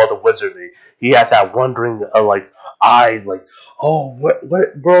into the world of wizardry, he has that wondering eye, like, oh, what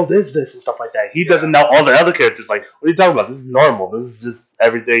world is this and stuff like that. He doesn't know all the other characters. Like, what are you talking about? This is normal. This is just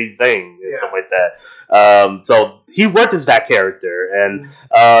everyday thing and stuff like that. So he worked as that character,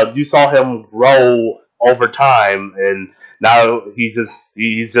 and you saw him grow over time, and now he's just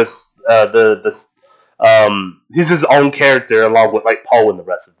his own character along with like Poe and the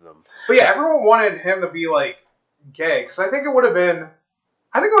rest of them. But yeah, everyone wanted him to be like gay because I think it would have been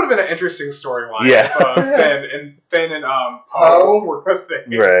an interesting storyline. Yeah. If Finn and Poe were a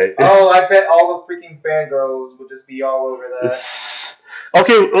thing. Right. Oh, I bet all the freaking fangirls would just be all over that.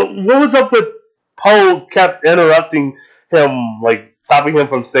 Okay, what was up with Poe kept interrupting him, like stopping him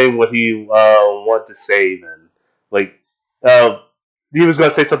from saying what he wanted to say? Then, like, he was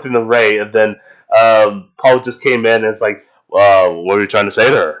gonna say something to Ray, and then Poe just came in and it's like, "What are you trying to say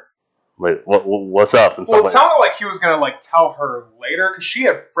to her? Like, what's up?" And Well, it stuff like sounded like he was gonna like tell her later because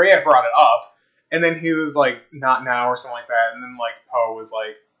Ray had brought it up, and then he was like, "Not now" or something like that, and then like Poe was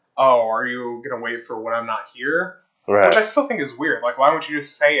like, "Oh, are you gonna wait for when I'm not here?" right, Which I still think is weird. Like, why wouldn't you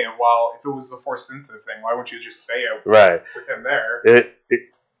just say it while if it was the force sensitive thing? Why wouldn't you just say it right. with him there?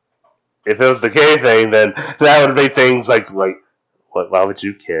 If it was the gay thing, then that would make things like why would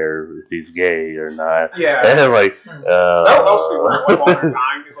you care if he's gay or not? Yeah, And like, that would also be weird. Like, while they're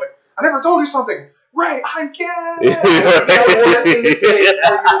dying, he's like, "I never told you something." Ray, I'm gay. That's the worst thing to say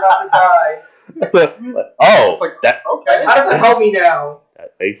before you're about to die. oh, It's like, that okay. How does that help me now?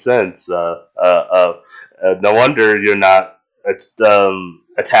 makes sense. No wonder you're not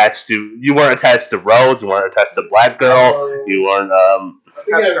attached to. You weren't attached to Rose. You weren't attached to Black Girl. You weren't.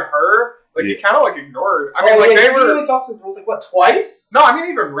 Attached to her, like he kind of like ignored. I mean, Oh, like yeah, they he were. only talks to Rose like what, twice? No, I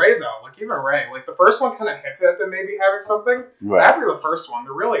mean even Ray though. Like even Ray, like the first one kind of hinted at them maybe having something. But Right. after the first one,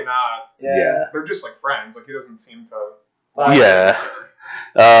 they're really not. Yeah. They're just like friends. Like he doesn't seem to. Like, Yeah.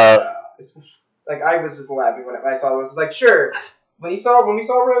 Like I was just laughing when I saw it. It was like, sure. When we saw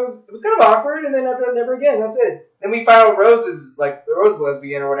Rose, it was kind of awkward, and then never again. That's it. Then we found out Rose is like the Rose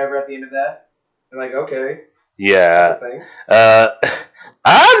lesbian or whatever at the end of that. And like, okay, Yeah. that's a thing.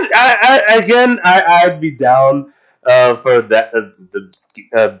 I'd be down for that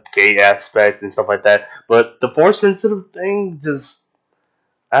the gay aspect and stuff like that, but the force sensitive thing just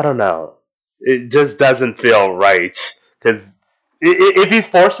I don't know. It just doesn't feel right because if he's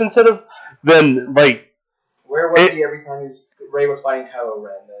force sensitive, then like Where was he every time Rey was fighting Kylo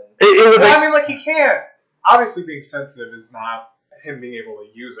Ren? Then It was Well, I mean, like, he can't. Obviously, being sensitive is not him being able to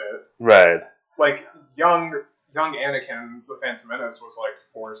use it. right. Like, young Anakin, the Phantom Menace, was, like,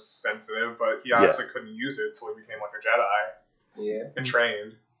 force sensitive, but he obviously couldn't use it until he became, like, a Jedi yeah. and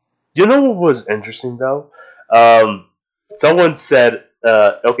trained. You know what was interesting though? Someone said,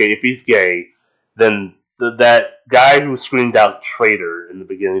 okay, if he's gay, then that guy who screamed out "traitor" in the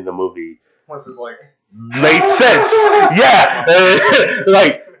beginning of the movie What's his, like... made sense. Yeah,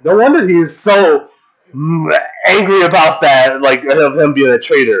 like no wonder he is so angry about that, like of him being a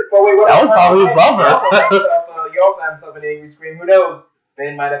traitor. But wait, what That was probably his lover. You also have himself an angry scream. Who knows?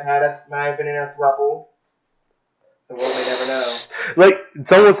 Finn might have been in a throuple. The world may never know. Like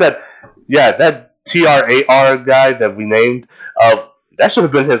someone said, yeah, that TRAR guy that we named, that should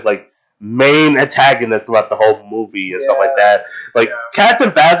have been his like main antagonist throughout the whole movie and stuff like that. Like Yeah.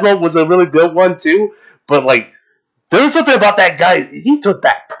 Captain Phasma was a really good one too, but like there was something about that guy. He took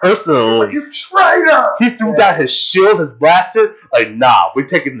that He's personally. like, you traitor! He threw down his shield, his blaster. Like, nah, we're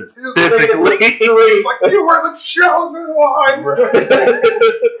taking this He was physically. He's like, you were the chosen one!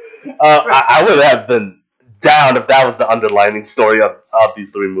 I would have been down if that was the underlining story of these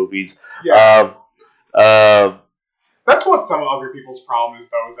three movies. Yeah. Um, That's what some other people's problem is,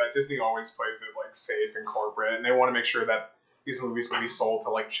 though, is that Disney always plays it, like, safe and corporate, and they want to make sure that these movies can be sold to,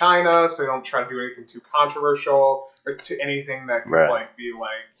 like, China, so they don't try to do anything too controversial, or to anything that could, Right. like, be,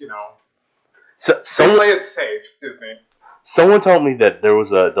 like, you know... so, They someone, play it safe, Disney. someone told me that there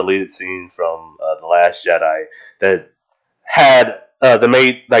was a deleted scene from The Last Jedi that had that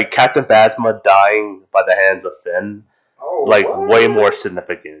made like Captain Phasma dying by the hands of Finn Oh, like what? way more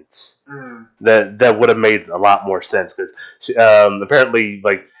significant. Mm. That would have made a lot more sense because apparently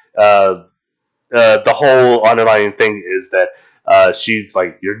like the whole underlying thing is that she's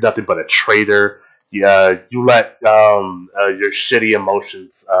like you're nothing but a traitor. You let your shitty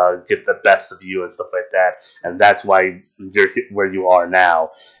emotions get the best of you and stuff like that, and that's why you're where you are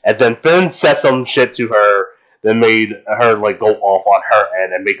now. And then Finn said some shit to her that made her like go off on her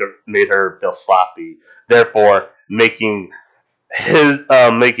end and made her feel sloppy. Therefore, making his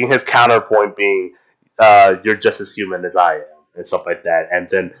counterpoint being you're just as human as I am and stuff like that, and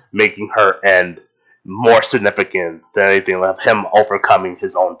then making her end more significant than anything of him overcoming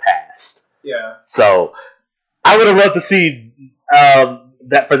his own past. Yeah. So I would have loved to see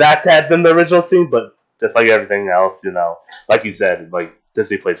that for that to have been the original scene, but just like everything else, you know, like you said, like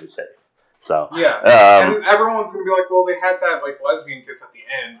Disney plays it safe. So Yeah. And everyone's going to be like, well, they had that, like, lesbian kiss at the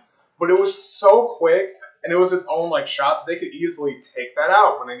end, but it was so quick, and it was its own, like, shot that they could easily take that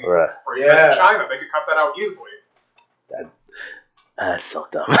out when they need Right. to bring it to China. They could cut that out easily. that's so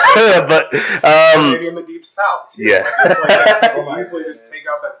dumb. But Maybe in the Deep South, too. yeah. Like, it's like, they Oh could my easily just goodness. take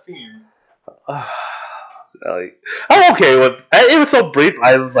out that scene. like, I'm okay with it. Was so brief.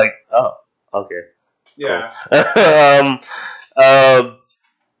 I was like, oh, okay. Yeah.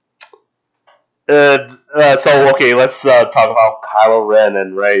 So okay, let's talk about Kylo Ren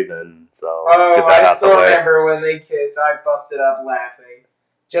and Rey then. So Oh, get that I out the still way. remember when they kissed. I busted up laughing.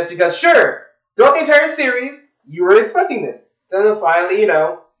 Just because, sure, throughout the entire series, you were expecting this. Then they'll finally,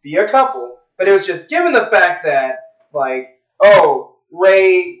 be a couple. But it was just given the fact that, like, oh,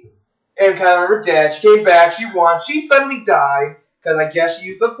 Rey and Kylo were dead. She came back. She won. She suddenly died because I guess she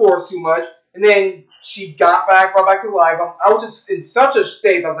used the Force too much. And then she got back, brought back to life. I was just in such a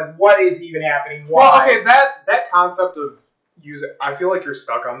state. I was like, what is even happening? Why? Well, okay, that concept of I feel like you're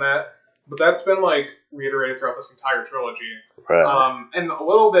stuck on that, but that's been, like, reiterated throughout this entire trilogy. Right. And a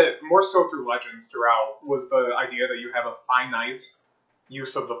little bit more so through Legends throughout was the idea that you have a finite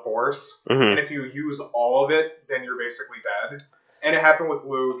use of the Force, Mhm. and if you use all of it, then you're basically dead. And it happened with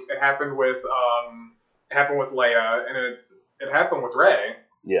Luke. It happened with Leia, and it happened with Rey.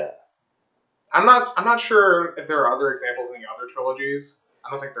 Yeah. I'm not sure if there are other examples in the other trilogies. I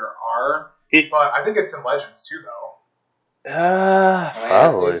don't think there are, but I think it's in Legends too, though.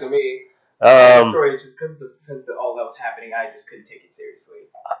 Probably. It's news to me. The Um, story is just because all that was happening, I just couldn't take it seriously.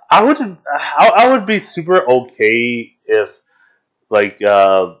 I would be super okay if like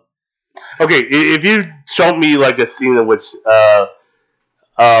okay, if you showed me like a scene in which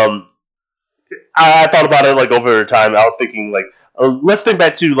I thought about it like over time. I was thinking like let's think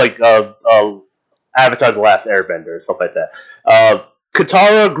back to like Avatar: The Last Airbender, stuff like that.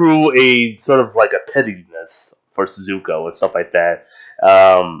 Katara grew a sort of like a pettiness for Suzuko and stuff like that.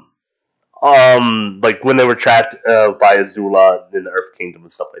 Like when they were trapped by Azula in the Earth Kingdom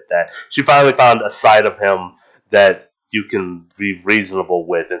and stuff like that, she finally found a side of him that you can be reasonable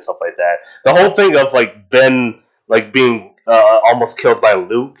with and stuff like that. The whole thing of like Ben like being almost killed by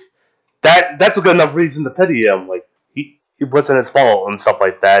Luke that's a good enough reason to pity him. Like it wasn't his fault and stuff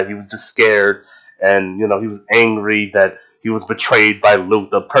like that. He was just scared, and he was angry that he was betrayed by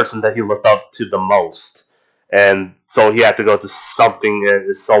Luke, the person that he looked up to the most, and so he had to go to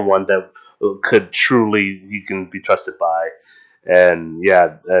something someone that could truly he can be trusted by, and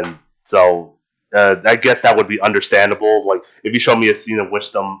yeah, and so I guess that would be understandable. Like if you show me a scene of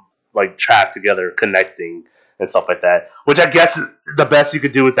which them like trapped together, connecting and stuff like that, which I guess the best you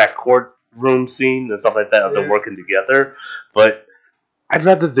could do is that courtroom scene and stuff like that of them working together. But I'd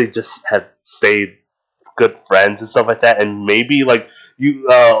rather they just had stayed good friends and stuff like that, and maybe like you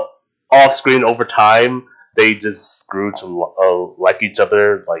off screen over time they just grew to like each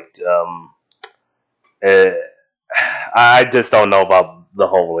other. Like eh, I just don't know about the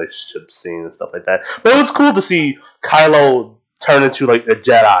whole relationship scene and stuff like that. But it was cool to see Kylo turn into like a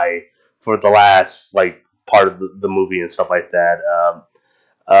Jedi for the last like part of the movie and stuff like that.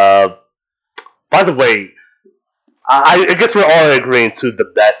 Uh, by the way, I guess we're all agreeing to the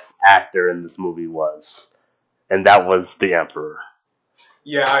best actor in this movie was, and that was the Emperor.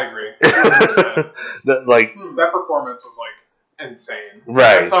 Yeah, I agree. 100%. Like that performance was like insane.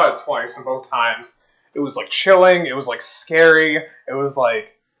 Right. I saw it twice, and both times it was like chilling. It was like scary. It was like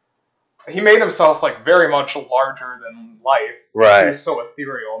he made himself like very much larger than life. Right. He was so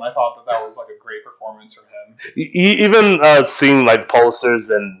ethereal, and I thought that was like a great performance from him. Even seeing like posters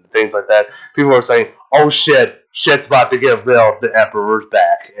and things like that, people were saying, "Oh shit's about to get real. The Emperor's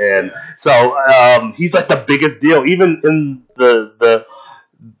back," and so he's like the biggest deal. Even in the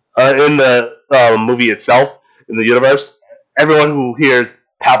movie itself, in the universe, everyone who hears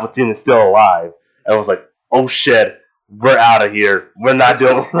Palpatine is still alive, and was like, "Oh shit, we're out of here. We're not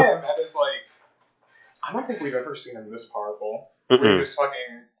doing." Him at his like, I don't think we've ever seen him this powerful. Where he just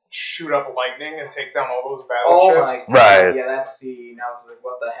fucking shoot up lightning and take down all those Oh battleships. my god! Right. Yeah, that scene. I was like,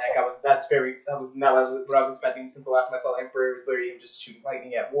 what the heck? That was not what I was expecting since the last time I saw Emperor. It was literally him just shooting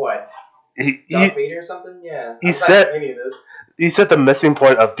lightning at what? Darth Vader or something? Yeah. He said any of this. He said the missing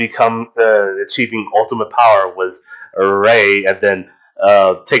point of achieving ultimate power was Rey, and then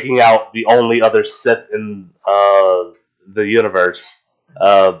taking out the only other Sith in the universe,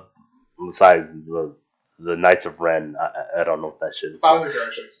 besides the Knights of Ren. I don't know what that shit is. I don't think they're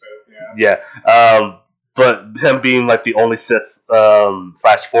actually Sith, yeah. Yeah. But him being like the only Sith /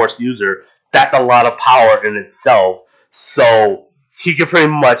 Force user, that's a lot of power in itself. So he could pretty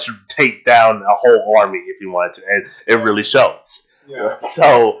much take down a whole army if he wanted to, and it really shows. Yeah.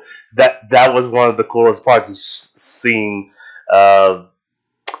 So that was one of the coolest parts, is seeing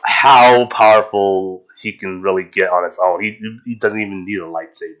how powerful he can really get on his own. He doesn't even need a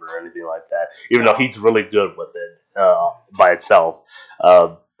lightsaber or anything like that, even though he's really good with it by itself.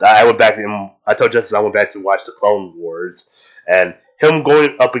 I went back and I told Justice I went back to watch the Clone Wars, and him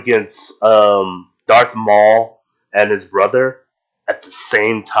going up against Darth Maul and his brother at the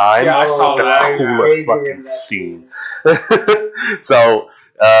same time. Yeah, I saw the that. coolest fucking scene. So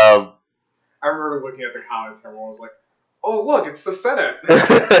I remember looking at the comments and everyone was like, "Oh look, it's the Senate."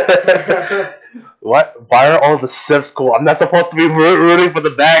 what? Why are all the Siths cool? I'm not supposed to be rooting for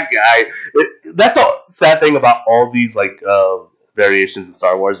the bad guy. That's the sad thing about all these like variations of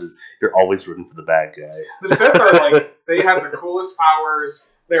Star Wars, is you're always rooting for the bad guy. The Sith are like, they have the coolest powers.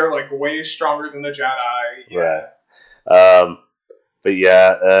 They're like way stronger than the Jedi. Yeah. But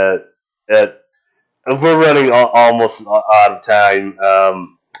yeah, we're running almost out of time.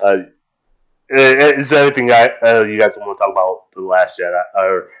 Is there anything you guys want to talk about The Last Jedi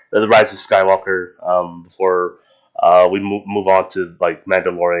or The Rise of Skywalker before we move on to like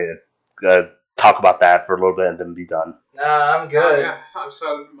Mandalorian? Talk about that for a little bit and then be done. Nah, I'm good. Yeah, I've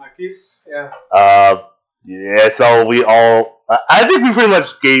said my piece. Yeah. Yeah. So we all, I think we pretty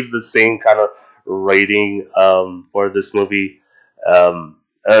much gave the same kind of rating for this movie, or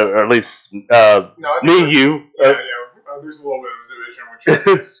at least me and you. Yeah. There's a little bit of division, which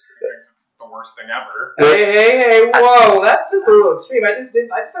is thinks it's the worst thing ever. Hey, whoa, that's just a little extreme. I just said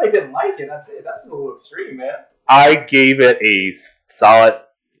I didn't like it. That's it. That's a little extreme, man. I gave it a solid,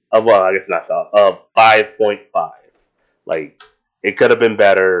 well, I guess not solid, 5.5. Like, it could have been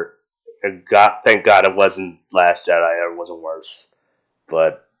better. Thank God it wasn't Last Jedi, or it wasn't worse.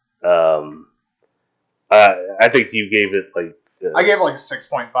 But I think you gave it like. I gave it like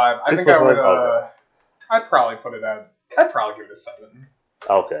 6.5. I think I would. Okay. I'd probably put it at. I'd probably give it a 7.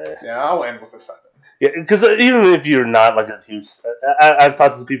 Okay. Yeah, I'll end with a 7. Yeah, because even if you're not like a huge, I've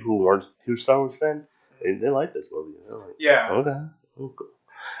talked to people who weren't huge Star Wars fans. They like this movie. Like, yeah. Okay. Cool.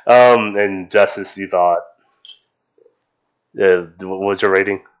 And Justice, you thought? What was your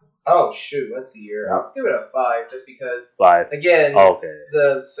rating? Oh shoot, let's see here. I'll just give it a 5, just because 5. again, Okay.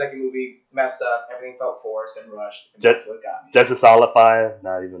 the second movie messed up. Everything felt forced and rushed. And Just- that's what got me. Just a solid 5.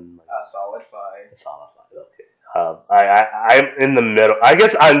 Not even like, A solid 5. a solid 5. Okay. I'm in the middle. I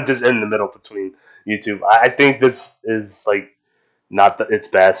guess I'm just in the middle between you two. I think this is like not its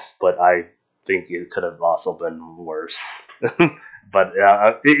best, but I think it could have also been worse. But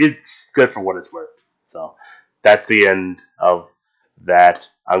it's good for what it's worth. So that's the end of that.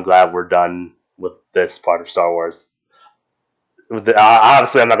 I'm glad we're done with this part of Star Wars.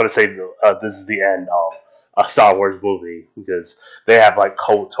 Obviously, I'm not going to say this is the end of a Star Wars movie because they have like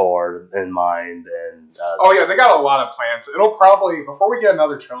KOTOR in mind and Oh yeah, they got a lot of plans. It'll probably, before we get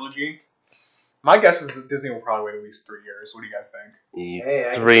another trilogy, my guess is that Disney will probably wait at least 3 years. What do you guys think? Hey,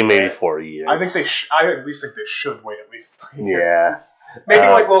 I 3, can maybe see 4 years. I think I at least think they should wait at least 3 Yeah. years. Maybe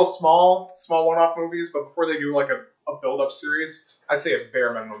Uh, like little small one-off movies, but before they do like a build-up series, I'd say a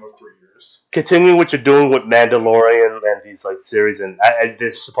bare minimum of 3 years. Continue what you're doing with Mandalorian and these like series, and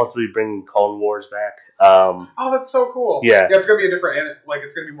they're supposed to be bringing Clone Wars back. Oh, that's so cool. Yeah. It's gonna be a different,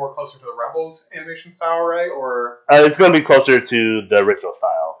 it's gonna be more closer to the Rebels animation style, right? Or It's going to be closer to the original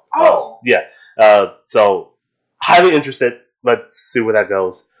style. Oh. Yeah. So highly interested. Let's see where that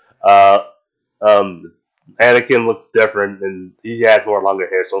goes. Anakin looks different, and he has more longer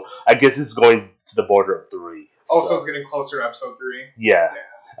hair, so I guess it's going to the border of 3. so it's getting closer to Episode 3. Yeah.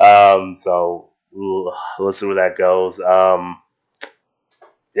 So let's see where that goes.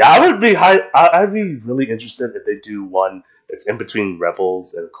 Yeah, I'd be really interested if they do one that's in between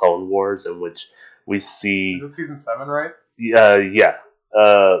Rebels and Clone Wars, in which we see. Is it season 7, right? Yeah.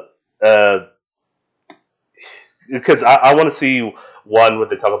 Because I want to see one where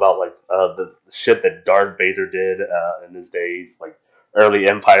they talk about like the shit that Darth Vader did in his days, like early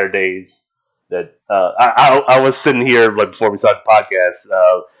Empire days. That I was sitting here like before we started the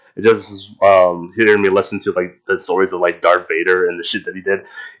podcast, just hearing me listen to like the stories of like Darth Vader and the shit that he did.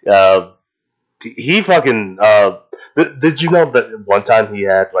 He fucking. Did you know that one time he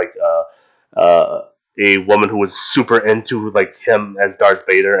had like a woman who was super into like him as Darth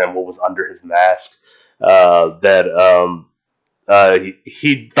Vader and what was under his mask?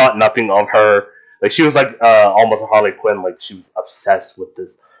 He thought nothing of her. Like she was like almost a Harley Quinn. Like she was obsessed with this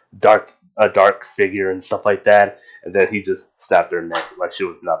dark figure and stuff like that. And then he just snapped her neck like she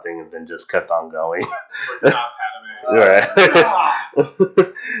was nothing, and then just kept on going. It's like, not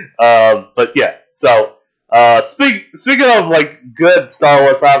anime. Right. But yeah. So speaking of like good Star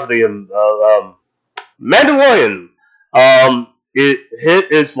Wars property and Mandalorian, it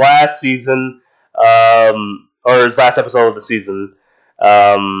hit its last season, or its last episode of the season,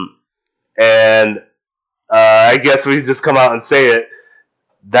 and I guess we just come out and say it.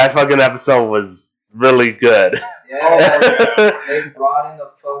 That fucking episode was really good. Yeah, Oh, yeah. they brought in the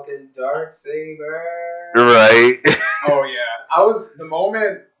fucking Darksaber. Right. Oh yeah, I was the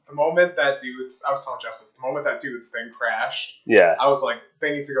moment that dude's. I was telling Justice the moment that dude's thing crashed. Yeah. I was like,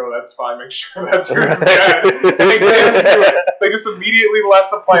 they need to go to that spot and make sure that dude's dead. And they didn't do it. They just immediately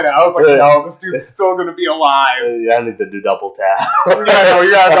left the planet. I was like, no, this dude's still gonna be alive. I need to do double tap. Yeah, no, you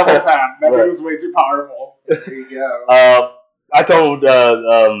gotta double tap. That Right. dude was way too powerful. There you go. I told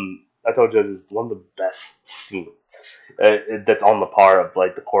Justice one of the best scenes that's on the par of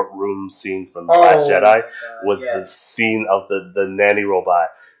like the courtroom scene from The Last Jedi was the scene of the nanny robot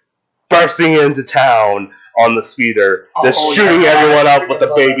bursting into town on the speeder, just Oh, shooting yeah. everyone up with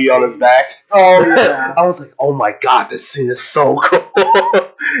the baby on his back. Oh yeah. I was like, oh my god, this scene is so cool.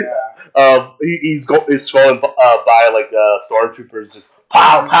 He's scrolling by like stormtroopers, just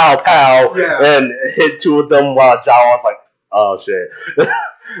pow, pow, pow, Yeah. and hit 2 of them while Jawa was like, oh shit.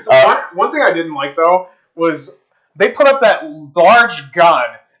 So one thing I didn't like though was they put up that large gun,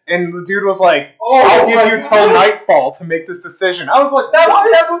 and the dude was like, "I'll give you till nightfall to make this decision." I was like, That's what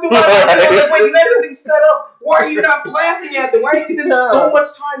I was like, wait, you got this thing set up. Why are you not blasting at them? Why are you giving them so much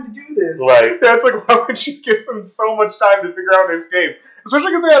time to do this? Like, That's like, why would you give them so much time to figure out an escape?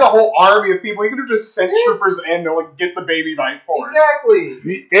 Especially because they had a whole army of people. You could have just sent troopers in to like get the baby by force.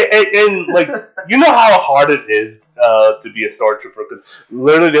 Exactly. and like, you know how hard it is to be a stormtrooper, because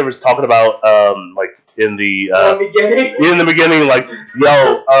literally they was talking about like in the beginning. in the beginning, like,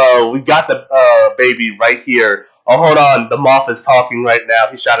 yo, we got the baby right here. Oh, hold on, the Moff is talking right now.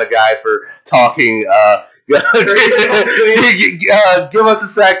 He shot a guy for talking. Give us a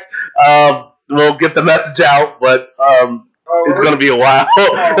sec. We'll get the message out, but it's gonna be a while. You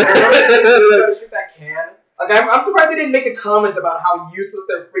gotta shoot that can. Like, I'm surprised they didn't make a comment about how useless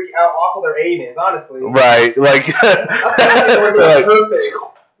their freaking how awful their aim is. Honestly, Right, like, That's perfect.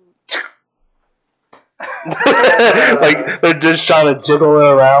 Like they're just trying to jiggle it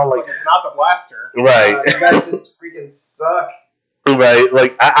around, It's like like it's not the blaster. right, You guys just freaking suck. right.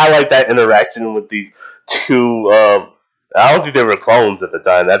 Like I like that interaction with these two. I don't think they were clones at the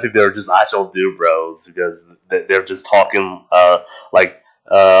time. I think they were just actual dude bros because they're just talking. Like,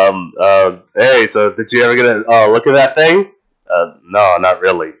 hey, so did you ever get a look at that thing? No, not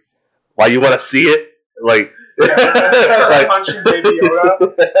really. Why you want to see it? Like, Start like, punching Baby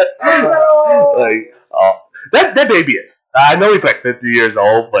Yoda. like, oh, that baby is. I know he's like 50 years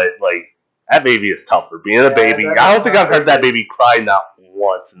old, but like that baby is tough for being a Yeah, baby. that I is don't think I've tough. heard that baby cry not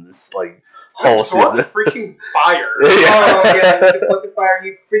once in this like whole Sword's season. freaking fire. Yeah. Oh yeah, he deflected fire.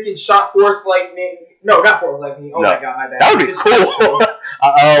 He freaking shot Force Lightning. No, not Force Lightning. Oh No. my god, my bad. That would be Just- cool.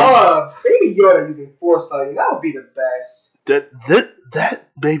 Baby Yoda using Force Lightning. That would be the best. That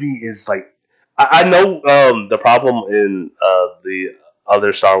baby is like I know the problem in the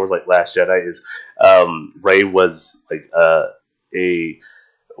other Star Wars like Last Jedi is Rey was like a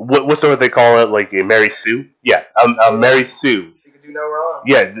what's the word they call it, like a Mary Sue, yeah, Mary Sue, She could do no wrong.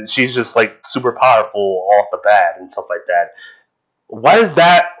 yeah, she's just like super powerful off the bat and stuff like that. Why does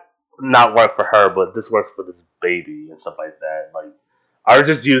that not work for her but this works for this baby and stuff like that? Like are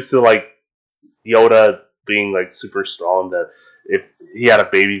just used to like Yoda being like super strong that if he had a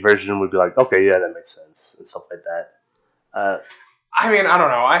baby version we'd be like, okay, yeah, that makes sense and stuff like that. I mean, I don't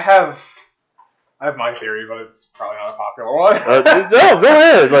know. I have my theory, but it's probably not a popular one. No, go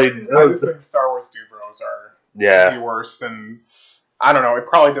ahead. Like, I just think Star Wars dude bros are yeah, the worst, and I don't know. It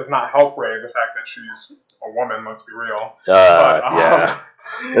probably does not help Rey the fact that she's a woman. Let's be real. yeah,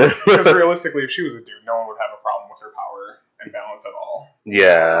 Because realistically, if she was a dude, no one would have a problem with her power and balance at all.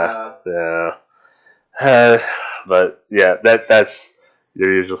 yeah, yeah. But yeah, that's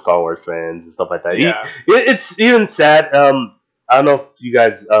your usual Star Wars fans and stuff like that. Yeah. It's even sad. I don't know if you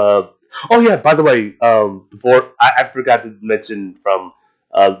guys. Oh yeah, by the way, before I forgot to mention from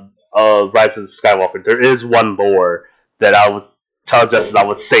Rise of the Skywalker, there is one lore that I was telling Justin I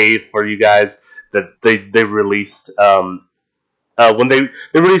would save for you guys that they released when they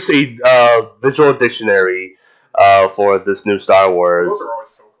released a visual dictionary for this new Star Wars. Those are always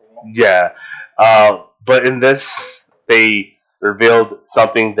so cool. Yeah, but in this they revealed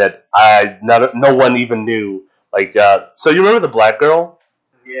something that no one even knew. Like, so you remember the black girl?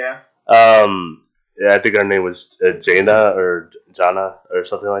 Yeah. Yeah, I think her name was Jaina or Jana or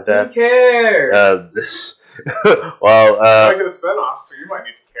something like Who that. cares? Well, I get a spinoff, so you might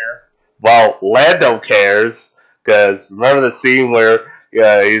need to care. well, Lando cares because remember the scene where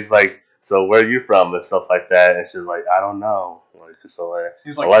he's like, "So where are you from?" and stuff like that, and she's like, "I don't know." Like, so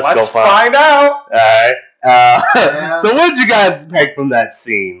He's like, Well, let's let's go find- find out. all right. Yeah. So what did you guys take from that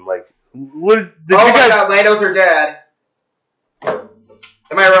scene? Like, what did Oh you my guys? god, Lando's her dad.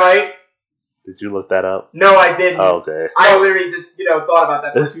 Am I right? Did you look that up? No, I didn't. Oh, okay. I literally just, thought about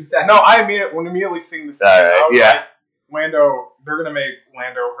that for 2 seconds. No, I immediately seeing the scene. Alright, I was yeah. like, Lando, they're gonna make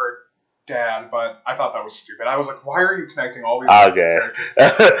Lando her dad, but I thought that was stupid. I was like, why are you connecting all these types of Okay. characters?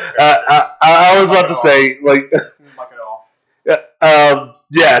 to these I was about to say like. Like it all.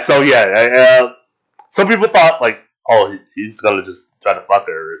 Yeah, so yeah, some people thought like, oh, he's gonna just try to fuck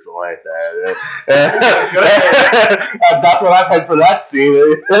her or something like that. That's what I've heard for that scene.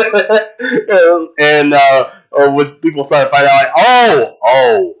 And when people started finding out, like, oh,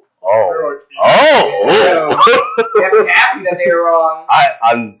 I'm happy that they were wrong.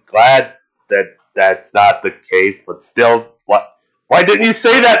 I'm glad that that's not the case, but still, what? Why didn't you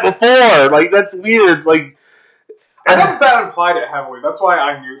say that before? Like, that's weird. Like, I thought that implied it heavily. That's why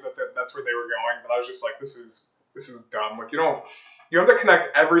I knew that's where they were going. But I was just like, this is dumb. Like, you have to connect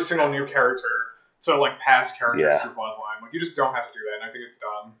every single new character to like past characters through Bloodline. Like, you just don't have to do that. And I think it's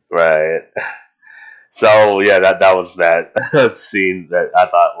dumb. right. So yeah, that was that scene that I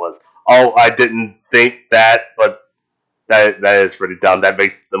thought was. Oh, I didn't think that, but that is pretty dumb. That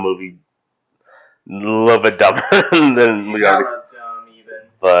makes the movie a little bit dumber than we already. Not dumb even.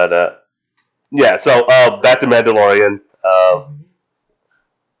 But yeah. So back to Mandalorian.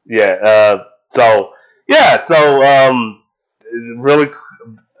 Really,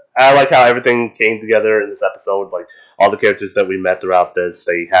 I like how everything came together in this episode. Like all the characters that we met throughout this,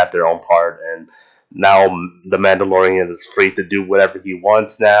 they had their own part, and now the Mandalorian is free to do whatever he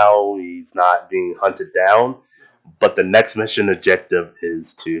wants. Now he's not being hunted down, but the next mission objective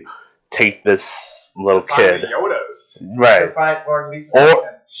is to take this little Find kid, the Yodas. right? Or to be specific,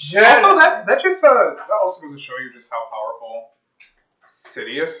 Also, that just that also goes to show you just how powerful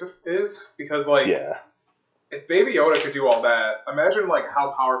Sidious is, because like Yeah, if Baby Yoda could do all that, imagine like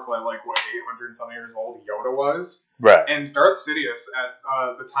how powerful at like what 800 and something years old Yoda was. Right. And Darth Sidious at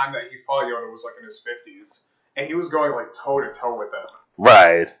the time that he fought Yoda was like in his 50s, and he was going like toe to toe with him.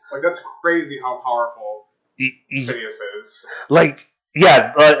 Right. Like that's crazy how powerful Sidious. Sidious is. Like,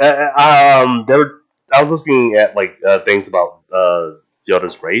 yeah, I was looking at like things about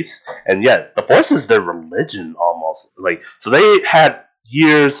Yoda's race, and yeah, the Force is their religion almost. Like, so they had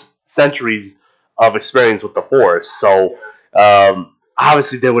years, centuries of experience with the Force, so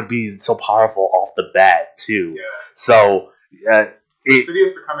obviously they would be so powerful off the bat too. Yeah. So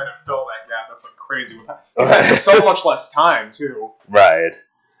Sidious to come in and fill that gap, that's like crazy. He's had so much less time too. Right.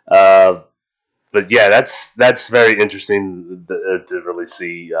 But yeah, that's very interesting to really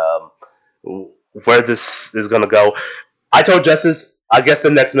see where this is going to go. I told Justice, I guess the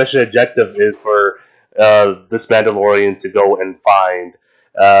next mission objective is for this Mandalorian to go and find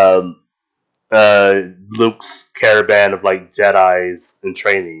Luke's caravan of like Jedis in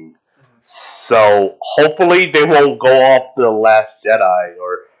training. So hopefully they won't go off the Last Jedi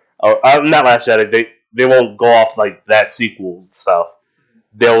or not Last Jedi. They won't go off like that sequel stuff.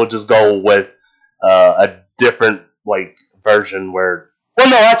 They'll just go with a different like version where. Well,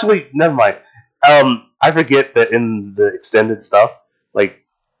 no, actually, never mind. I forget that in the extended stuff, like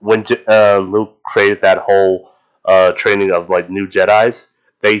when Luke created that whole training of like new Jedis,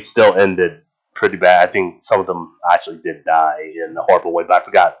 they still ended pretty bad. I think some of them actually did die in a horrible way, but I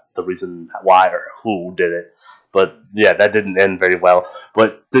forgot the reason why or who did it. But yeah, that didn't end very well.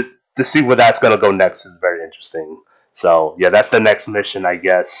 But to see where that's going to go next is very interesting. So yeah, that's the next mission, I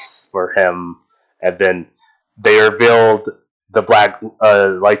guess, for him. And then they revealed the black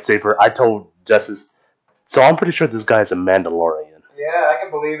lightsaber. I told Justice, so I'm pretty sure this guy's a Mandalorian. Yeah, I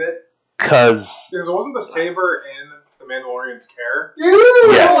can believe it. Because wasn't the saber in the Mandalorian's care? Yeah.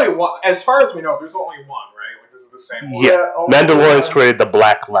 There's only one, as far as we know, there's only one, right? Like this is the same one. Yeah, Mandalorians created the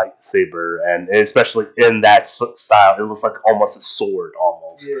black lightsaber, and especially in that style, it looks like almost a sword,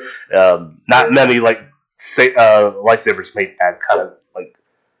 almost. Yeah. Not many like lightsabers made that kind of like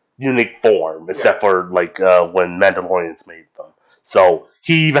unique form, except for like when Mandalorians made them. So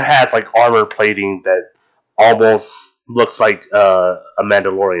he even has like armor plating that almost looks like a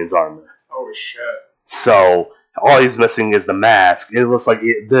Mandalorian's armor. Oh shit! So all he's missing is the mask. It looks like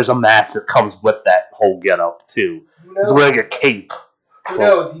there's a mask that comes with that whole getup too. He's wearing a cape. Who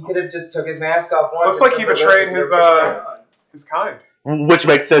knows? He could have just took his mask off once. Looks like he betrayed his kind. Which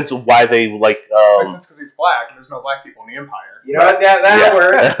makes sense why they like. Makes sense because he's black and there's no black people in the Empire. You know what? That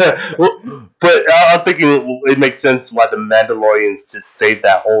works. Well, but I was thinking it makes sense why the Mandalorians just saved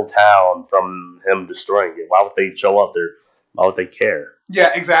that whole town from him destroying it. Why would they show up there? Why would they care?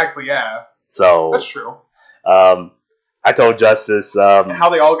 Yeah, exactly. Yeah, so that's true. I told Justice and how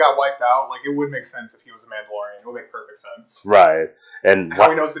they all got wiped out. Like it would make sense if he was a Mandalorian. It would make perfect sense. Right, and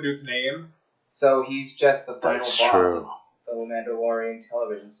how he knows the dude's name. So he's just the final boss true. of the Mandalorian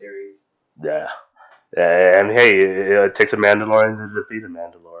television series. Yeah. And hey, it takes a Mandalorian to defeat a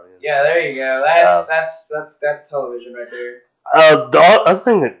Mandalorian. Yeah, there you go. That's television right there. The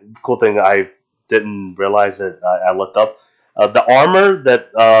other cool thing I didn't realize that I looked up, the armor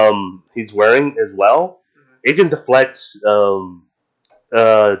that he's wearing as well, it can deflect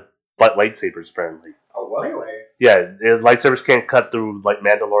lightsabers apparently. Oh, what? Really? Yeah, lightsabers can't cut through like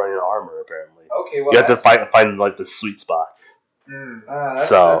Mandalorian armor apparently. Okay, well you have to find like the sweet spots. That's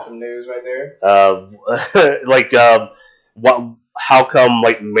some news right there. How come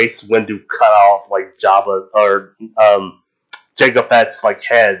like Mace Windu cut off like Jabba or Jango Fett's like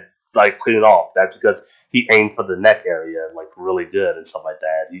head like clean off? That's because he aimed for the neck area like really good and stuff like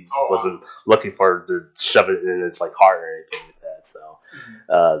that. He wasn't looking for to shove it in his like heart or anything like that. So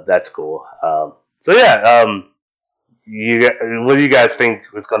that's cool. So yeah, what do you guys think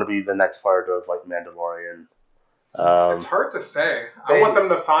is going to be the next part of like Mandalorian? It's hard to say. I want them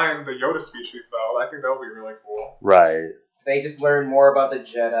to find the Yoda species, though. I think that would be really cool. Right. They just learn more about the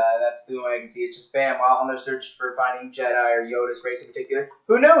Jedi. That's the only way I can see. It's just bam, while on their search for finding Jedi or Yoda's race in particular.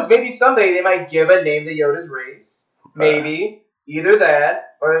 Who knows? Maybe someday they might give a name to Yoda's race. Maybe. Either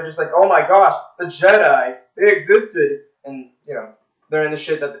that, or they're just like, oh my gosh, the Jedi, they existed. And, you know, they're in the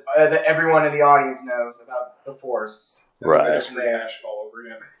shit that everyone in the audience knows about the Force. Right. Just rehash it all over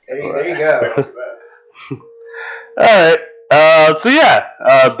again. There you go. They don't do that. Alright, so yeah,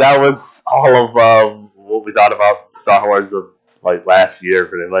 that was all of what we thought about Star Wars of like last year,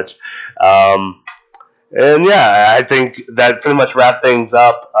 pretty much. And yeah, I think that pretty much wrapped things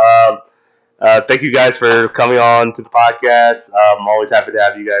up. Thank you guys for coming on to the podcast. I'm always happy to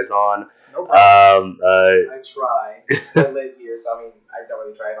have you guys on. No problem. Um, I try. I live here, so I mean, I don't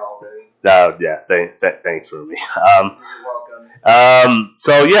really try it all, really. yeah, thanks for me. You're welcome.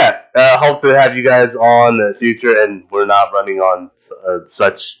 So yeah, hope to have you guys on in the future, and we're not running on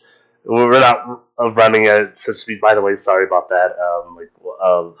we're not running at such speed. By the way, sorry about that.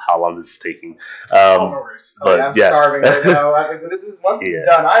 How long this is taking. Oh, no worries. Oh, yeah, I'm starving right now. This is once Yeah. it's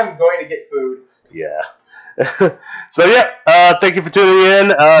done, I'm going to get food. Yeah. So yeah, thank you for tuning in.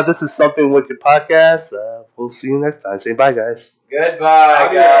 This is Something Wicked Podcast. We'll see you next time. Say bye, guys. Goodbye,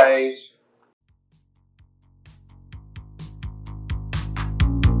 Adios. guys.